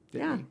issues.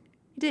 Yeah. He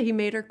did. He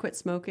made her quit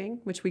smoking,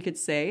 which we could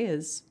say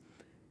is,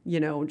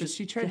 just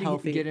she tried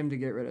healthy. to get him to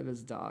get rid of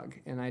his dog,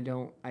 and I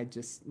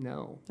just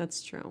know.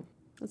 That's true.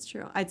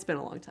 It's been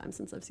a long time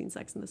since I've seen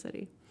Sex in the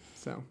City.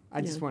 So I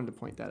just wanted to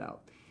point that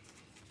out.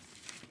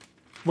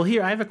 Well,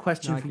 here, I have a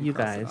question for you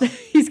guys.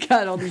 He's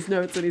got all these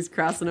notes and he's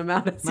crossing them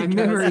out. My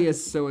memory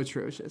is so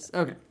atrocious.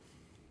 Okay.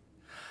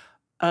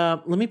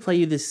 Let me play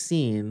you this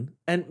scene,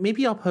 and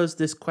maybe I'll pose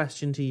this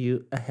question to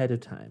you ahead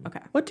of time.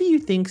 Okay. What do you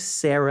think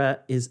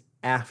Sarah is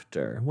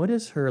after? What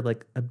is her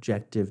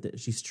objective that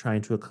she's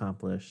trying to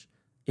accomplish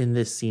in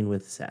this scene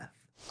with Seth?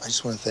 I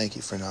just want to thank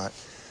you for not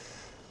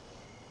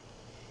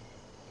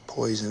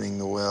poisoning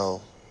the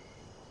well.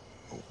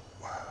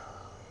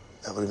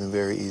 That would have been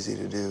very easy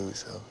to do,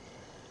 so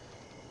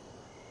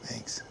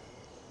thanks.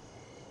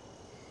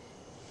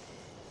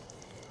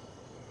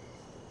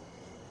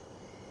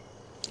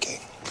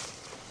 Okay.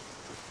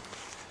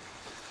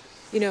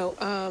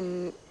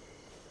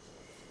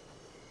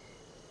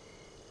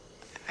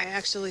 I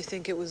actually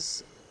think it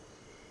was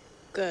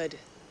good.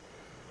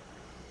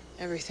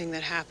 Everything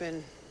that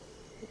happened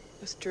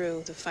with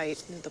Drew, the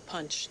fight, the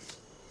punch.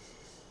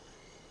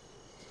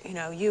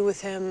 You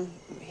with him,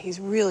 he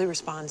really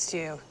responds to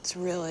you. It's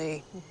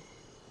really,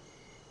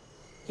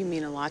 you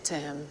mean a lot to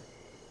him.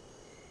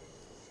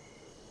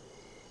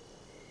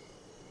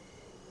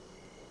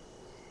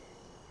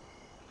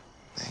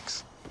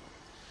 Thanks.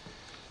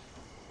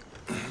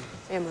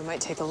 Amber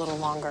might take a little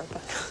longer,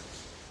 but...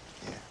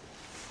 Yeah.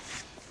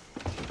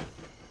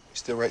 You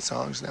still write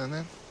songs now and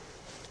then?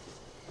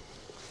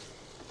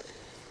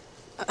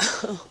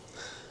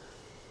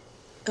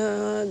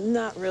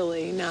 Not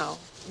really, no.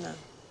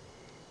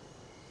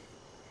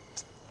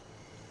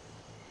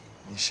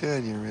 You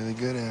should. You're really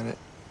good at it.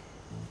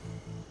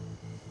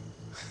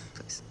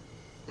 Please.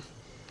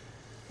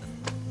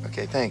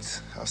 Okay,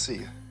 thanks. I'll see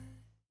you.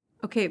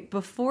 Okay,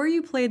 before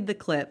you played the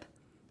clip,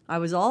 I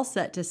was all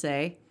set to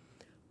say,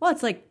 well,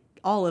 it's like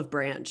Olive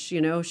Branch,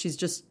 she's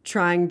just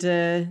trying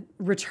to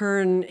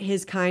return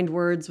his kind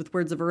words with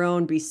words of her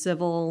own, be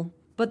civil.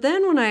 But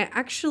then when I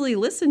actually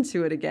listened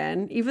to it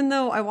again, even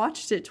though I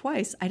watched it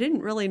twice, I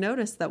didn't really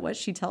notice that what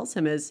she tells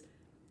him is,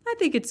 I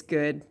think it's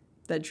good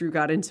that Drew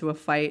got into a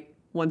fight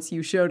once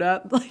you showed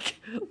up.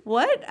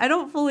 What? I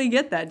don't fully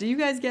get that. Do you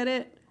guys get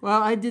it?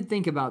 Well, I did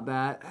think about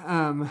that.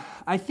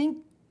 I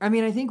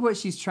think what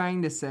she's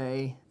trying to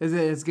say is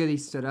that it's good he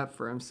stood up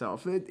for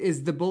himself.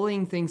 Is the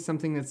bullying thing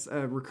something that's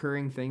a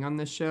recurring thing on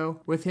this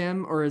show with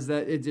him, or is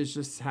that it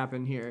just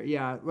happened here?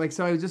 Yeah,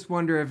 so I just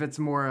wonder if it's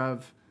more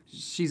of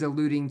she's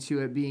alluding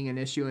to it being an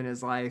issue in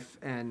his life,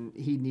 and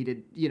he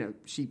needed,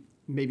 she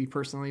maybe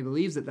personally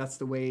believes that that's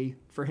the way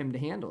for him to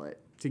handle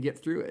it, to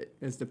get through it,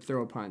 is to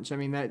throw a punch. I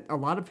mean, that a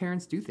lot of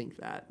parents do think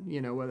that,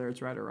 whether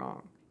it's right or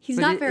wrong. He's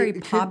not very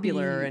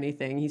popular or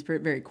anything. He's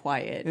very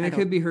quiet. And it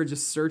could be her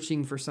just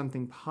searching for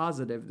something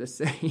positive to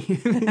say,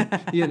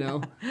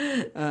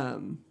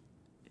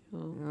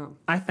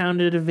 I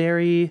found it a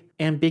very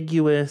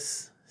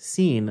ambiguous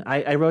scene.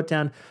 I wrote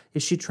down,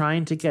 is she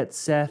trying to get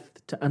Seth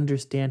to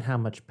understand how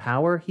much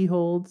power he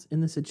holds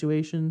in the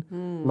situation?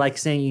 Like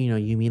saying,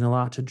 you mean a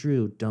lot to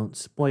Drew. Don't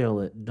spoil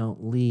it.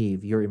 Don't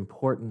leave. You're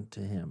important to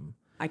him.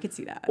 I could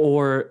see that.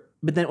 Or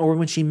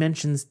when she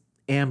mentions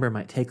Amber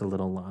might take a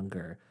little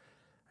longer.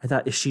 I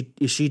thought, is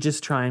she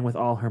just trying with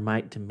all her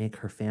might to make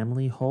her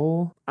family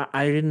whole?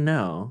 I didn't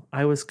know.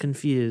 I was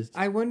confused.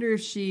 I wonder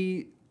if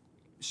she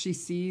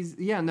sees.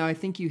 Yeah, no, I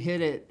think you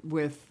hit it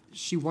with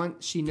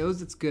she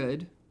knows it's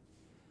good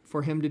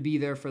for him to be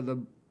there for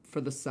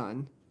the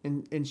son,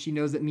 and she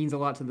knows it means a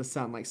lot to the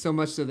son, like so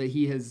much so that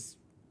he has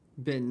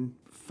been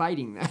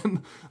fighting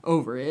them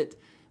over it.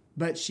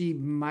 But she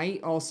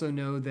might also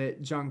know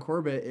that John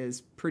Corbett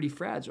is pretty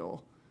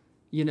fragile.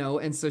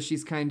 And so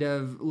she's kind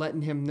of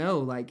letting him know,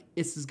 like,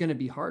 this is going to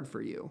be hard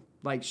for you.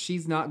 Like,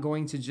 she's not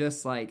going to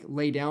just, like,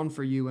 lay down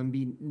for you and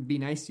be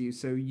nice to you.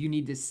 So you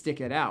need to stick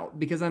it out.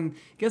 Because I'm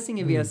guessing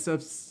if he has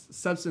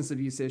substance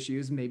abuse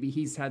issues, maybe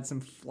he's had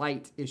some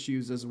flight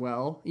issues as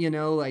well.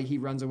 Like he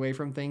runs away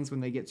from things when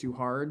they get too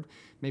hard.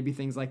 Maybe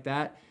things like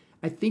that.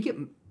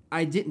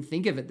 I didn't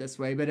think of it this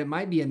way, but it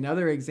might be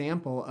another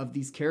example of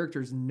these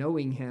characters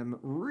knowing him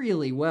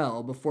really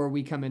well before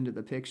we come into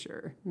the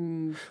picture.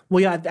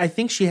 Well, yeah, I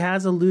think she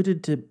has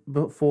alluded to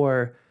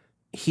before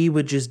he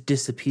would just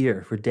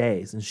disappear for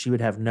days and she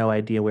would have no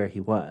idea where he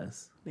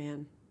was.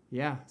 Man.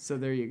 Yeah, so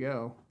there you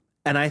go.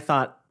 And I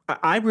thought,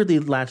 I really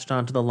latched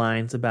onto the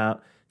lines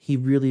about he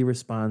really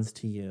responds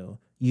to you.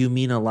 You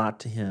mean a lot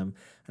to him.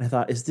 And I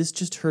thought, is this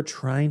just her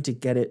trying to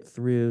get it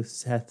through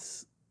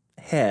Seth's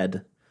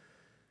head?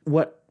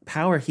 What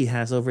power he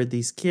has over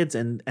these kids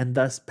and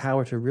thus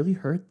power to really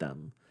hurt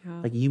them.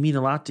 Yeah. Like, you mean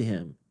a lot to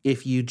him.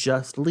 If you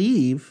just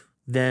leave,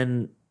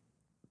 then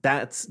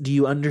do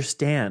you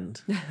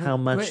understand how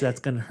much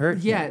that's going to hurt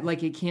him?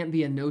 Like it can't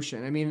be a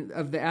notion. I mean,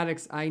 of the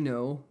addicts I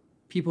know,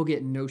 people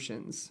get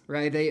notions,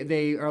 right?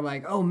 They are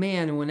like, oh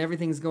man, and when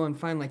everything's going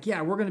fine, like,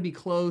 yeah, we're going to be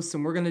close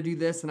and we're going to do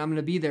this and I'm going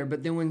to be there.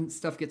 But then when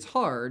stuff gets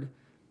hard,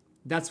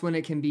 that's when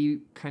it can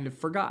be kind of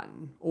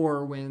forgotten.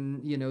 Or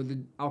when,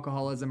 the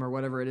alcoholism or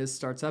whatever it is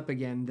starts up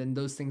again, then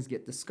those things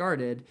get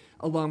discarded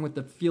along with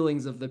the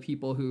feelings of the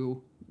people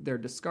who they're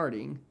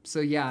discarding.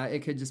 So yeah, it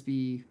could just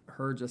be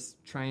her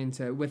just trying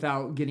to,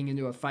 without getting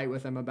into a fight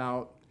with him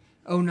about,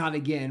 oh, not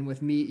again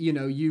with me,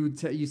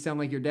 you sound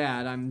like your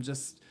dad. I'm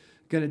just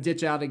going to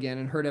ditch out again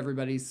and hurt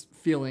everybody's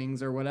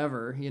feelings or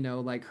whatever,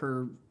 like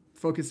her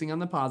focusing on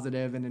the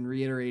positive and then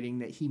reiterating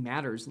that he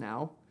matters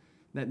now.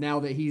 That now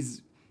that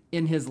he's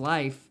in his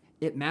life,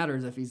 it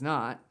matters if he's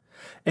not.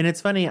 And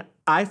it's funny,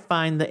 I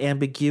find the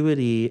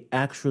ambiguity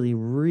actually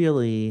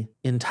really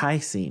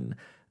enticing.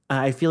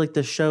 I feel like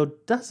the show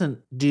doesn't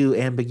do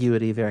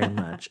ambiguity very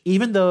much,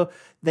 even though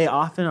they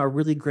often are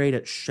really great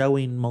at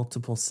showing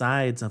multiple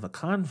sides of a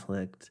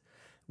conflict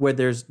where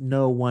there's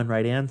no one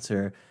right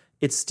answer.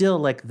 It's still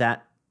like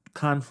that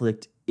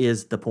conflict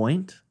is the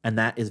point, and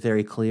that is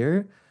very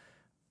clear.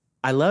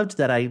 I loved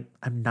that I'm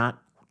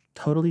not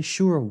totally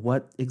sure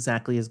what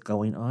exactly is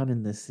going on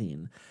in this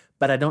scene,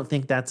 but I don't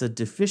think that's a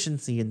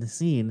deficiency in the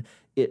scene.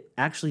 It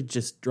actually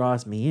just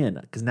draws me in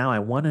because now I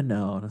want to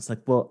know. And it's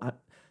like, well,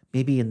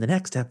 maybe in the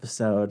next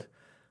episode,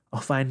 I'll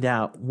find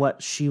out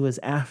what she was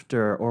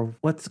after or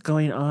what's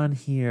going on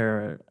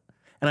here.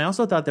 And I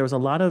also thought there was a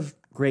lot of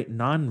great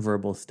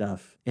nonverbal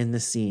stuff in the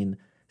scene.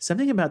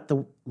 Something about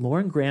the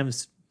Lauren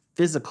Graham's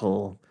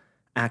physical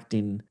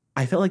acting.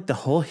 I felt like the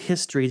whole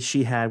history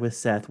she had with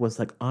Seth was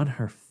like on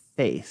her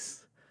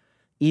face,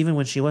 even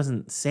when she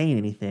wasn't saying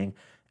anything.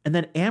 And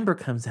then Amber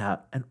comes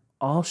out and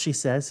all she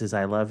says is,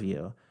 I love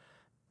you.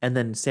 And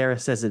then Sarah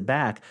says it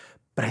back.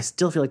 But I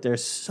still feel like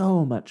there's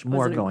so much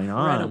more going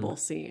on. Incredible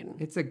scene.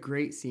 It's a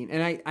great scene.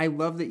 And I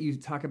love that you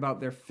talk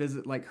about their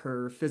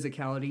her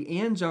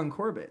physicality and John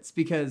Corbett's,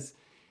 because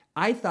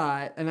I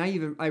thought, and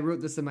I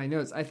wrote this in my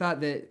notes, I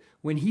thought that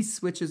when he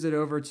switches it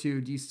over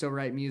to Do You Still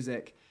Write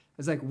Music,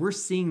 it's like we're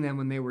seeing them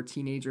when they were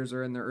teenagers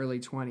or in their early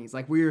 20s.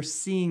 Like we are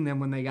seeing them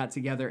when they got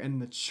together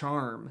and the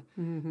charm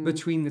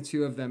between the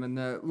two of them and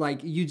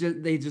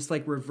they just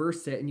like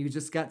reversed it, and you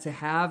just got to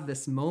have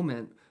this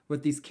moment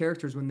with these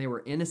characters when they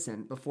were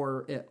innocent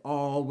before it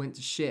all went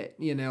to shit,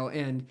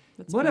 and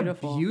that's what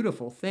beautiful. A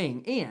beautiful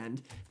thing. And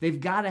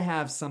they've got to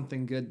have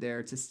something good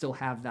there to still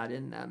have that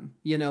in them,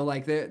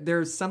 like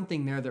there's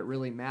something there that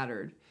really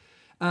mattered.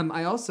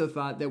 I also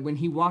thought that when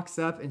he walks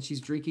up and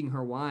she's drinking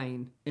her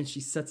wine and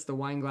she sets the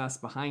wine glass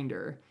behind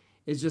her,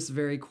 it's just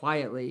very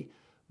quietly.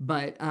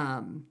 But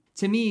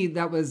to me,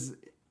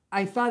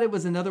 I thought it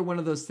was another one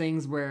of those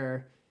things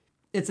where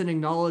it's an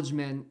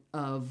acknowledgement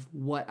of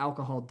what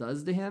alcohol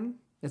does to him.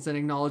 It's an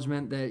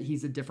acknowledgement that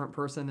he's a different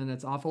person and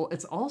it's awful.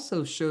 It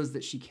also shows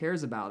that she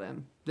cares about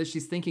him, that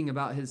she's thinking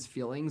about his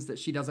feelings, that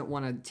she doesn't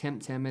want to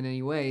tempt him in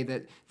any way,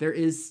 that there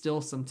is still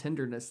some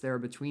tenderness there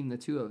between the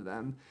two of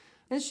them.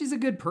 And she's a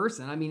good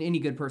person. I mean, any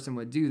good person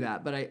would do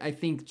that. But I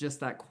think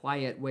just that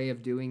quiet way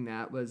of doing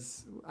that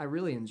I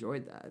really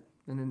enjoyed that.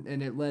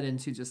 And it led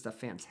into just a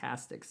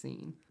fantastic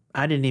scene.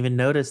 I didn't even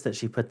notice that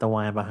she put the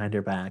wine behind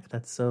her back.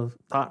 That's so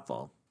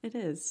thoughtful. It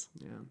is.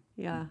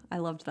 Yeah, I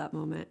loved that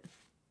moment.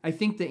 I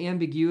think the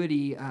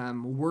ambiguity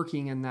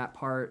working in that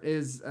part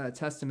is a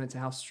testament to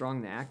how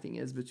strong the acting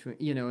is between,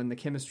 and the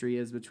chemistry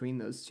is between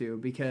those two,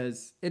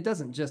 because it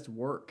doesn't just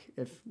work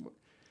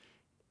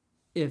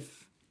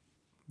if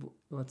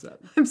What's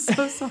up? I'm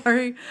so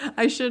sorry.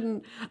 I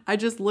shouldn't. I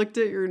just looked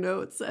at your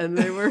notes and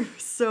they were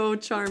so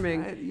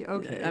charming.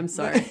 Okay. I'm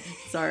sorry.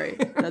 Sorry.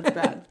 That's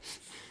bad.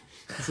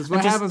 This is what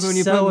I'm just happens when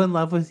you so put... in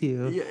love with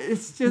you. Yeah,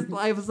 it's just,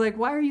 I was like,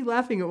 why are you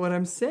laughing at what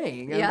I'm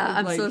saying?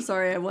 I'm like, so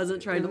sorry. I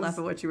wasn't trying to laugh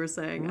at what you were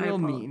saying. real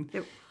mean.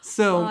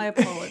 So I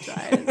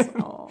apologize.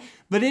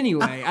 But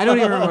anyway, I don't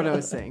even remember what I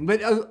was saying. But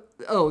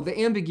the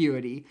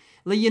ambiguity.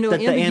 Like, you know, That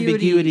the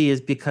ambiguity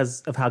is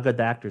because of how good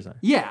the actors are.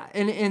 Yeah,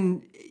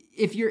 and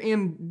if you're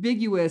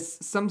ambiguous,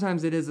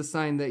 sometimes it is a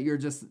sign that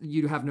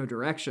you have no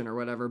direction or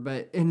whatever.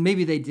 And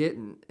maybe they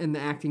didn't, and the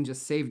acting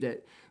just saved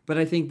it. But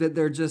I think that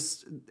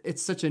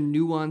it's such a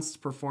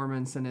nuanced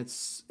performance, and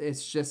it's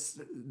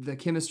just the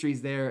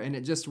chemistry's there, and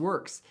it just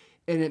works.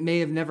 And it may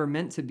have never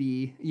meant to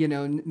be,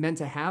 meant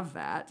to have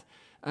that.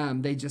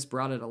 They just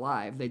brought it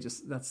alive.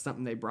 That's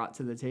something they brought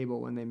to the table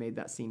when they made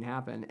that scene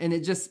happen. And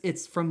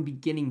it's from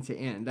beginning to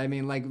end. I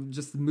mean, like,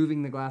 just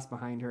moving the glass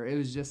behind her, it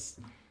was just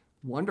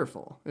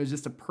wonderful. It was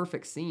just a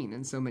perfect scene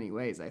in so many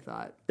ways, I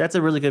thought. That's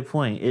a really good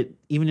point.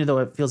 Even though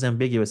it feels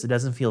ambiguous, it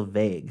doesn't feel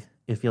vague.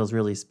 It feels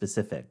really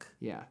specific.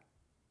 Yeah.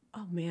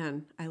 Oh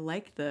man, I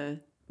like the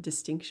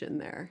distinction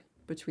there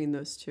between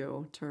those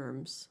two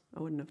terms.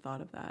 I wouldn't have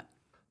thought of that.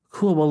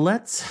 Cool. Well,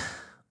 let's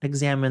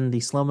examine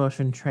the slow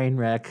motion train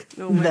wreck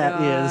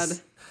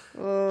is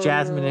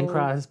Jasmine and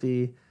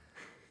Crosby.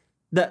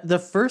 The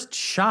first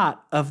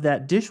shot of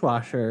that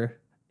dishwasher,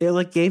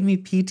 it gave me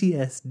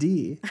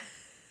PTSD.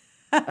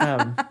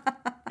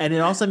 And it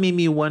also made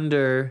me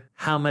wonder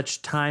how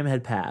much time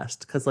had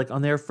passed. Because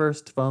on their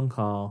first phone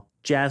call,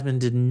 Jasmine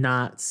did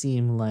not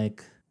seem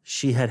like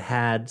she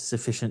had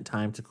sufficient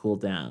time to cool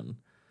down.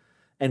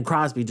 And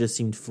Crosby just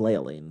seemed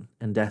flailing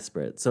and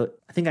desperate. So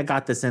I think I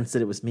got the sense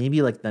that it was maybe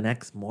the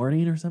next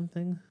morning or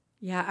something.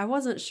 Yeah, I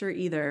wasn't sure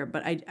either,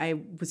 but I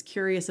was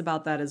curious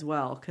about that as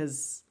well,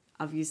 because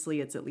obviously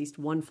it's at least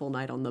one full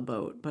night on the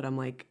boat. But I'm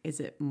like, is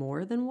it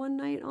more than one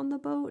night on the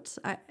boat?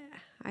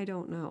 I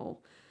don't know.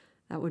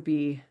 That would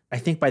be... I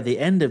think by the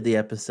end of the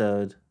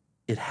episode,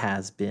 it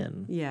has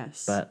been.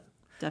 Yes, but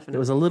definitely. It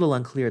was a little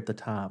unclear at the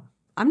top.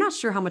 I'm not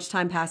sure how much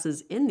time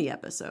passes in the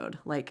episode.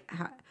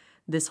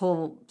 This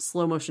whole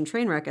slow motion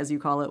train wreck, as you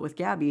call it, with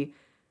Gabby,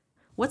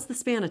 what's the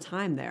span of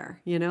time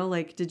there?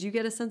 Did you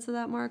get a sense of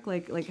that, Mark?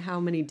 Like how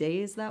many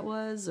days that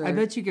was? Or... I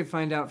bet you could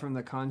find out from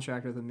the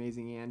contract with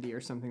Amazing Andy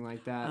or something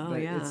like that. Oh,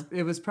 but yeah.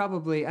 It was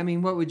probably,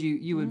 what would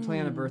you would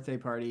plan a birthday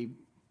party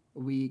a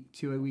week,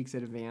 2 weeks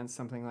in advance,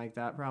 something like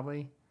that,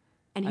 probably.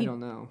 And I don't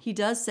know. He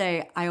does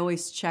say, I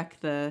always check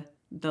the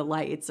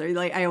lights, or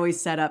I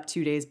always set up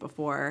 2 days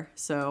before.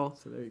 So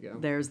there you go.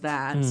 There's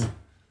that.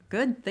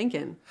 Good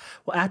thinking.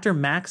 Well, after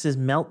Max's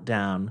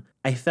meltdown,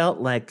 I felt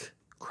like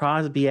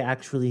Crosby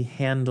actually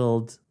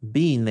handled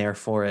being there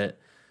for it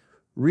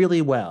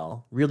really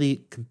well,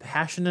 really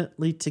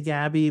compassionately to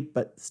Gabby,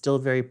 but still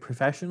very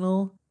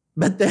professional.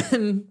 But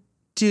then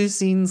 2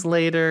 scenes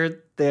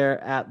later, they're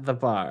at the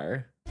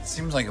bar. It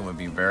seems like it would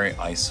be very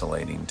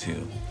isolating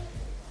too.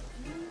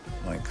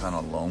 Kind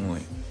of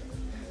lonely.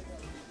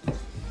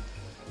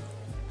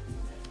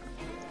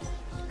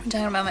 I'm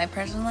talking about my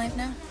personal life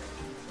now?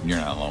 You're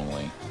not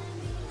lonely.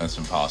 That's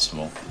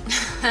impossible.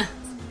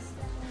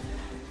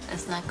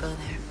 Let's not go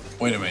there.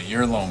 Wait a minute,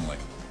 you're lonely.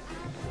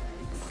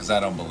 Because I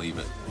don't believe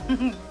it.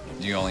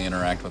 Do you only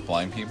interact with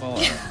blind people?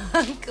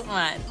 Or? Come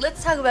on,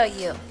 let's talk about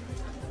you.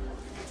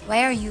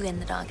 Why are you in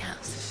the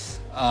doghouse?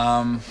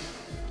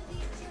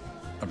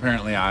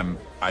 Apparently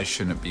I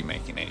shouldn't be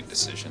making any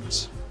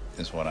decisions,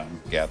 is what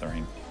I'm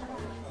gathering.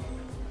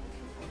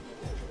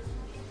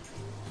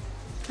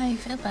 How do you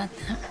feel about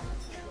that?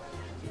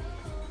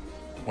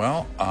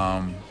 Well,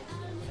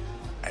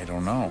 I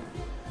don't know.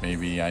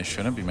 Maybe I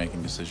shouldn't be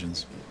making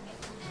decisions.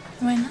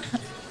 Why not?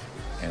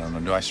 I don't know.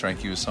 Do I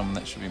strike you as someone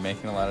that should be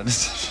making a lot of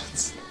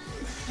decisions?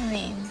 I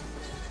mean,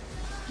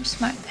 you're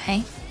smart, Pay.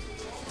 You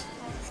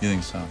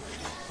think so?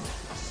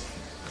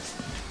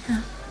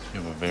 Yeah.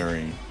 You have a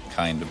very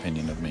kind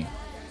opinion of me.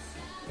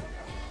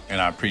 And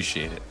I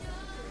appreciate it.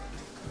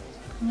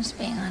 I'm just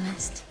being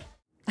honest.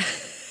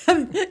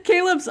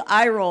 Caleb's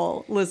eye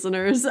roll,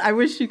 listeners. I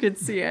wish you could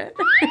see it.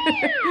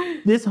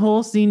 This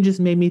whole scene just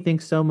made me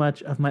think so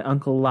much of my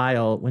Uncle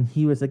Lyle when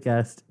he was a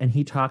guest and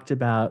he talked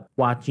about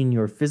watching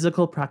your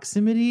physical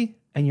proximity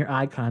and your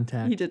eye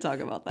contact. He did talk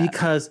about that.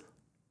 Because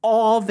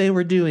all they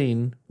were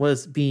doing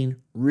was being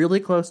really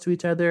close to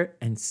each other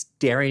and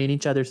staring in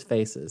each other's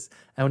faces.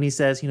 And when he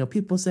says,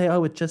 people say,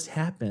 oh, it just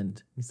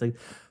happened. He's like,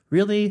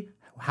 really?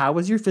 How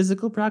was your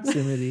physical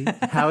proximity?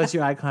 How was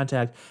your eye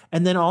contact?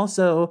 And then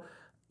also...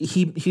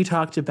 He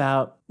talked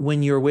about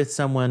when you're with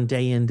someone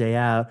day in, day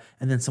out,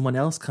 and then someone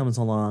else comes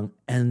along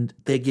and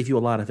they give you a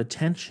lot of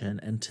attention.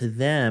 And to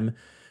them,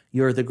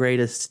 you're the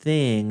greatest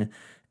thing.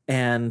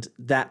 And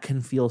that can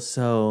feel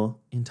so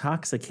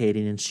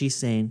intoxicating. And she's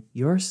saying,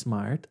 you're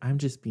smart. I'm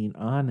just being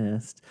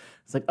honest.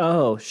 It's like,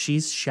 oh,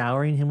 she's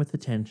showering him with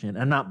attention.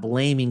 I'm not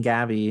blaming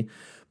Gabby,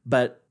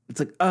 but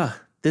it's like,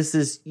 this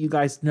is, you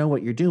guys know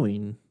what you're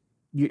doing.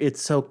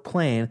 It's so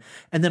plain.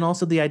 And then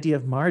also the idea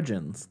of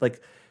margins.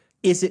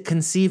 is it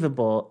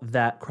conceivable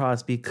that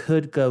Crosby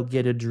could go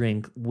get a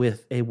drink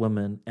with a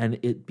woman and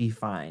it be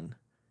fine?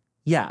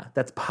 Yeah,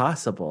 that's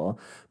possible,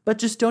 but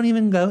just don't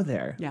even go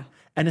there. Yeah.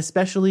 And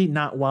especially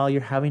not while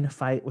you're having a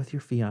fight with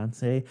your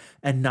fiance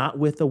and not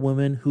with a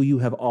woman who you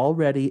have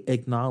already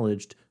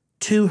acknowledged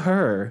to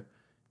her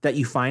that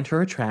you find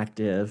her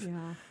attractive.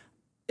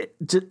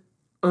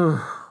 Yeah.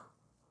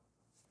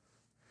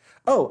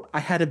 Oh, I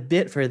had a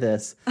bit for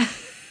this.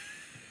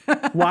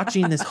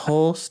 Watching this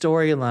whole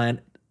storyline,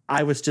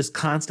 I was just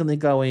constantly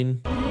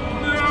going,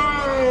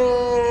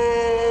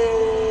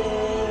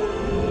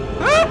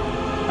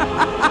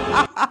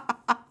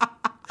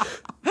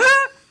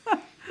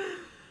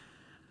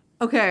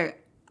 Okay,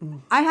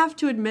 I have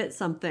to admit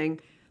something.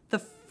 The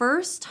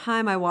first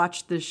time I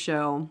watched this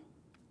show,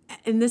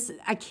 and this,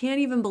 I can't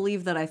even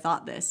believe that I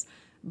thought this,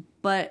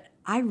 but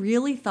I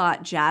really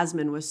thought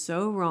Jasmine was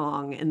so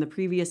wrong in the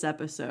previous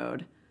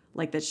episode,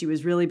 like that she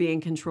was really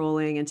being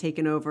controlling and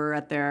taken over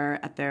at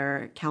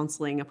their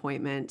counseling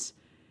appointment.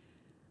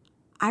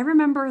 I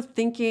remember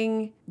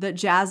thinking that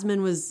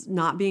Jasmine was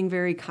not being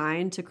very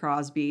kind to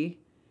Crosby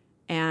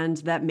and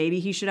that maybe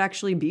he should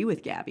actually be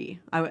with Gabby.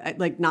 I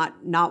like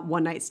not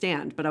one night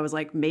stand, but I was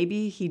like,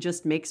 maybe he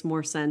just makes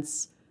more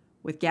sense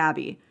with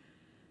Gabby.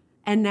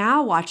 And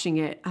now watching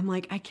it, I'm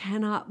like, I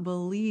cannot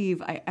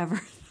believe I ever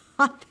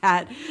thought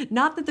that.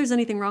 Not that there's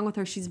anything wrong with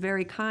her. She's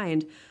very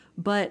kind.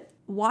 But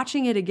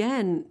watching it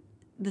again,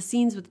 the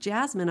scenes with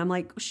Jasmine, I'm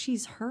like,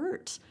 she's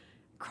hurt.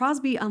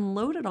 Crosby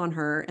unloaded on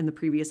her in the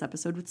previous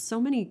episode with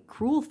so many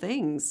cruel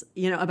things,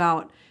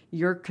 about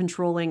you're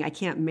controlling, I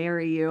can't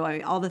marry you,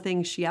 all the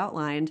things she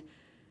outlined.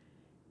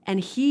 And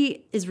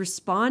he is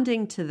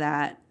responding to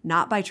that,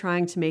 not by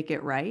trying to make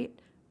it right,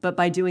 but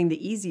by doing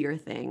the easier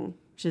thing,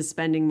 which is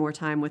spending more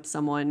time with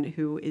someone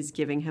who is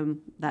giving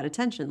him that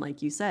attention,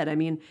 like you said. I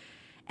mean,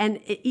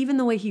 and even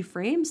the way he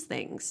frames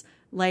things,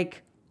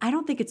 like, I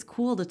don't think it's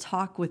cool to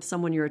talk with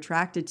someone you're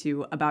attracted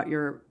to about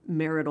your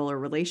marital or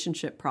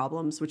relationship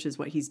problems, which is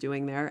what he's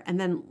doing there. And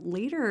then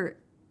later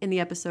in the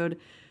episode,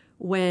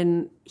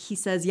 when he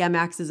says, yeah,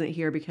 Max isn't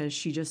here because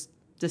she just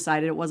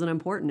decided it wasn't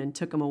important and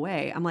took him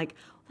away. I'm like,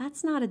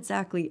 that's not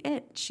exactly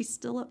it. She's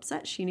still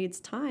upset. She needs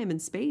time and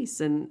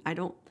space. And I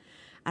don't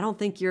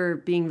think you're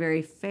being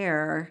very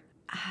fair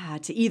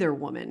to either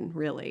woman,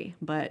 really.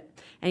 But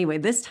anyway,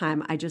 this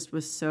time I just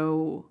was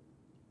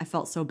I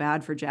felt so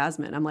bad for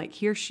Jasmine. I'm like,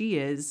 here she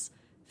is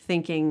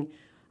thinking,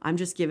 I'm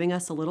just giving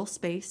us a little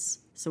space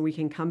so we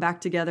can come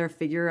back together,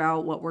 figure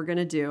out what we're going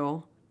to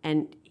do.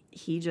 And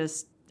he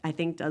just, I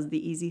think, does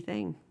the easy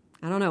thing.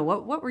 I don't know.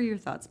 What were your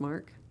thoughts,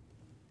 Mark?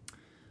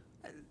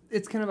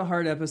 It's kind of a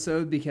hard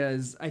episode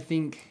because I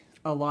think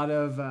a lot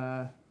of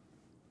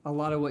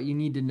what you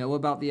need to know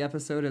about the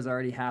episode has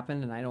already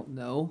happened, and I don't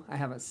know. I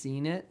haven't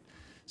seen it.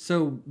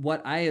 So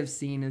what I have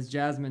seen is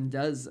Jasmine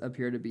does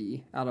appear to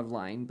be out of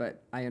line,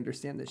 but I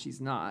understand that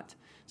she's not.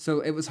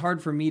 So it was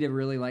hard for me to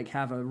really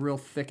have a real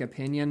thick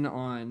opinion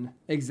on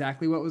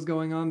exactly what was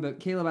going on. But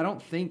Caleb, I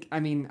don't think I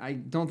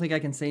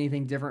can say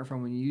anything different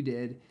from when you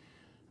did.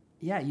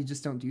 Yeah, you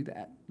just don't do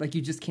that.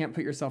 You just can't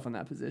put yourself in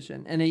that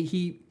position. And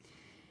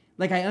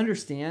I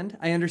understand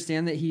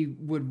that he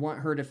would want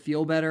her to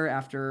feel better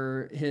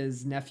after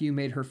his nephew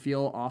made her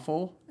feel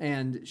awful.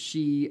 And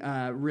she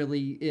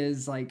really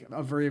is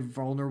a very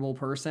vulnerable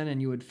person, and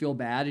you would feel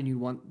bad and you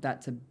want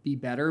that to be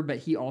better. But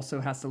he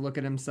also has to look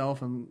at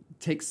himself and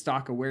take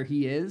stock of where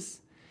he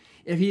is.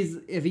 If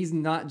he's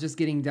not just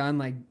getting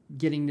done,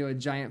 getting to a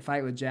giant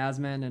fight with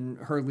Jasmine and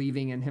her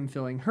leaving and him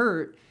feeling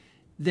hurt,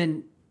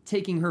 then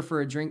taking her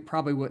for a drink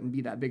probably wouldn't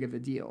be that big of a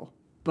deal.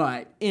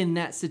 But in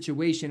that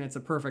situation, it's a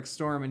perfect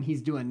storm, and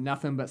he's doing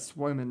nothing but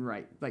swimming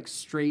right,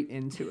 straight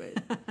into it.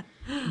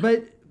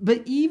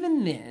 But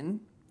even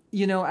then,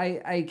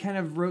 I kind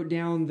of wrote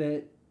down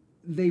that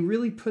they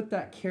really put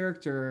that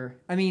character.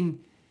 I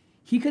mean,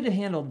 he could have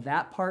handled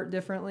that part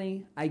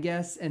differently, I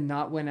guess, and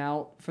not went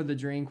out for the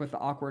drink with the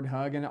awkward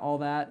hug and all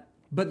that.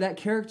 But that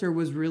character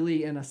was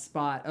really in a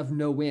spot of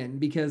no win,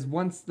 because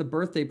once the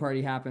birthday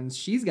party happens,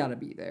 she's got to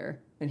be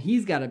there and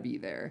he's got to be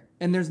there,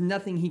 and there's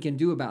nothing he can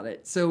do about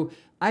it. So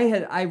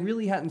I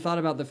really hadn't thought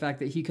about the fact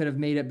that he could have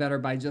made it better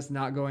by just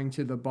not going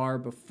to the bar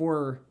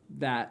before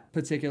that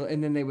particular,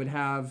 and then they would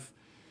have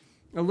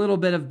a little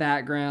bit of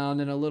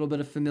background and a little bit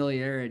of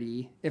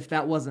familiarity. If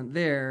that wasn't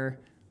there,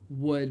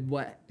 would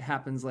what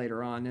happens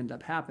later on end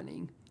up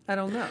happening? I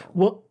don't know.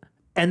 Well,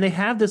 and they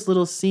have this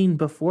little scene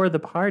before the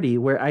party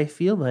where I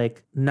feel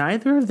like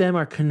neither of them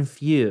are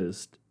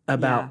confused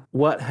about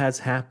what has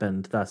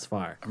happened thus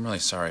far. I'm really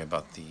sorry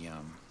about the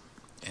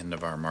end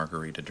of our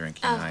margarita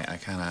drinking. I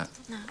kind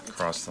of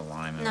crossed the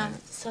line. No,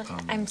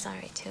 I'm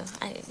sorry too.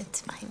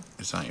 It's fine.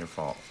 It's not your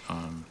fault.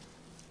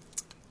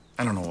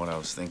 I don't know what I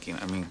was thinking.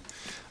 I mean,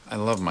 I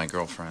love my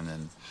girlfriend,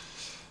 and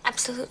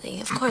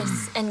absolutely, of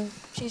course. And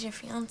she's your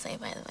fiance,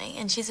 by the way,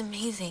 and she's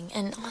amazing.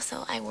 And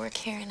also, I work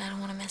here, and I don't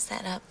want to mess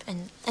that up.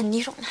 And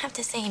you don't have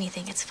to say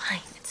anything. It's fine.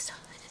 It's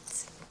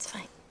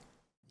fine.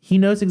 He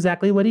knows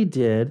exactly what he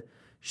did.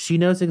 She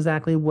knows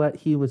exactly what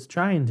he was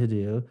trying to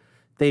do.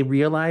 They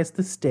realized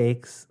the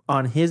stakes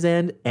on his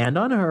end and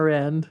on her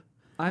end.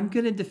 I'm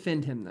going to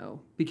defend him, though,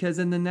 because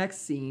in the next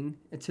scene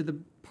to the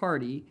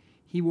party,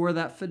 he wore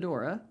that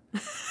fedora,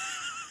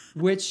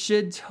 which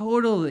should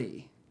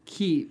totally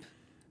keep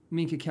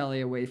Minka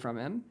Kelly away from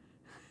him.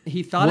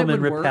 He thought it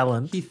would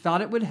repellent. work. He thought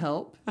it would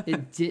help.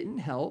 It didn't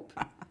help.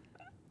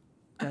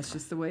 That's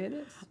just the way it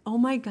is. Oh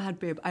my God,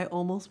 babe. I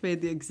almost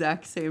made the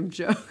exact same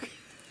joke.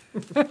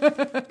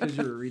 Because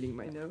you were reading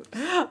my notes.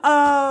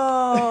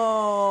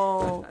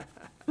 Oh.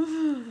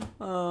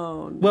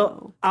 Oh, no.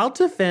 Well, I'll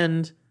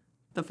defend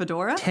the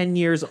fedora? 10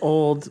 years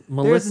old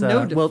Melissa.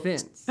 There's no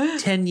defense. Well,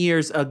 10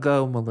 years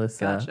ago,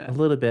 Melissa. Gotcha. A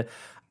little bit.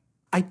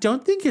 I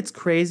don't think it's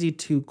crazy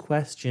to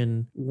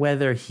question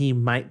whether he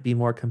might be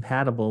more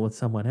compatible with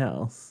someone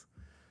else.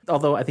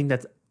 Although I think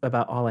that's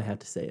about all I have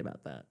to say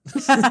about that.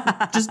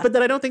 But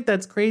that I don't think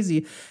that's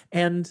crazy.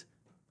 And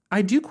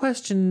I do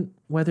question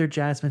whether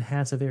Jasmine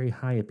has a very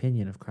high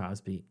opinion of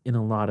Crosby in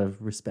a lot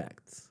of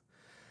respects.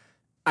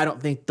 I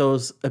don't think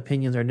those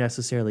opinions are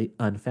necessarily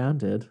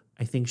unfounded.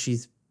 I think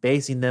she's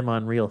basing them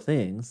on real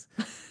things.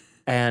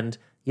 And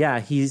yeah,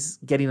 he's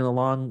getting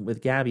along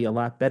with Gabby a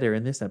lot better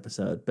in this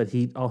episode, but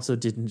he also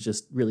didn't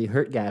just really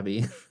hurt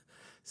Gabby.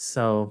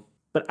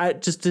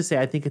 But just to say,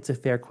 I think it's a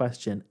fair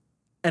question.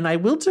 And I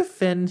will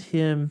defend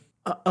him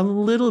a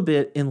little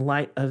bit in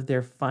light of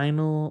their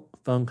final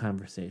phone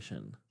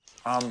conversation.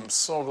 I'm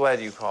so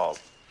glad you called.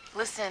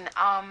 Listen,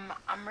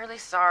 I'm really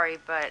sorry,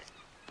 but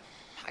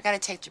I gotta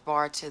take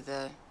Jabbar to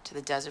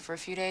the desert for a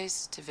few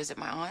days to visit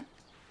my aunt.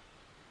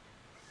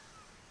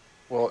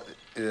 Well,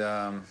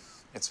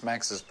 it's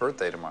Max's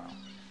birthday tomorrow.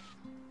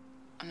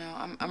 I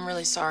know, I'm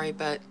really sorry,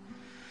 but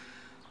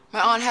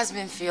my aunt hasn't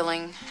been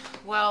feeling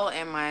well,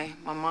 and my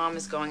mom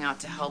is going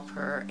out to help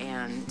her,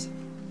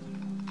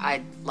 and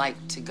I'd like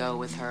to go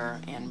with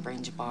her and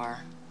bring Jabbar.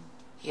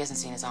 He hasn't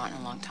seen his aunt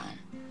in a long time.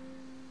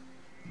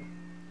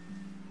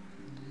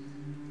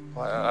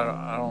 Well,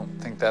 I don't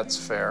think that's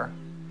fair.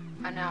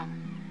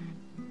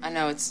 I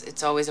know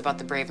it's always about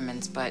the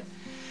Bravemans, but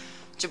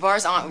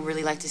Jabbar's aunt would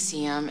really like to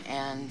see him,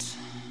 and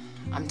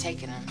I'm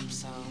taking him,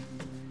 so.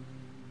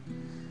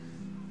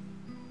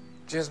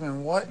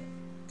 Jasmine, what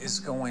is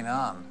going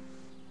on?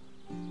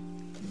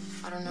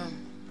 I don't know.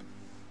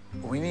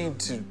 We need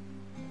to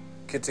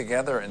get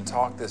together and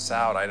talk this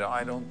out.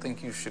 I don't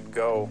think you should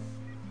go.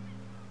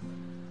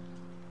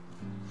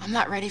 I'm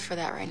not ready for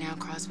that right now,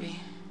 Crosby.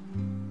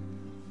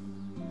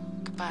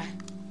 Goodbye.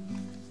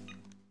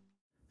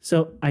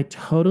 So I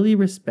totally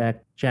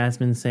respect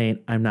Jasmine saying,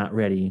 I'm not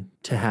ready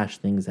to hash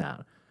things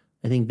out.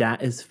 I think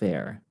that is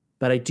fair.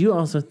 But I do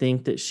also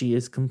think that she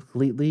is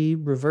completely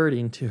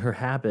reverting to her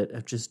habit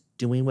of just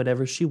doing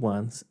whatever she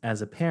wants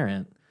as a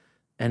parent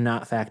and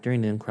not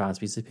factoring in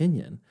Crosby's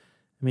opinion.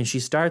 I mean,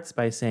 she starts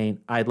by saying,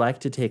 I'd like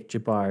to take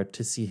Jabbar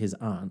to see his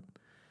aunt.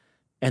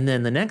 And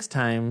then the next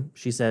time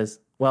she says,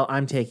 well,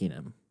 I'm taking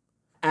him.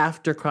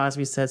 After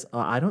Crosby says, oh,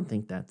 I don't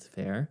think that's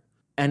fair.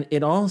 And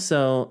it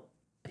also,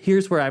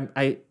 here's where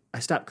I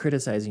stop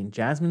criticizing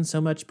Jasmine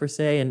so much per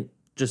se and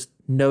just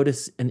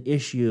notice an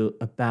issue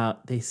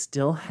about they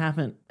still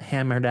haven't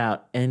hammered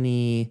out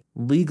any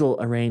legal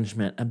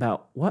arrangement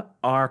about what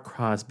are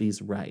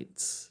Crosby's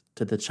rights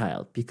to the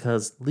child.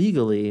 Because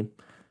legally,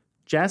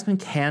 Jasmine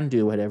can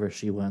do whatever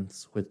she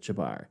wants with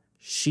Jabbar.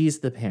 She's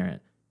the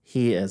parent.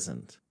 He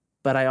isn't.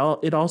 But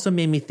it also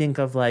made me think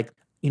of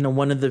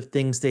one of the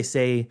things they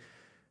say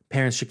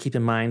parents should keep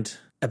in mind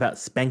about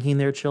spanking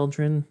their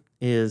children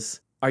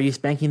is, are you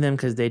spanking them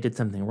because they did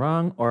something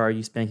wrong, or are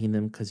you spanking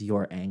them because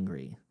you're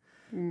angry?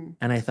 Mm.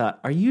 And I thought,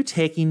 are you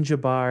taking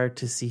Jabbar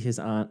to see his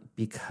aunt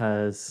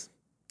because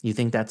you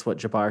think that's what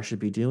Jabbar should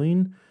be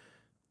doing,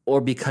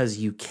 or because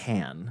you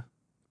can?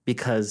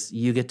 Because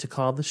you get to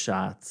call the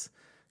shots.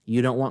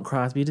 You don't want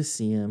Crosby to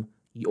see him,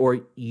 or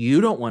you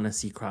don't want to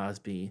see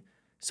Crosby,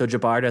 so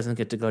Jabbar doesn't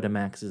get to go to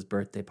Max's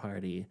birthday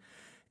party.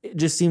 It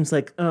just seems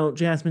like, oh,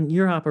 Jasmine,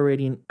 you're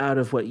operating out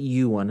of what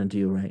you want to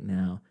do right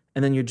now.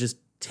 And then you're just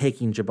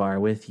taking Jabbar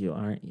with you,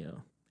 aren't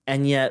you?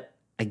 And yet,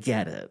 I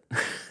get it.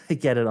 I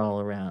get it all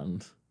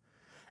around.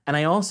 And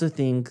I also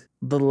think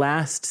the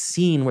last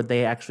scene where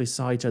they actually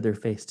saw each other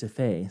face to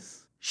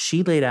face,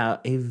 she laid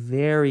out a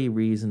very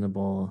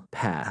reasonable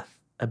path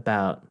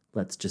about,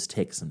 let's just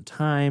take some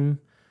time.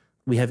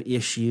 We have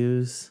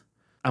issues.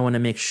 I want to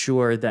make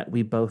sure that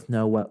we both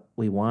know what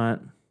we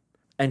want.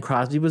 And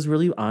Crosby was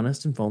really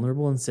honest and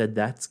vulnerable and said,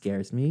 that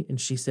scares me. And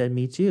she said,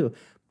 me too.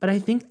 But I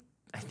think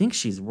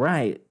she's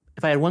right.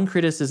 If I had one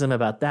criticism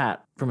about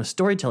that from a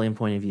storytelling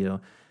point of view,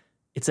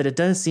 it's that it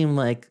does seem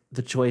like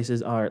the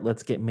choices are,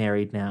 let's get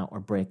married now or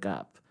break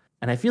up.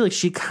 And I feel like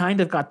she kind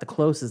of got the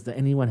closest that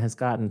anyone has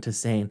gotten to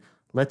saying,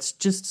 let's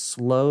just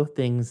slow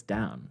things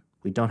down.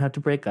 We don't have to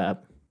break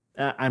up.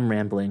 I'm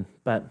rambling,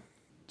 but...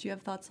 Do you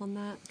have thoughts on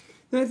that?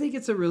 I think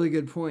it's a really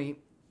good point.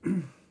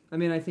 I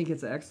mean, I think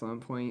it's an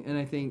excellent point, and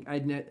I think I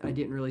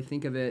didn't really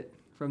think of it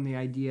from the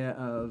idea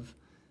of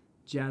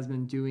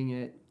Jasmine doing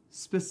it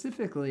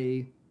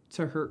specifically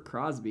to hurt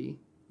Crosby,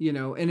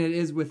 and it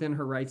is within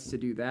her rights to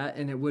do that,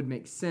 and it would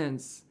make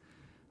sense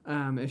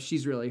if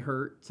she's really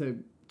hurt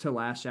to to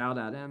lash out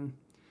at him.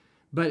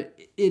 But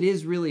it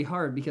is really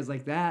hard because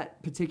like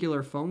that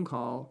particular phone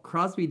call,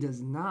 Crosby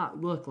does not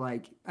look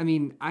like, I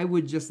mean, I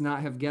would just not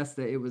have guessed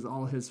that it was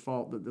all his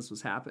fault that this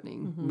was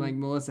happening. Mm-hmm. Like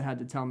Melissa had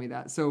to tell me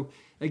that. So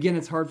again,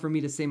 it's hard for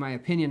me to say my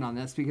opinion on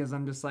this because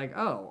I'm just like,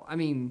 oh, I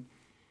mean,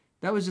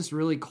 that was just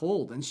really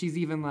cold. And she's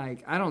even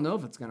like, I don't know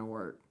if it's going to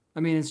work. I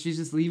mean, she's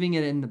just leaving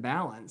it in the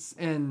balance.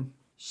 And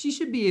she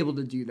should be able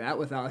to do that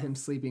without him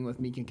sleeping with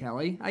Meek and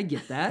Kelly. I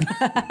get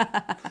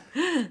that.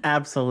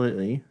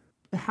 Absolutely.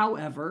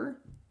 However,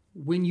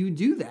 when you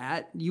do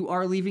that, you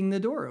are leaving the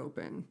door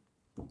open.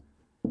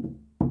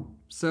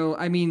 So,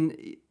 I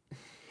mean,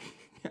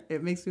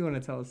 it makes me want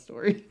to tell a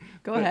story.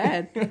 Go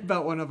ahead.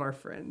 About one of our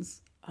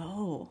friends.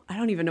 Oh, I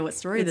don't even know what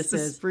story this is.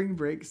 It's the spring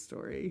break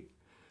story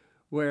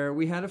where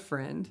we had a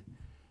friend.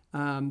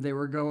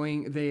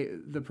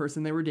 The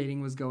person they were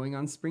dating was going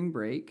on spring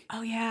break.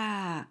 Oh,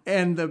 yeah.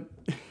 And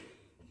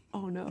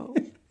oh, no.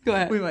 Go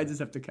ahead. We might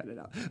just have to cut it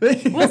out.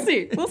 We'll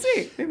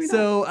see. Maybe not.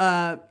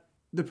 So,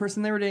 the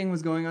person they were dating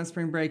was going on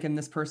spring break, and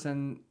this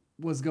person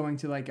was going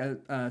to like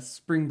a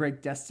spring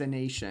break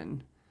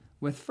destination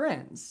with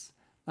friends,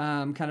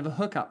 kind of a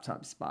hookup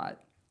type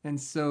spot. And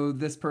so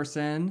this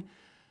person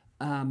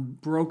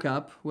broke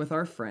up with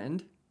our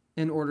friend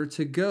in order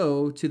to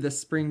go to the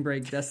spring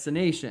break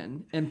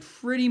destination and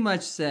pretty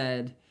much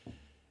said,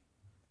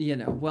 you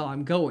know, well,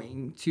 I'm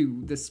going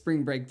to the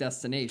spring break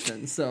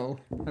destination, so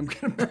I'm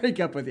going to break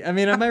up with you. I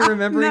mean, am I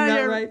remembering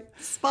that right?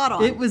 Spot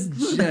on. It was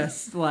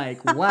just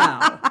like,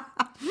 wow.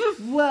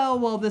 Well,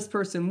 while this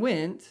person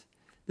went,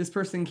 this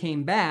person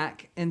came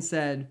back and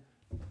said,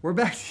 we're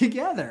back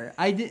together.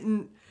 I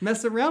didn't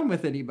mess around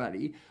with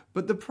anybody.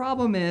 But the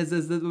problem is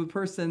that the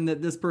person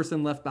that this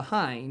person left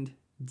behind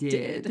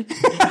did. And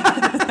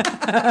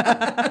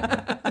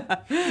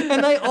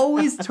I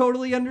always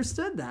totally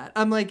understood that.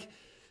 I'm like,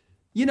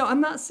 you know,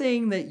 I'm not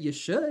saying that you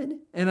should,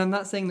 and I'm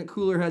not saying that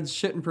cooler heads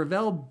shouldn't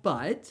prevail,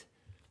 but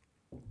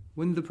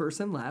when the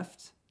person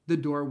left, the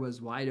door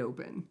was wide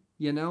open,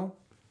 you know?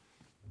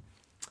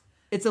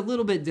 It's a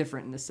little bit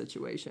different in this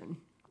situation.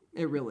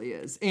 It really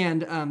is.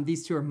 And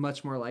these two are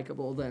much more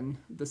likable than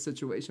the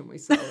situation we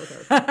saw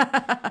with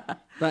her.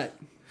 But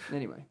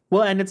anyway.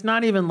 Well, and it's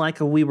not even like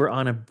we were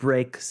on a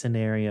break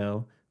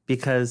scenario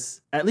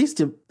because at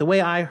least the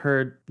way I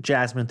heard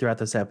Jasmine throughout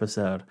this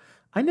episode,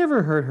 I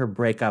never heard her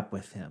break up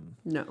with him.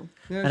 No.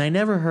 And I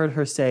never heard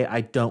her say,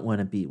 I don't want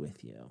to be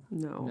with you.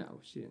 No,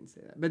 she didn't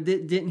say that. But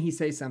didn't he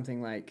say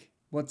something like,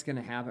 what's going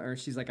to happen? Or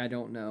she's like, I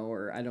don't know,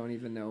 or I don't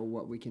even know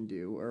what we can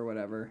do, or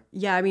whatever.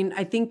 Yeah, I mean,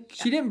 I think...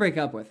 She didn't break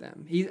up with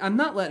him. I'm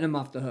not letting him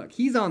off the hook.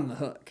 He's on the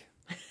hook.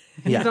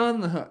 Yeah. He's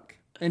on the hook.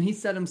 And he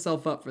set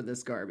himself up for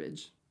this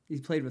garbage. He's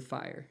played with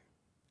fire.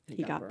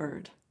 He got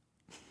burned.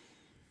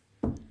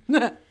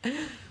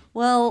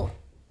 Well,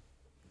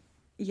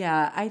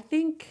 yeah, I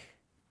think...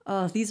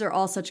 these are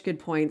all such good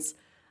points.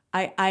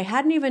 I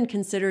hadn't even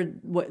considered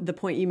what the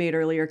point you made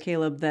earlier,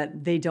 Caleb,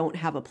 that they don't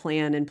have a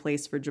plan in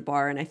place for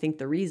Jabbar. And I think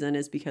the reason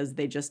is because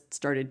they just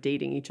started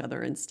dating each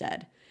other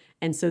instead.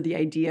 And so the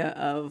idea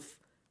of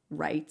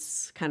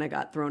rights kind of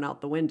got thrown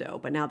out the window.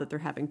 But now that they're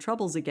having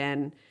troubles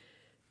again,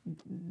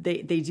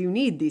 they do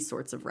need these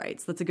sorts of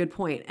rights. That's a good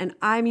point. And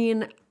I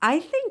mean, I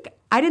think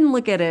I didn't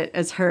look at it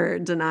as her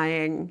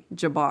denying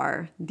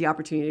Jabbar the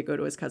opportunity to go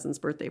to his cousin's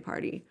birthday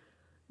party,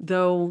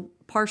 though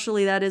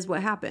partially that is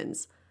what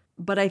happens.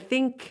 But I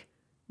think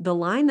the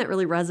line that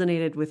really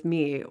resonated with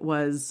me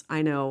was,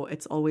 I know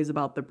it's always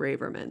about the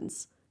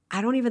Bravermans.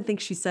 I don't even think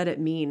she said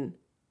it mean.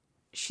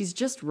 She's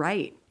just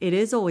right. It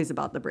is always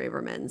about the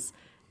Bravermans.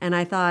 And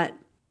I thought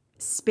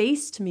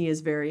space to me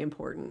is very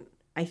important.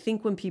 I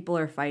think when people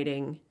are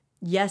fighting,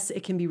 yes,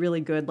 it can be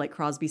really good, like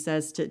Crosby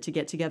says, to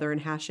get together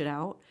and hash it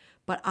out.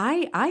 But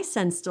I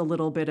sensed a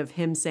little bit of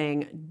him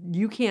saying,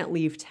 you can't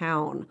leave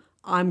town.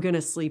 I'm going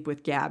to sleep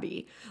with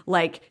Gabby.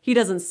 Like, he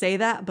doesn't say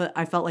that, but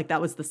I felt like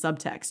that was the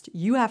subtext.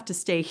 You have to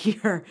stay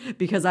here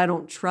because I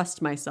don't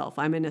trust myself.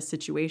 I'm in a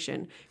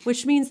situation,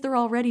 which means they're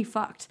already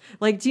fucked.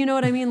 Like, do you know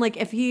what I mean? Like,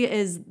 if he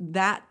is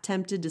that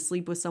tempted to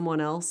sleep with someone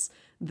else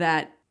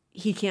that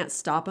he can't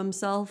stop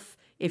himself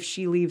if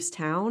she leaves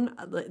town,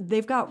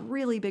 they've got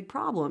really big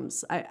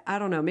problems. I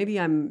don't know. Maybe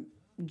I'm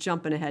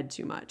jumping ahead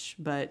too much,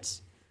 but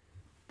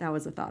that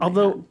was a thought.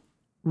 Although,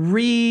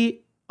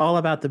 all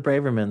about the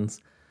Bravermans,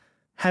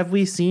 have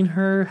we seen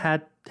her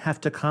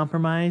have to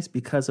compromise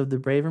because of the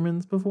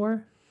Bravermans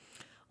before?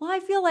 Well, I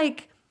feel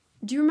like,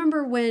 do you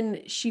remember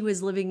when she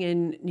was living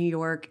in New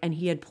York and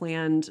he had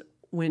planned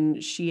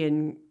when she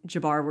and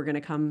Jabbar were going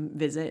to come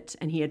visit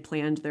and he had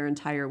planned their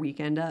entire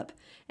weekend up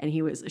and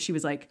she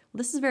was like, well,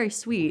 this is very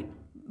sweet,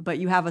 but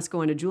you have us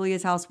going to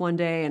Julia's house one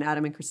day and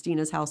Adam and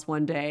Christina's house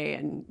one day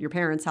and your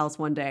parents' house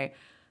one day.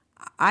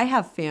 I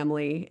have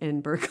family in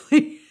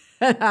Berkeley.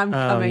 I'm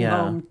coming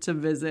home to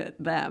visit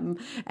them.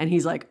 And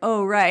he's like,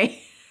 oh, right.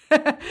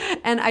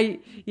 And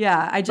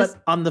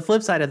But on the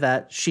flip side of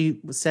that, she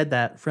said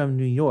that from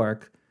New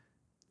York,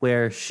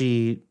 where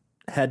she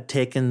had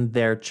taken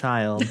their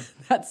child.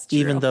 That's true.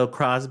 Even though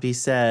Crosby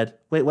said,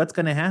 wait, what's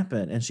going to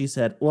happen? And she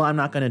said, well, I'm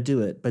not going to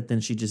do it. But then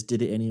she just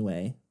did it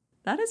anyway.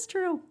 That is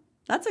true.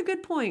 That's a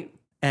good point.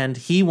 And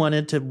he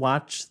wanted to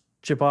watch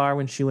Jabbar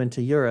when she went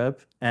to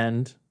Europe,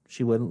 and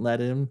she wouldn't let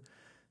him.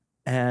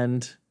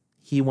 And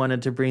he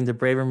wanted to bring the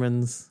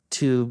Bravermans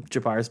to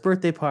Jabbar's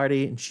birthday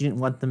party, and she didn't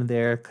want them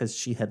there because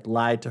she had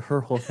lied to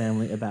her whole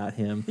family about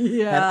him.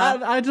 Yeah.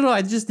 And I don't know.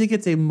 I just think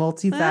it's a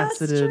multifaceted...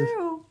 That's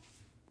true.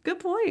 Good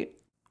point.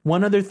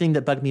 One other thing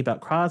that bugged me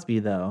about Crosby,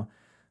 though,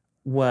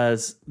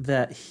 was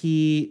that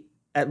he,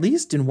 at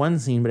least in one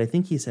scene, but I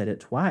think he said it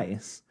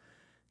twice,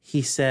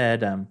 he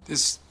said...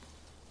 this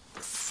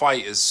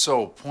fight is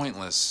so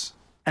pointless.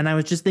 And I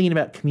was just thinking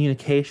about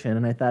communication,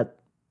 and I thought,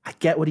 I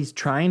get what he's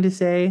trying to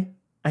say,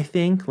 I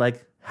think.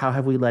 Like, how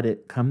have we let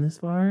it come this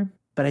far?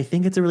 But I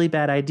think it's a really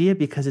bad idea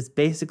because it's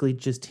basically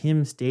just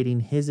him stating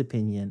his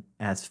opinion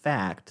as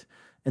fact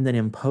and then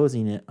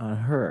imposing it on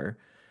her.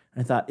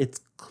 And I thought, it's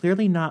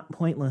clearly not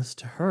pointless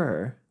to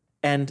her.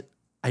 And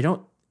I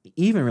don't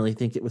even really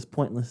think it was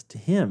pointless to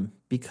him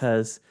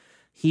because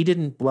he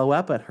didn't blow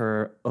up at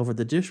her over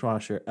the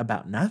dishwasher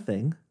about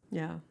nothing.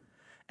 Yeah.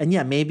 And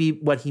yeah, maybe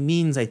what he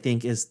means, I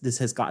think, is this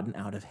has gotten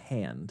out of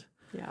hand.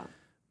 Yeah.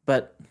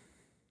 But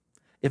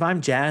if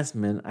I'm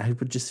Jasmine, I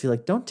would just feel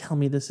like, don't tell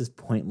me this is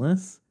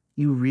pointless.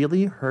 You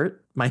really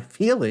hurt my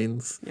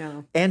feelings.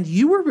 Yeah. And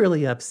you were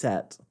really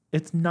upset.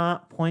 It's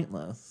not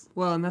pointless.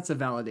 Well, and that's a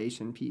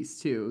validation piece,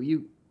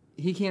 too.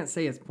 He can't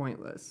say it's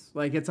pointless.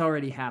 Like, it's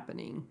already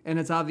happening. And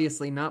it's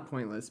obviously not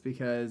pointless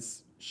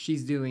because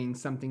she's doing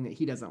something that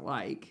he doesn't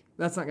like.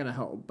 That's not going to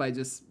help by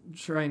just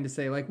trying to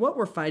say, like, what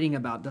we're fighting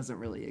about doesn't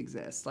really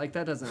exist. Like,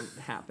 that doesn't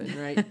happen,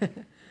 right?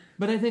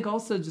 But I think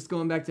also just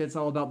going back to It's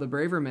All About the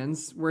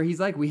Bravermans, where he's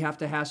like, we have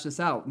to hash this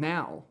out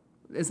now.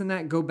 Isn't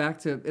that go back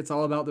to It's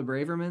All About the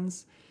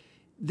Bravermans?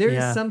 There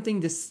is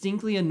something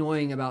distinctly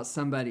annoying about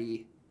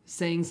somebody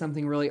saying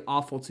something really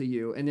awful to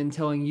you and then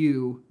telling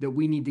you that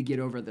we need to get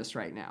over this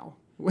right now.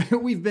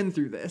 We've been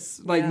through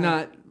this. Like,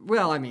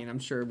 well, I mean, I'm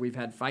sure we've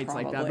had fights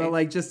like that, but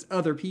like just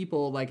other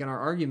people, like in our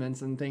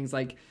arguments and things,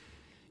 like,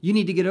 you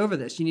need to get over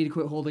this. You need to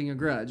quit holding a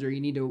grudge, or you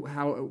need to,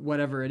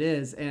 whatever it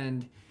is.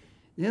 And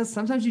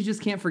sometimes you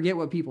just can't forget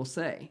what people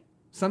say.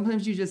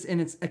 Sometimes you just, and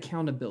it's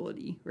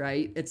accountability,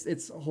 right?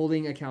 It's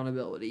holding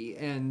accountability.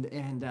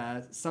 And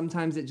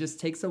sometimes it just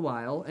takes a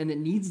while, and it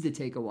needs to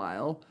take a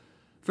while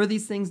for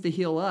these things to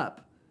heal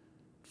up.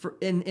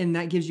 And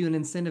that gives you an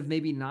incentive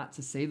maybe not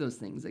to say those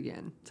things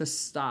again, to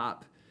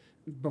stop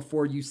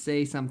before you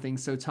say something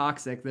so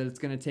toxic that it's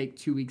going to take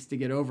 2 weeks to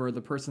get over.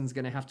 The person's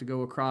going to have to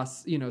go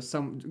across,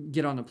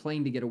 get on a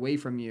plane to get away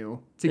from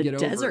you to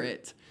get over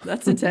it.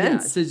 That's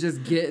intense. To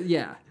just get,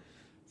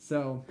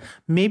 So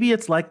maybe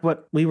it's like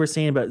what we were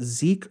saying about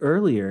Zeke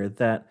earlier,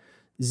 that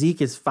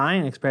Zeke is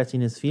fine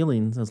expressing his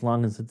feelings as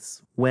long as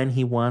it's when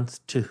he wants,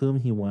 to whom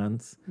he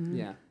wants. Mm-hmm.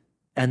 Yeah.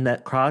 And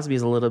that Crosby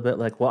is a little bit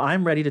like, well,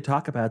 I'm ready to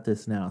talk about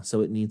this now,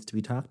 so it needs to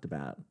be talked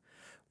about.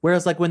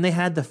 Whereas like when they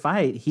had the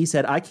fight, he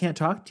said, I can't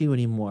talk to you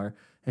anymore.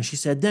 And she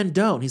said, then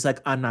don't. He's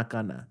like, I'm not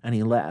gonna. And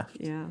he left.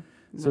 Yeah.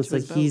 So it's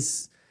like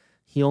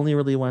he only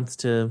really wants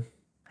to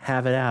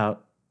have it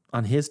out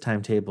on his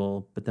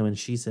timetable. But then when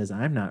she says,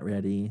 I'm not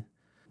ready,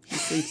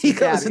 he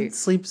goes and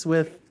sleeps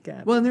with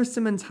Gabby. Well, and there's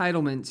some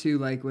entitlement too,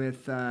 like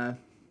with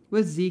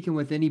Zeke and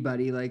with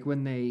anybody, like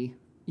when they,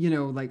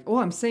 like, oh,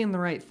 I'm saying the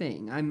right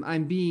thing.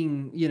 I'm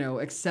being,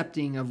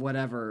 accepting of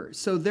whatever.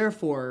 So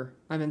therefore,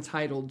 I'm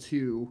entitled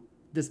to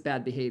this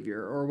bad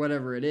behavior or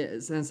whatever it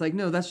is. And it's like,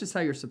 no, that's just how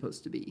you're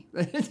supposed to be.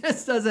 It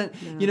just doesn't,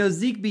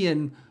 Zeke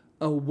being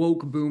a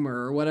woke boomer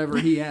or whatever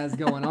he has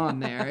going on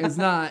there is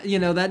not,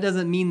 that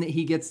doesn't mean that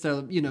he gets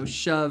to,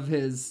 shove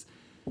his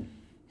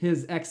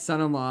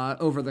ex-son-in-law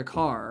over the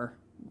car,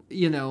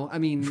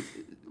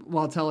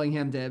 while telling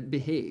him to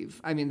behave.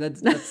 I mean,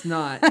 that's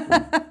not,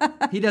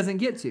 he doesn't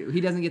get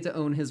to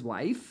own his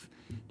wife.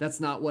 That's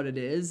not what it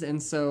is.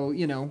 And so,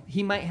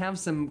 he might have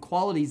some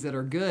qualities that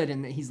are good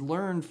and that he's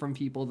learned from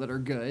people that are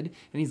good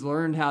and he's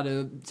learned how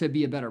to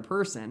be a better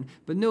person,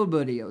 but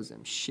nobody owes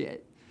him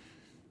shit.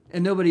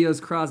 And nobody owes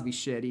Crosby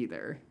shit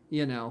either,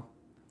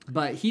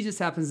 But he just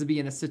happens to be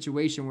in a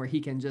situation where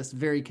he can just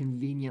very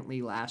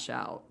conveniently lash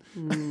out.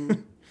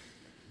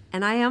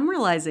 And I am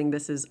realizing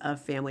this is a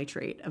family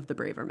trait of the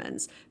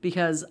Bravermans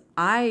because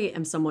I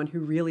am someone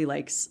who really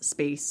likes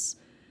space.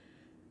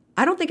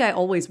 I don't think I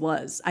always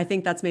was. I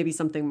think that's maybe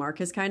something Mark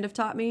has kind of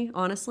taught me,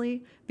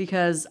 honestly,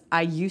 because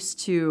I used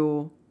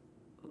to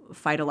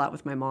fight a lot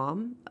with my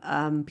mom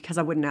because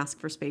I wouldn't ask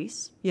for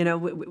space.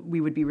 We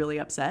would be really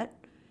upset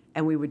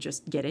and we would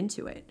just get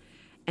into it.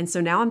 And so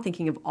now I'm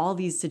thinking of all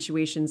these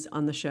situations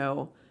on the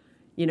show,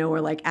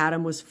 where like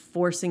Adam was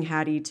forcing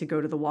Hattie to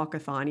go to the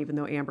walkathon, even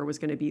though Amber was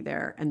going to be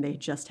there. And they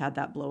just had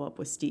that blow up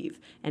with Steve.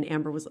 And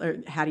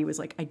Hattie was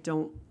like, I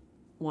don't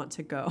want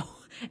to go.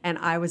 And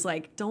I was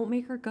like, don't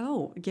make her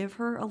go. Give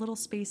her a little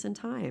space and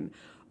time.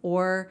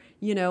 Or,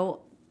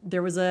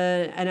 there was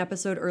an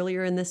episode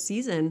earlier in this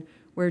season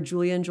where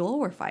Julia and Joel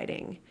were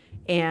fighting.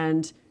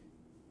 And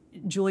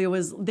they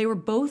were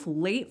both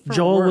late for work.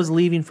 Joel was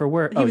leaving for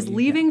work. He was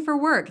leaving for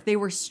work. They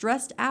were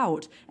stressed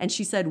out. And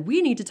she said, we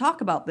need to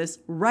talk about this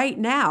right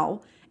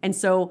now. And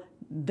so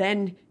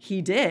then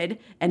he did.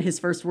 And his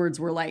first words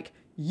were like,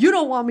 you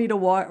don't want me to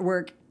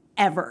work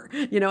ever,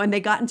 and they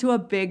got into a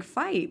big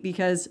fight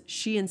because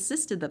she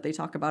insisted that they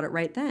talk about it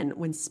right then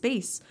when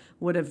space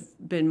would have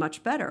been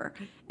much better.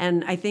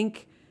 And I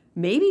think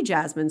maybe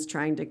Jasmine's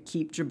trying to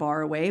keep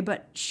Jabbar away,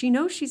 but she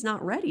knows she's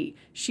not ready.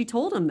 She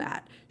told him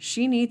that.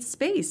 She needs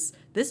space.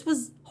 This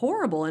was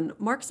horrible. And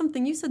Mark,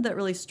 something you said that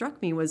really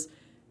struck me was,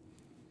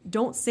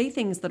 don't say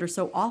things that are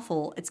so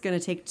awful, it's going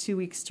to take 2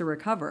 weeks to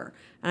recover.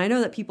 And I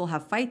know that people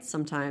have fights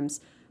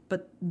sometimes,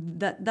 but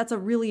that's a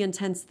really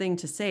intense thing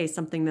to say,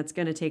 something that's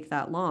going to take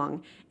that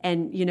long.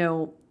 And,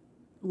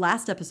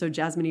 last episode,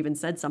 Jasmine even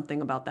said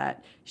something about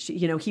that.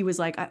 He was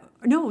like,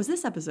 no, it was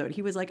this episode.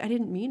 He was like, I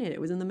didn't mean it.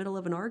 It was in the middle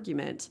of an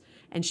argument.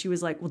 And she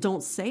was like, well,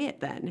 don't say it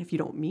then if you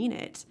don't mean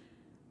it.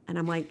 And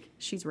I'm like,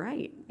 she's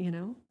right,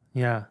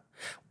 Yeah.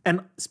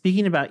 And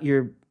speaking about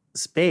your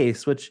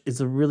space, which is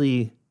a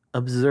really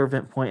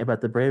observant point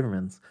about the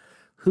Bravermans,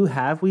 who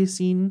have we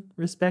seen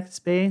respect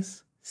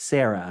space?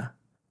 Sarah.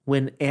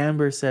 When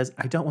Amber says,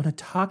 I don't want to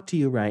talk to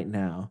you right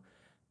now.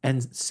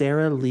 And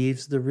Sarah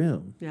leaves the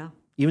room. Yeah.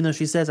 Even though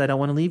she says, I don't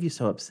want to leave you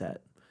so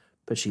upset.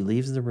 But she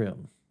leaves the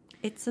room.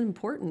 It's an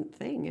important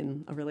thing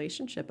in a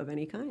relationship of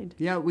any kind.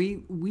 Yeah,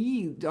 we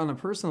on a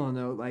personal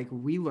note,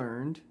 we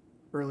learned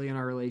early in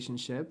our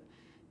relationship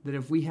that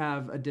if we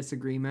have a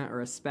disagreement or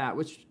a spat,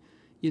 which,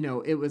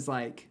 it was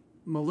like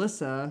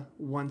Melissa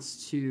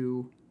wants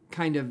to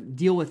kind of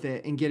deal with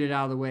it and get it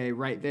out of the way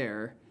right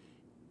there.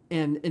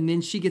 And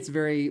then she gets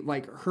very,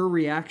 her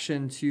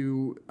reaction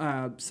to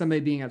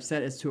somebody being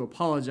upset is to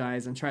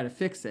apologize and try to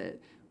fix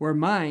it. Where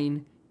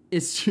mine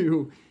is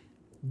to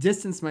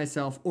distance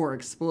myself or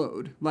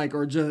explode,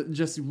 or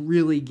just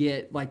really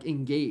get,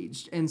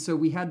 engaged. And so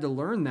we had to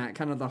learn that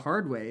kind of the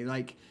hard way,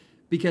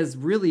 because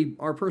really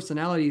our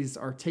personalities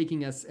are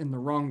taking us in the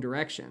wrong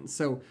direction.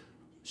 So,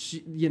 she,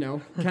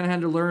 kind of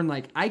had to learn,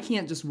 I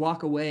can't just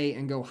walk away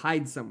and go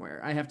hide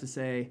somewhere. I have to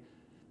say,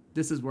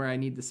 this is where I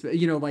need this,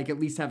 at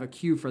least have a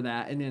cue for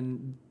that. And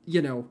then,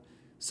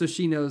 so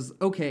she knows,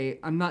 okay,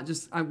 I'm not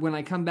just, when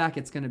I come back,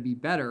 it's going to be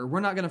better.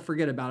 We're not going to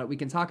forget about it. We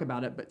can talk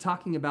about it, but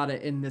talking about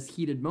it in this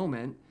heated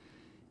moment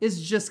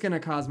is just going to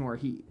cause more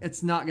heat.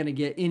 It's not going to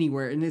get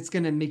anywhere. And it's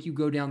going to make you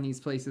go down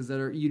these places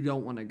that you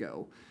don't want to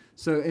go.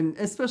 So, and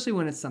especially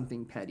when it's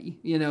something petty,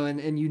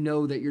 and you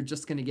know that you're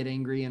just going to get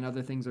angry and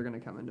other things are going to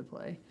come into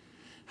play.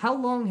 How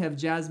long have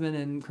Jasmine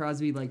and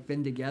Crosby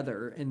been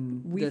together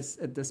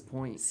at this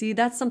point? See,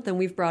 that's something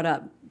we've brought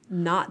up.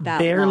 Not that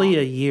barely long.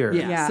 A year.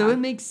 Yeah. So it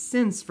makes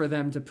sense for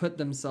them to put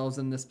themselves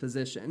in this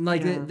position.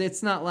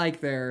 It's not like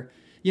they're,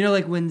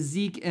 when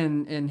Zeke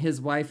and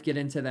his wife get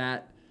into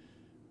that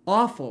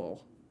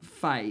awful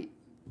fight,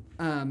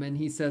 and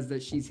he says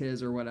that she's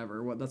his or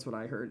whatever. That's what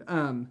I heard.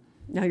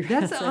 No,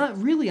 that's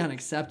really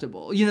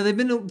unacceptable. They've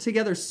been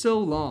together so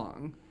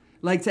long.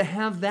 To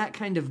have that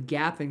kind of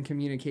gap in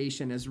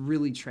communication is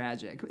really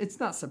tragic. It's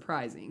not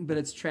surprising, but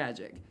it's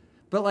tragic.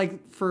 But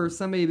for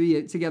somebody to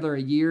be together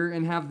a year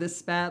and have this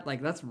spat,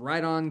 that's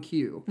right on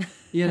cue.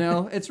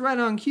 It's right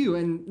on cue.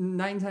 And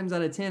 9 times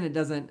out of 10, it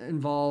doesn't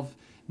involve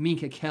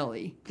Minka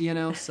Kelly,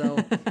 so.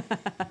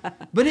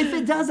 But if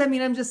it does,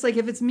 I'm just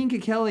if it's Minka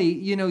Kelly,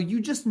 you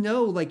just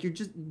know, you're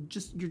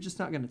just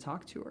not going to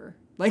talk to her.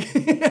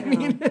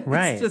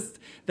 right.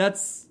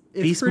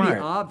 It's pretty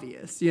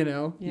obvious,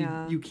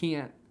 Yeah.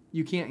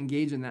 You can't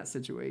engage in that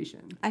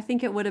situation. I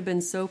think it would have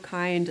been so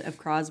kind of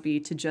Crosby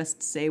to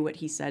just say what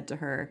he said to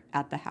her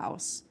at the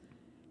house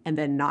and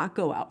then not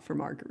go out for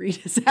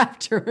margaritas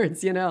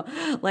afterwards,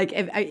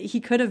 he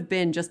could have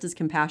been just as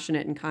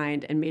compassionate and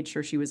kind and made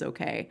sure she was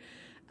okay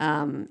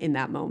in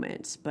that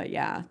moment. But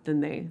yeah, then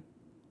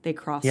they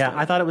crossed. Yeah,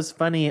 I thought it was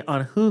funny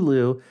on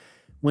Hulu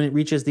when it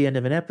reaches the end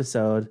of an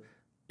episode,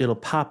 it'll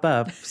pop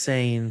up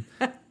saying...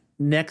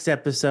 Next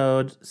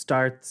episode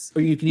starts,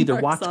 or you can either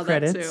watch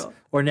credits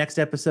or next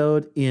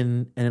episode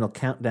and it'll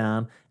count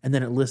down, and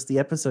then it lists the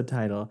episode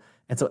title.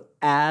 And so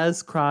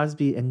as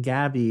Crosby and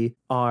Gabby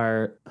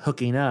are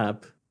hooking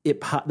up,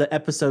 the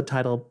episode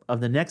title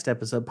of the next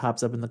episode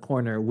pops up in the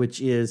corner,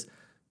 which is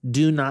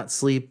 "Do Not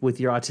Sleep with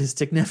Your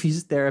Autistic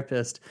Nephew's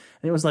Therapist."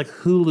 And it was like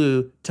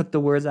Hulu took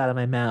the words out of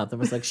my mouth and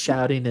was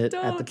shouting it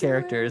at the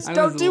characters.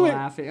 Don't do it.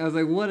 I was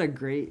like, what a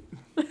great...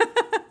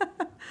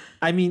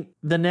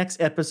 The next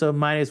episode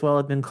might as well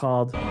have been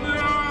called...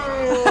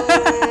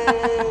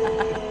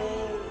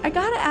 I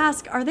gotta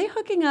ask, are they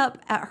hooking up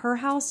at her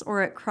house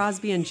or at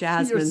Crosby and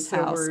Jasmine's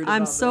house?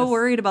 I'm so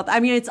worried about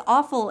that. It's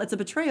awful. It's a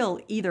betrayal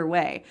either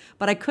way.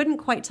 But I couldn't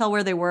quite tell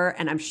where they were,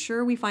 and I'm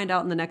sure we find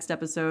out in the next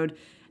episode.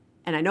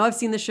 And I know I've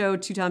seen the show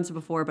 2 times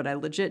before, but I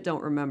legit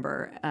don't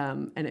remember.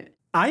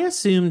 I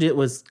assumed it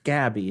was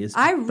Gabby's.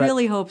 I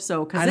really hope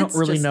so. I don't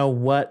really know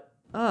what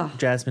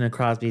Jasmine and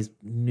Crosby's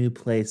new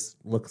place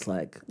looks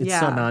like. It's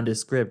so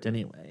nondescript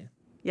anyway.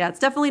 Yeah, it's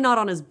definitely not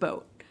on his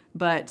boat,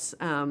 but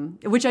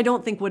which I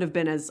don't think would have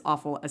been as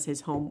awful as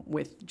his home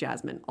with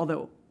Jasmine.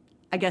 Although,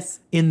 I guess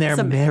in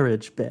their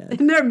marriage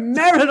bed, in their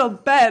marital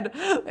bed.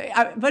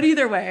 But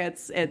either way,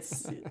 it's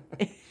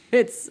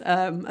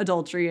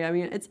adultery.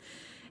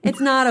 It's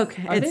not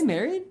okay. Are they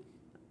married?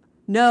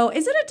 No,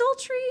 is it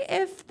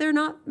adultery if they're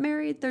not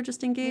married? They're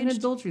just engaged. And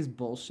adultery is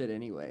bullshit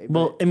anyway.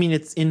 Well, I mean,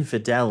 it's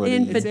infidelity.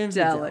 It's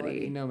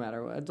infidelity, no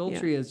matter what.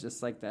 Adultery is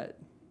just like that.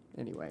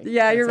 Anyway.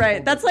 Yeah, you're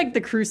right. That's like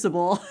the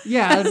crucible.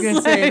 Yeah, I was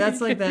gonna say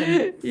that's like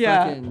that.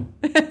 Yeah.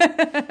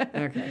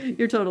 Okay.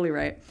 You're totally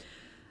right.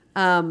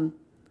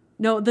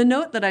 No, the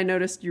note that I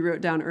noticed you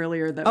wrote down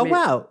earlier that.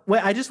 Wow!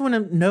 Wait, I just want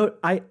to note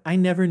I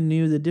never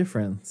knew the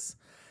difference,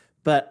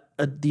 but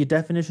the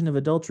definition of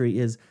adultery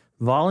is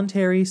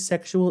voluntary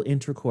sexual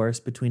intercourse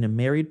between a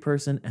married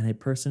person and a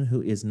person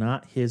who is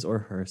not his or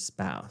her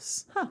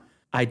spouse. Huh.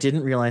 I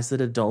didn't realize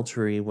that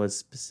adultery was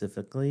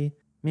specifically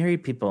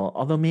married people,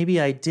 although maybe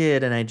I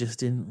did and I just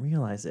didn't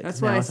realize it. That's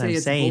why I say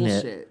it's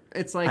bullshit.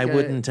 It's like I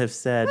wouldn't have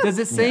said. Does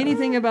it say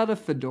anything about a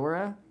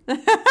fedora?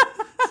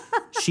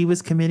 She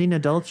was committing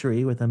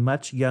adultery with a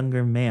much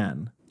younger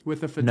man.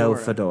 With a fedora. No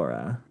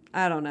fedora.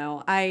 I don't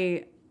know.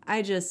 I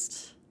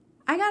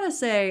gotta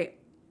say,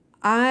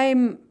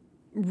 I'm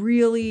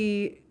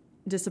really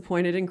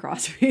disappointed in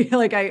Crosby.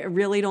 Like, I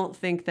really don't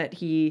think that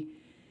he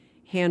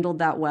handled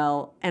that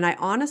well. And I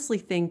honestly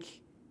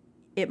think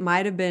it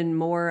might have been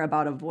more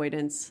about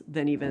avoidance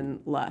than even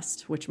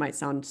lust, which might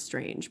sound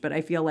strange. But I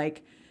feel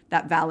like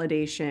that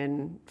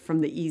validation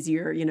from the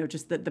easier,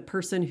 just the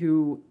person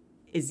who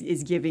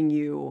is giving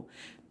you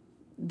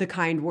the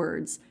kind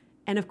words.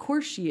 And of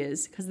course she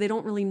is, because they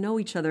don't really know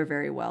each other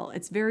very well.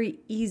 It's very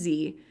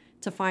easy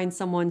to find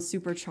someone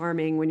super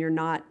charming when you're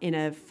not in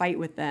a fight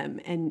with them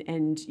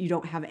and you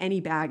don't have any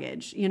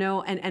baggage, and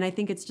I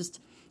think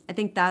I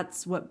think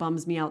that's what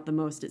bums me out the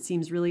most. It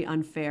seems really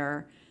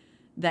unfair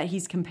that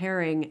he's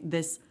comparing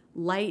this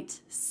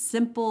light,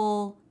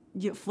 simple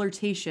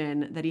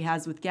flirtation that he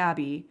has with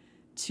Gabby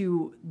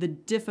to the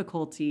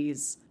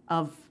difficulties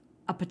of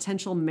a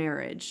potential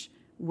marriage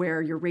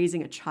where you're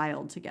raising a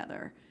child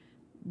together.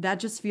 That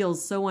just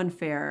feels so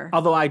unfair.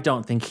 Although I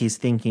don't think he's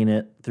thinking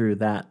it through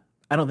that.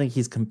 I don't think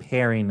he's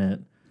comparing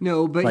it.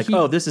 No, but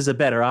this is a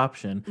better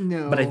option.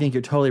 No. But I think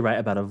you're totally right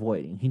about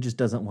avoiding. He just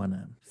doesn't want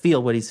to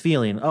feel what he's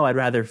feeling. Oh, I'd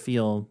rather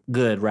feel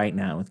good right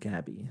now with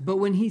Gabby. But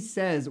when he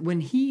says,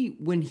 when he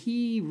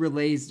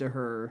relays to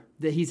her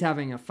that he's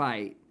having a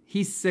fight,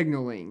 he's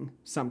signaling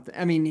something.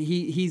 I mean,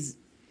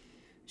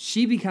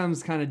 she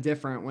becomes kind of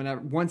different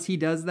once he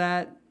does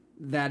that.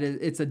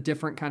 It's a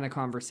different kind of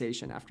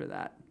conversation after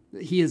that.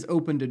 He has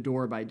opened a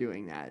door by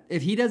doing that.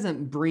 If he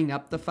doesn't bring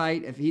up the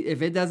fight,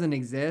 if it doesn't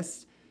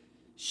exist,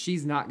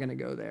 she's not going to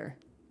go there.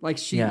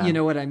 Like you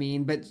know what I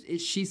mean? But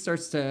she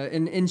starts to,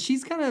 and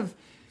she's kind of,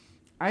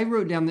 I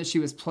wrote down that she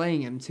was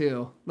playing him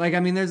too. Like, I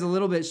mean, there's a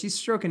little bit, she's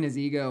stroking his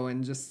ego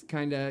and just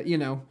kind of,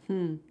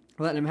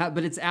 letting him have,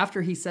 but it's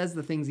after he says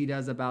the things he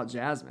does about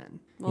Jasmine.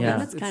 Well,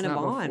 then it's kind of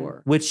on.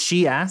 Before. Which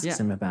she asks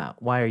him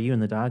about. Why are you in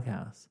the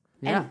doghouse?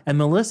 Yeah. And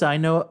Melissa, I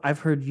know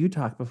I've heard you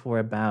talk before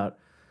about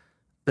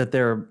that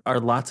there are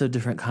lots of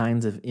different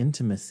kinds of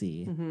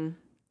intimacy. Mm-hmm.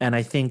 And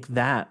I think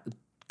that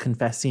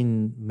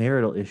confessing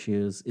marital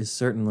issues is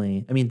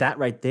certainly, I mean, that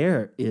right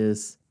there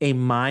is a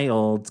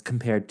mild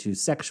compared to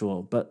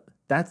sexual, but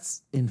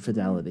that's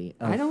infidelity.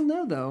 I don't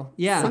know though.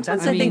 Yeah.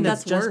 Sometimes I think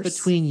that's just worse.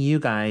 between you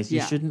guys. You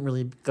shouldn't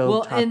really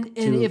go talk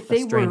to a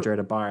stranger at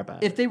a bar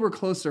about it. If they were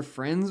closer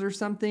friends or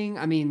something,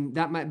 I mean,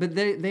 that might, but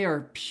they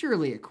are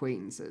purely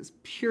acquaintances.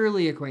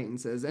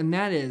 And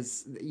that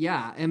is,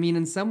 I mean,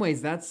 in some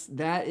ways it's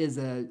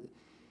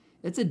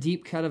a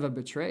deep cut of a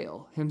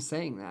betrayal, him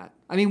saying that.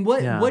 I mean,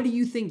 what do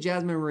you think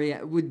Jasmine Maria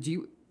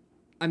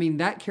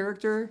that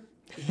character,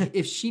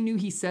 if she knew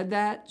he said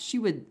that, she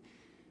would,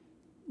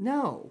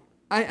 no.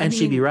 I mean,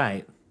 she'd be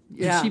right.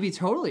 Yeah. She'd be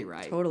totally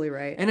right. Totally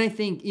right. And I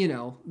think,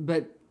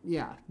 but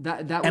yeah,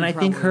 that would and I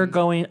think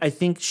I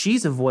think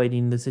she's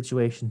avoiding the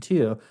situation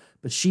too,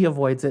 but she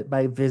avoids it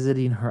by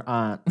visiting her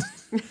aunt.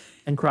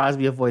 And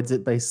Crosby avoids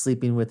it by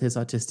sleeping with his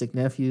autistic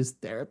nephew's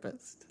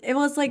therapist.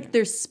 Well, it's like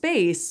there's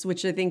space,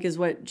 which I think is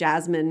what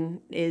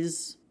Jasmine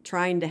is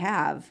trying to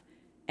have.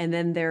 And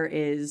then there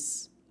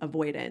is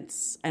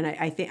avoidance. And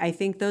I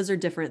think those are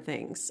different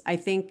things. I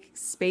think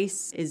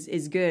space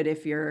is good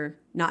if you're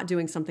not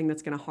doing something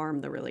that's going to harm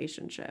the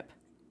relationship.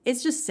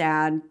 It's just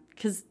sad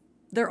because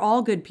they're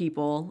all good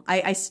people.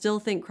 I still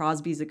think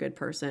Crosby's a good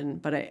person,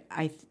 but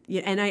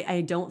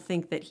I don't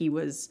think that he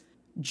was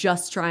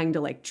just trying to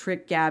like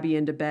trick Gabby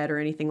into bed or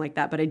anything like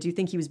that. But I do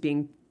think he was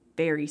being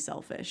very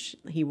selfish.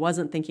 He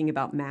wasn't thinking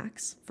about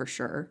Max for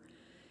sure.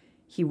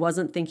 He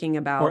wasn't thinking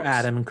about... Or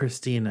Adam and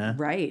Christina.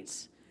 Right.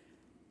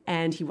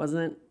 And he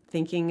wasn't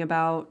thinking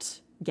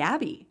about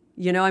Gabby.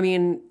 I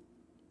mean,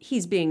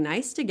 he's being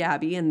nice to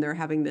Gabby and they're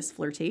having this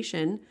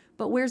flirtation,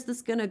 but where's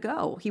this going to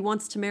go? He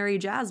wants to marry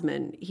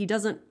Jasmine. He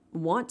doesn't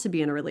want to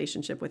be in a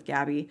relationship with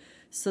Gabby.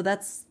 So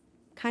that's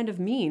kind of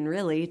mean,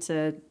 really,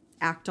 to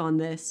act on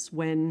this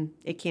when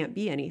it can't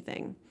be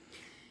anything.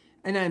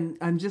 And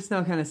I'm just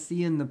now kind of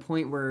seeing the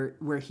point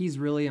where he's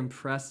really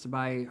impressed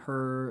by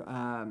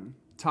her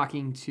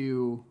talking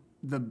to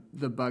the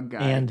bug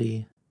guy.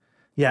 Andy.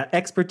 Yeah,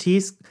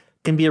 expertise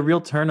can be a real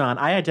turn on.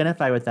 I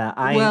identify with that.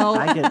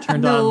 I get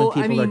turned on when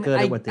people are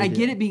good at what they do. I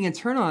get it being a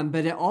turn on,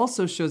 but it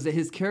also shows that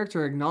his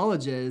character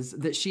acknowledges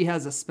that she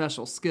has a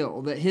special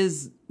skill, that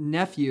his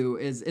nephew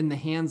is in the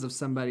hands of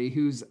somebody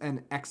who's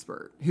an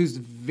expert, who's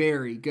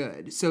very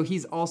good. So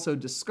he's also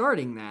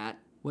discarding that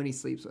when he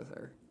sleeps with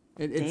her.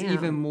 It's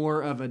even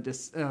more of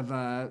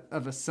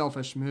a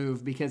selfish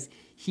move because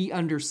he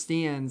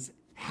understands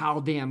how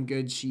damn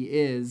good she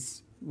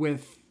is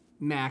with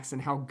Max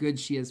and how good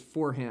she is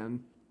for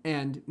him.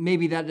 And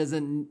maybe that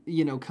doesn't,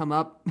 come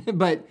up,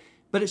 but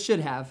it should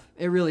have.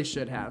 It really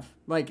should have.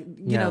 Like,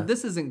 you know,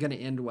 this isn't going to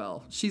end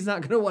well. She's not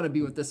going to want to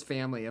be with this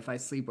family if I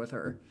sleep with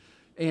her.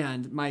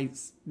 And my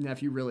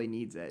nephew really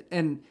needs it.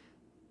 And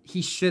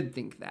he should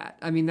think that.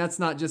 I mean, that's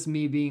not just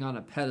me being on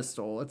a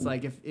pedestal. It's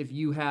like if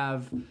you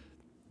have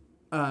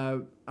a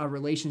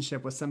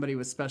relationship with somebody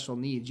with special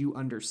needs, you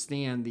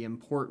understand the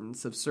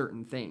importance of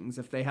certain things.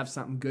 If they have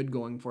something good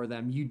going for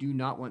them, you do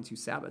not want to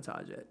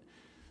sabotage it.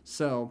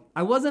 So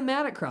I wasn't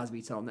mad at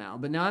Crosby till now,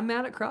 but now I'm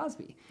mad at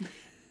Crosby.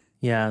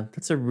 Yeah,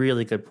 that's a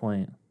really good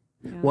point.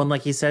 Yeah. Well, and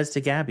like he says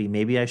to Gabby,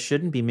 maybe I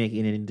shouldn't be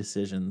making any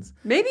decisions.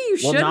 Maybe you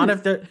shouldn't. Well,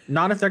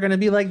 not if they're going to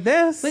be like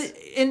this.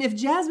 And if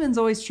Jasmine's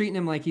always treating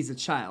him like he's a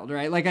child,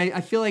 right? Like I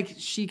feel like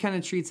she kind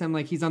of treats him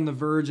like he's on the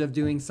verge of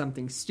doing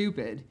something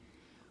stupid.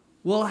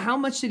 Well, how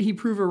much did he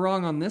prove her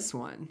wrong on this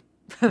one?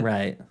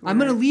 Right. I'm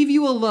going to leave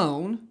you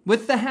alone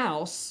with the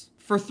house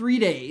for 3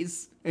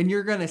 days, and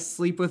you're going to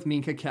sleep with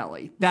Minka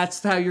Kelly.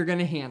 That's how you're going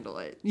to handle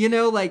it. And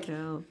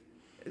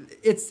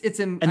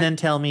then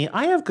tell me,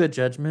 I have good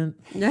judgment.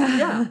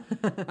 Yeah.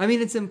 I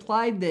mean, it's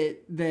implied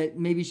that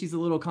maybe she's a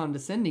little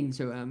condescending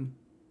to him,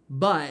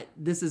 but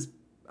this is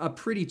a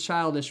pretty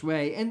childish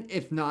way. And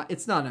if not,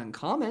 it's not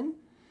uncommon,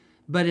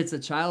 but it's a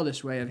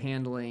childish way of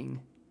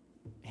handling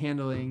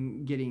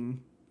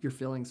getting your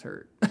feelings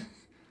hurt.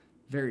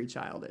 Very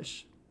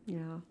childish.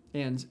 Yeah.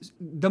 And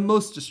the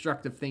most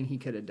destructive thing he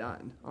could have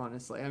done,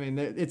 honestly. I mean,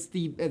 it's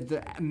the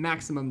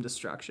maximum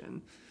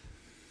destruction.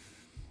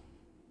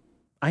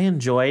 I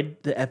enjoyed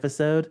the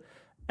episode,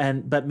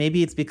 but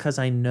maybe it's because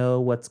I know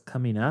what's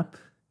coming up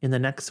in the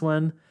next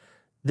one.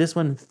 This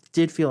one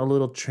did feel a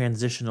little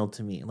transitional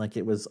to me. Like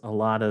it was a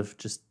lot of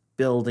just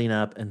building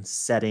up and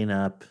setting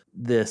up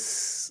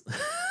this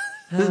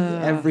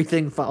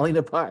everything falling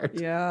apart.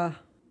 Yeah.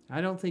 I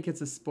don't think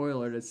it's a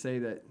spoiler to say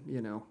that,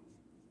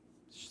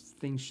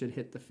 things should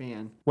hit the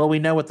fan. Well, we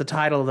know what the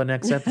title of the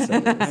next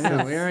episode is.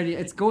 I know,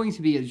 it's going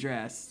to be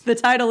addressed. The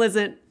title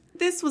isn't,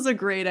 "This was a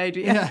great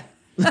idea."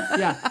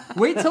 Yeah.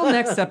 Wait till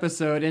next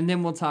episode and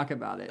then we'll talk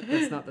about it.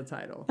 That's not the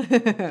title.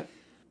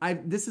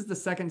 This is the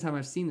second time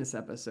I've seen this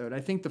episode.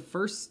 I think the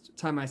first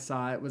time I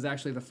saw it was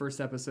actually the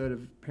first episode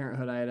of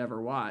Parenthood I had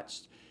ever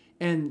watched.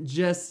 And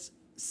just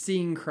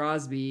seeing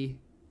Crosby,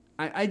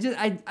 I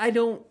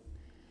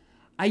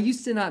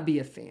used to not be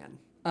a fan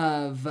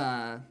of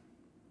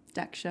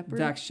Dax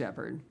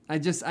Shepard.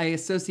 I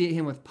associate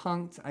him with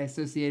punked. I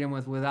associate him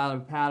with Without a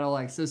Paddle.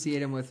 I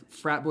associate him with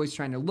frat boys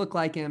trying to look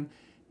like him.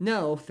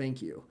 No,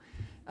 thank you.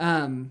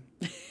 And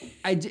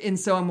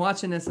so I'm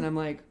watching this and I'm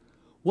like,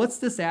 what's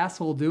this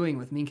asshole doing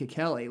with Minka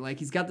Kelly? Like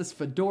he's got this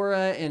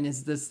fedora and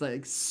is this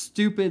like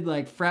stupid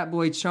like frat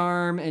boy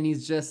charm and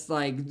he's just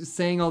like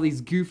saying all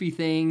these goofy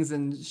things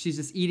and she's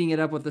just eating it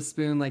up with a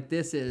spoon. Like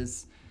this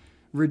is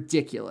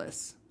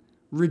ridiculous.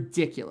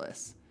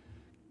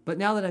 But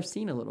now that I've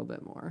seen a little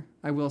bit more,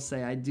 I will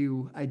say I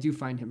do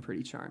find him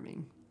pretty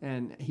charming.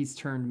 And he's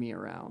turned me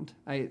around.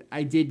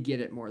 I did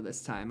get it more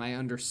this time. I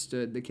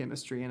understood the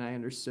chemistry and I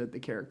understood the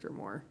character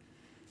more.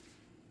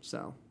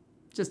 So,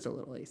 just a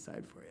little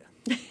A-side for you.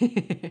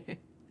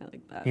 I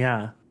like that.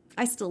 Yeah.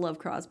 I still love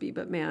Crosby,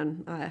 but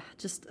man,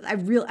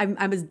 I'm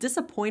as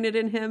disappointed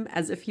in him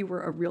as if he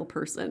were a real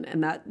person.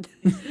 And that,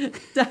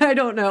 I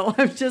don't know.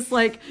 I'm just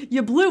like,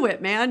 you blew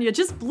it, man. You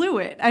just blew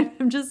it.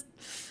 I'm just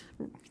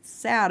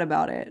sad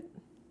about it.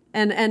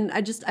 And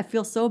I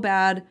feel so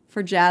bad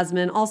for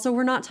Jasmine. Also,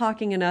 we're not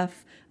talking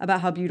enough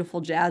about how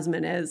beautiful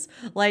Jasmine is.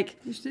 Like,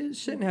 it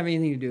shouldn't have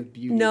anything to do with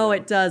beauty. No,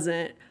 it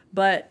doesn't.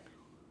 But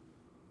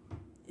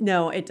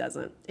no, it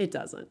doesn't. It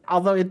doesn't.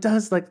 Although it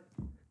does, like,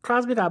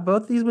 Crosby got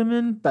both these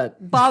women,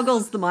 but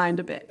boggles the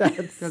mind a bit. That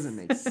doesn't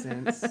make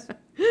sense.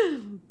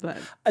 But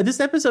this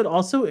episode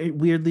also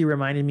weirdly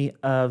reminded me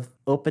of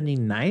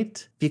opening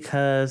night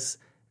because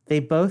they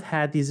both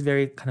had these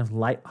very kind of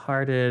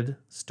lighthearted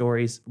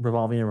stories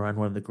revolving around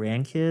one of the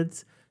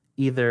grandkids,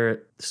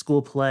 either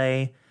school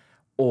play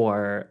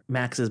or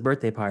Max's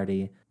birthday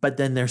party. But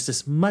then there's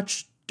this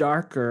much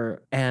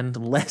darker and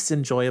less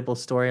enjoyable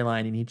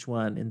storyline in each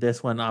one. In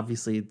this one,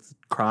 obviously, it's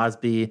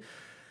Crosby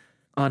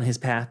on his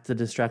path to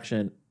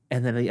destruction.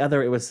 And then the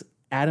other, it was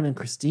Adam and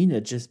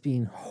Christina just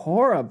being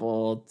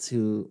horrible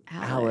to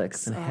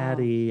Alex and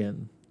Hattie.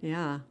 And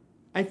yeah.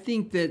 I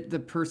think that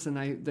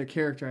the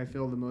character I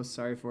feel the most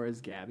sorry for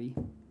is Gabby.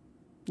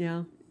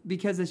 Yeah.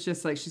 Because it's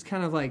just like, she's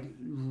kind of like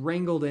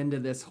wrangled into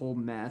this whole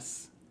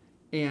mess.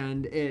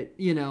 And it,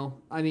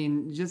 I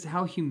mean, just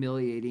how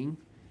humiliating.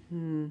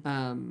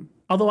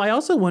 Although I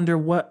also wonder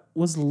what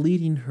was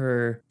leading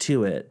her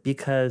to it,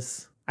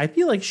 because I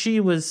feel like she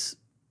was.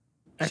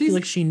 I feel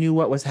like she knew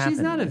what was happening.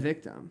 She's not a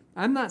victim.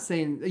 I'm not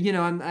saying, you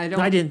know, I don't.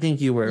 I didn't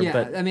think you were. Yeah,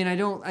 but I mean, I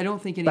don't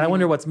think anything. But I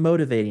wonder what's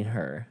motivating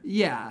her.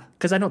 Yeah,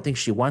 because I don't think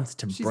she wants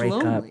to she's break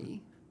lonely. up.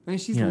 I mean,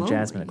 she's lonely.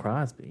 Jasmine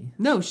Crosby.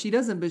 No, she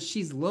doesn't. But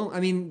she's lonely. I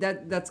mean,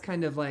 that's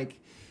kind of like.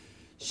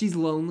 She's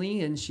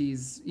lonely and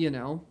she's, you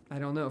know, I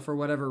don't know, for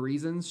whatever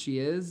reasons she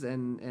is,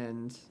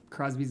 and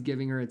Crosby's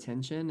giving her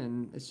attention,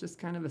 and it's just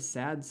kind of a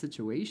sad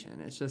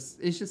situation. It's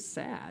just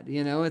sad,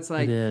 you know. It's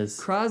like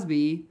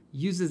Crosby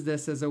uses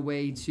this as a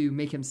way to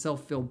make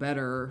himself feel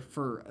better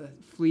for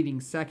a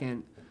fleeting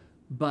second,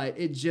 but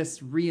it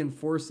just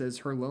reinforces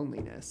her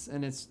loneliness,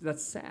 and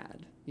that's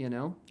sad, you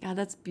know. Yeah,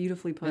 that's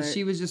beautifully put. And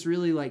she was just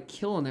really like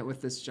killing it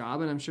with this job,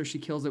 and I'm sure she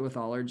kills it with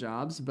all her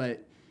jobs,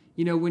 but.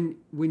 You know,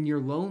 when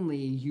you're lonely,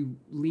 you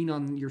lean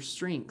on your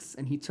strengths,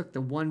 and he took the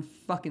one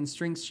fucking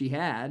strength she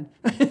had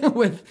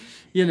with,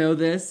 you know,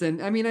 this.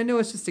 And I mean, I know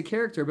it's just a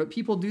character, but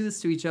people do this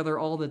to each other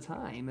all the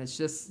time. It's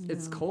just,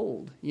 it's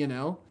cold, you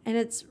know? And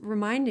it's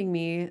reminding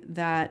me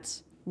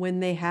that when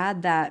they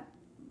had that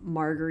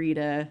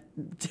margarita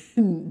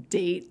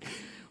date,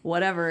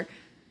 whatever,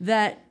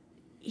 that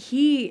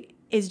he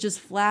is just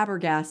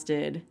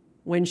flabbergasted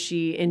when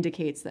she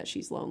indicates that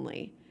she's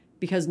lonely.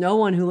 Because no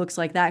one who looks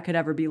like that could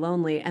ever be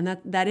lonely. And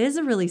that is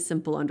a really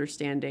simple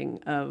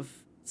understanding of,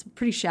 it's a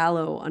pretty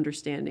shallow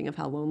understanding of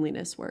how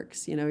loneliness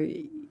works. You know,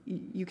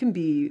 you can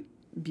be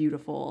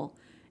beautiful,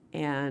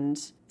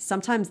 and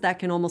sometimes that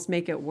can almost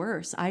make it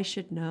worse. I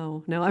should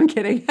know. No, I'm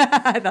kidding.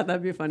 I thought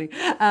that'd be funny.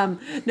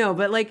 No,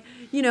 but like,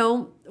 you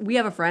know, we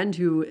have a friend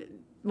who,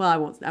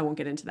 well, I won't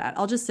get into that.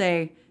 I'll just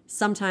say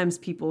sometimes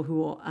people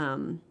who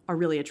are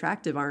really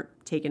attractive aren't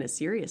taken as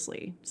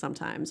seriously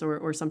sometimes,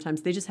 or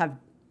sometimes they just have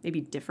maybe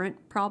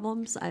different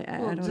problems. I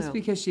don't know. Just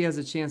because she has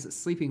a chance at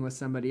sleeping with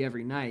somebody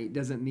every night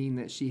doesn't mean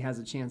that she has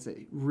a chance at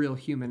real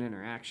human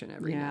interaction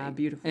every night. Yeah,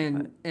 beautiful.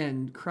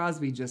 And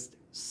Crosby just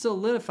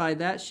solidified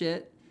that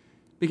shit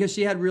because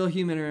she had real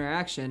human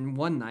interaction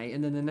one night,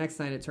 and then the next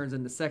night it turns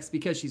into sex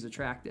because she's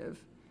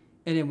attractive.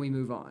 And then we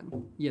move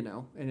on, you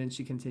know, and then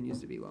she continues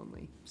to be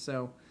lonely.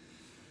 So,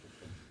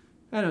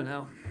 I don't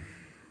know.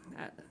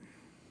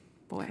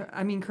 Boy.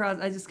 I mean,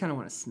 Crosby, I just kind of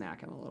want to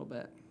smack him a little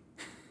bit.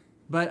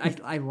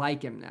 But I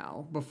like him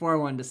now. Before I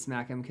wanted to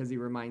smack him because he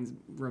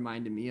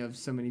reminded me of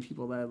so many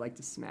people that I'd like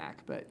to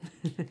smack. But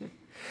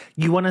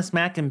you want to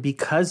smack him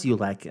because you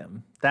like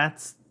him.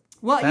 That's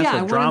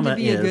I want him to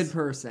be a good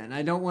person.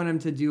 I don't want him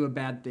to do a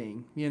bad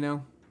thing, you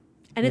know?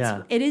 And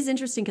it is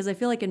interesting because I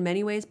feel like in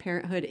many ways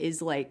Parenthood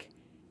is like,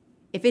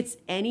 if it's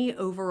any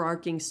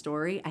overarching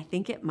story, I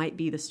think it might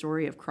be the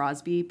story of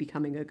Crosby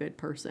becoming a good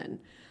person.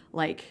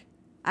 Like,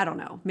 I don't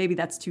know. Maybe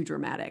that's too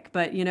dramatic.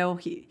 But, you know,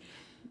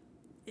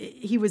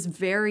 he was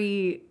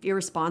very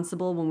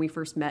irresponsible when we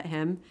first met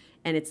him,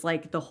 and it's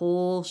like the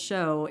whole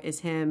show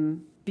is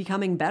him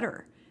becoming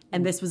better,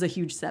 and this was a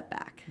huge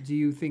setback. Do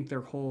you think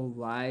their whole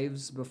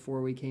lives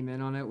before we came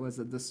in on it was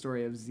the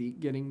story of Zeke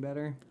getting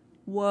better?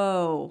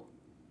 Whoa.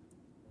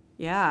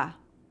 Yeah,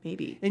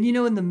 maybe. And you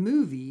know, in the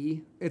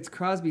movie, it's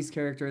Crosby's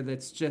character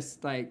that's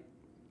just like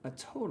a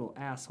total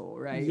asshole,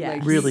 right? Yes.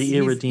 Like really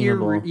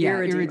irredeemable.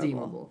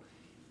 Irredeemable.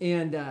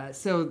 And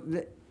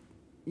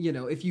you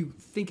know, if you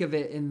think of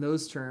it in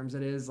those terms,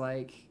 it is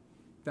like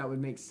that would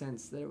make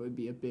sense that it would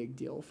be a big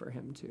deal for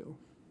him too.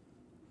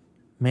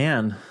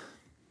 Man,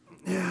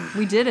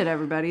 we did it,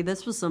 everybody.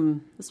 This was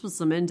some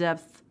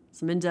in-depth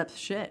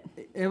shit.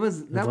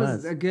 That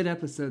was a good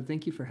episode.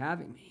 Thank you for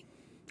having me.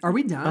 Are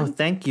we done? Oh,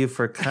 thank you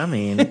for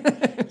coming.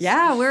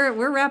 Yeah,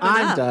 we're wrapping up.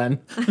 I'm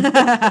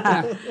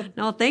done.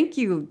 No, thank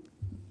you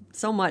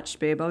so much,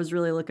 babe. I was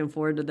really looking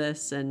forward to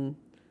this, and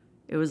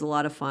it was a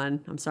lot of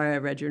fun. I'm sorry I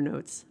read your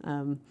notes.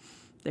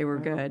 They were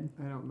good.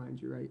 I don't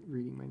mind you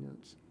reading my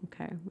notes.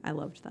 Okay. I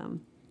loved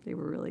them. They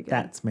were really good.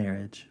 That's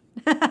marriage.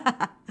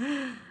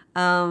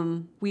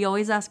 We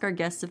always ask our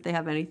guests if they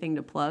have anything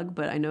to plug,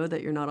 but I know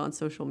that you're not on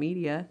social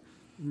media.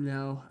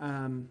 No,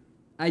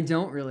 I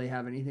don't really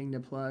have anything to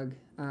plug.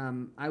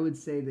 I would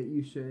say that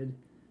you should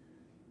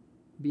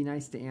be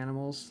nice to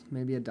animals,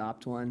 maybe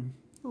adopt one.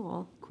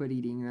 Aww. Quit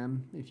eating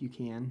them if you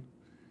can.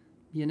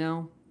 You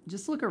know,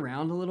 just look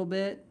around a little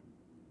bit.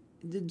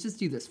 Just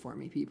do this for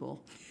me,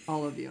 people.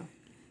 All of you.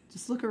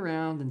 Just look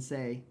around and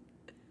say,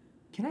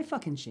 can I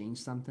fucking change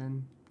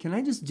something? Can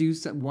I just do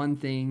one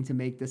thing to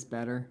make this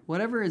better?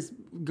 Whatever is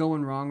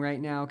going wrong right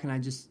now, can I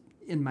just,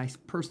 in my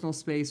personal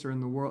space or in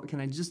the world,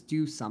 can I just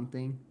do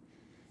something?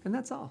 And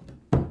that's all.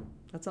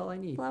 That's all I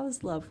need. Well, that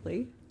was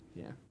lovely.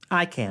 Yeah.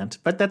 I can't,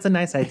 but that's a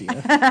nice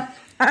idea.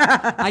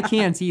 I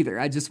can't either.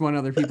 I just want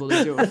other people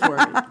to do it for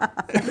me.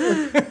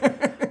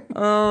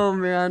 Oh,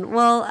 man.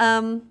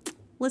 Well,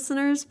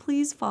 listeners,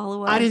 please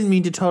follow us. I didn't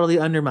mean to totally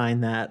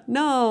undermine that.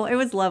 No, it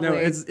was lovely. No,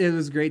 it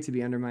was great to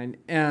be undermined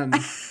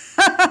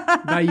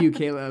by you,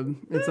 Caleb.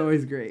 It's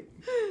always great.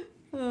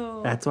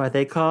 Oh. That's why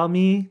they call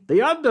me the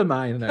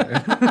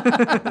Underminer.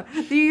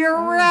 The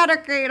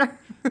Eradicator.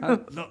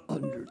 The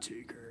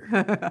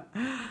Undertaker.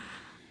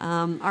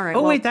 All right.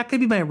 Oh, wait, that could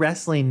be my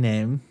wrestling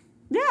name.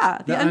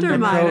 Yeah, the My pro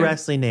Underminer.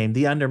 wrestling name,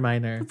 the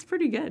Underminer. That's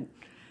pretty good.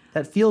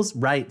 That feels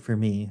right for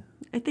me.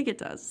 I think it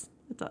does.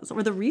 It does.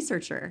 Or the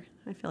researcher.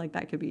 I feel like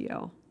that could be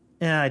you.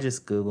 Yeah, I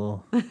just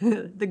Google.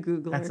 The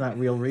Googler. That's not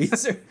real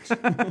research.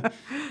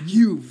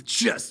 You've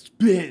just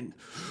been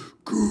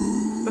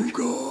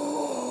Google.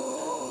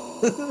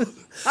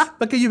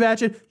 But can you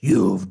imagine?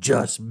 You've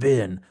just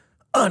been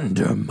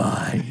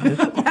undermined.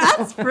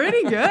 That's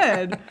pretty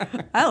good.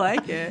 I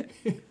like it.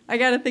 I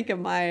got to think of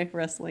my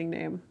wrestling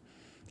name.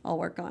 I'll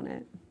work on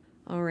it.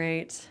 All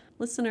right.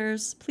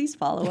 Listeners, please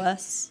follow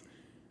us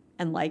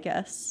and like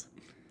us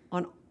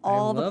on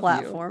all the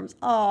platforms.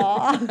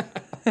 Aw.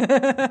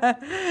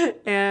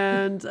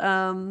 And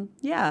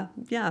yeah,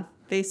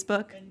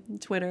 Facebook,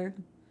 Twitter,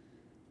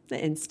 the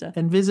Insta.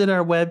 And visit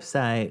our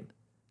website,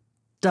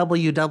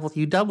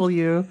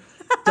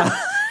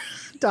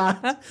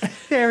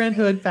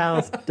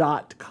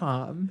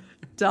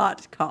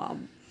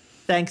 www.parenthoodpals.com.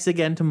 Thanks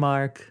again to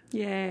Mark.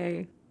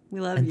 Yay. We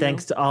love you. And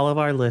thanks to all of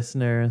our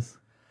listeners.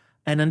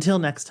 And until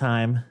next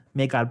time,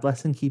 may God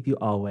bless and keep you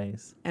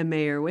always. And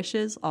may your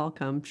wishes all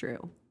come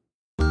true.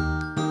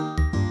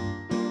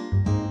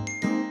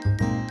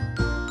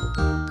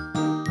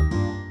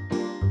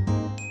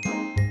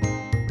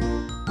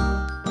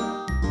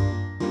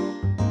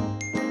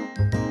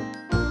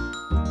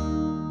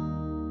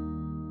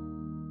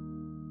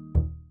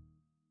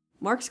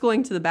 Mark's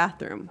going to the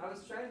bathroom. I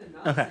was trying to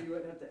not so you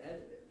wouldn't have to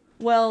edit it.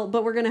 Well,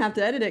 but we're going to have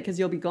to edit it because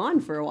you'll be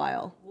gone for a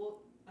while. Well,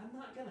 I'm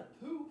not going to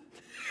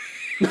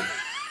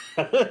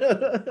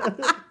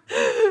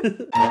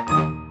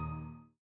poop.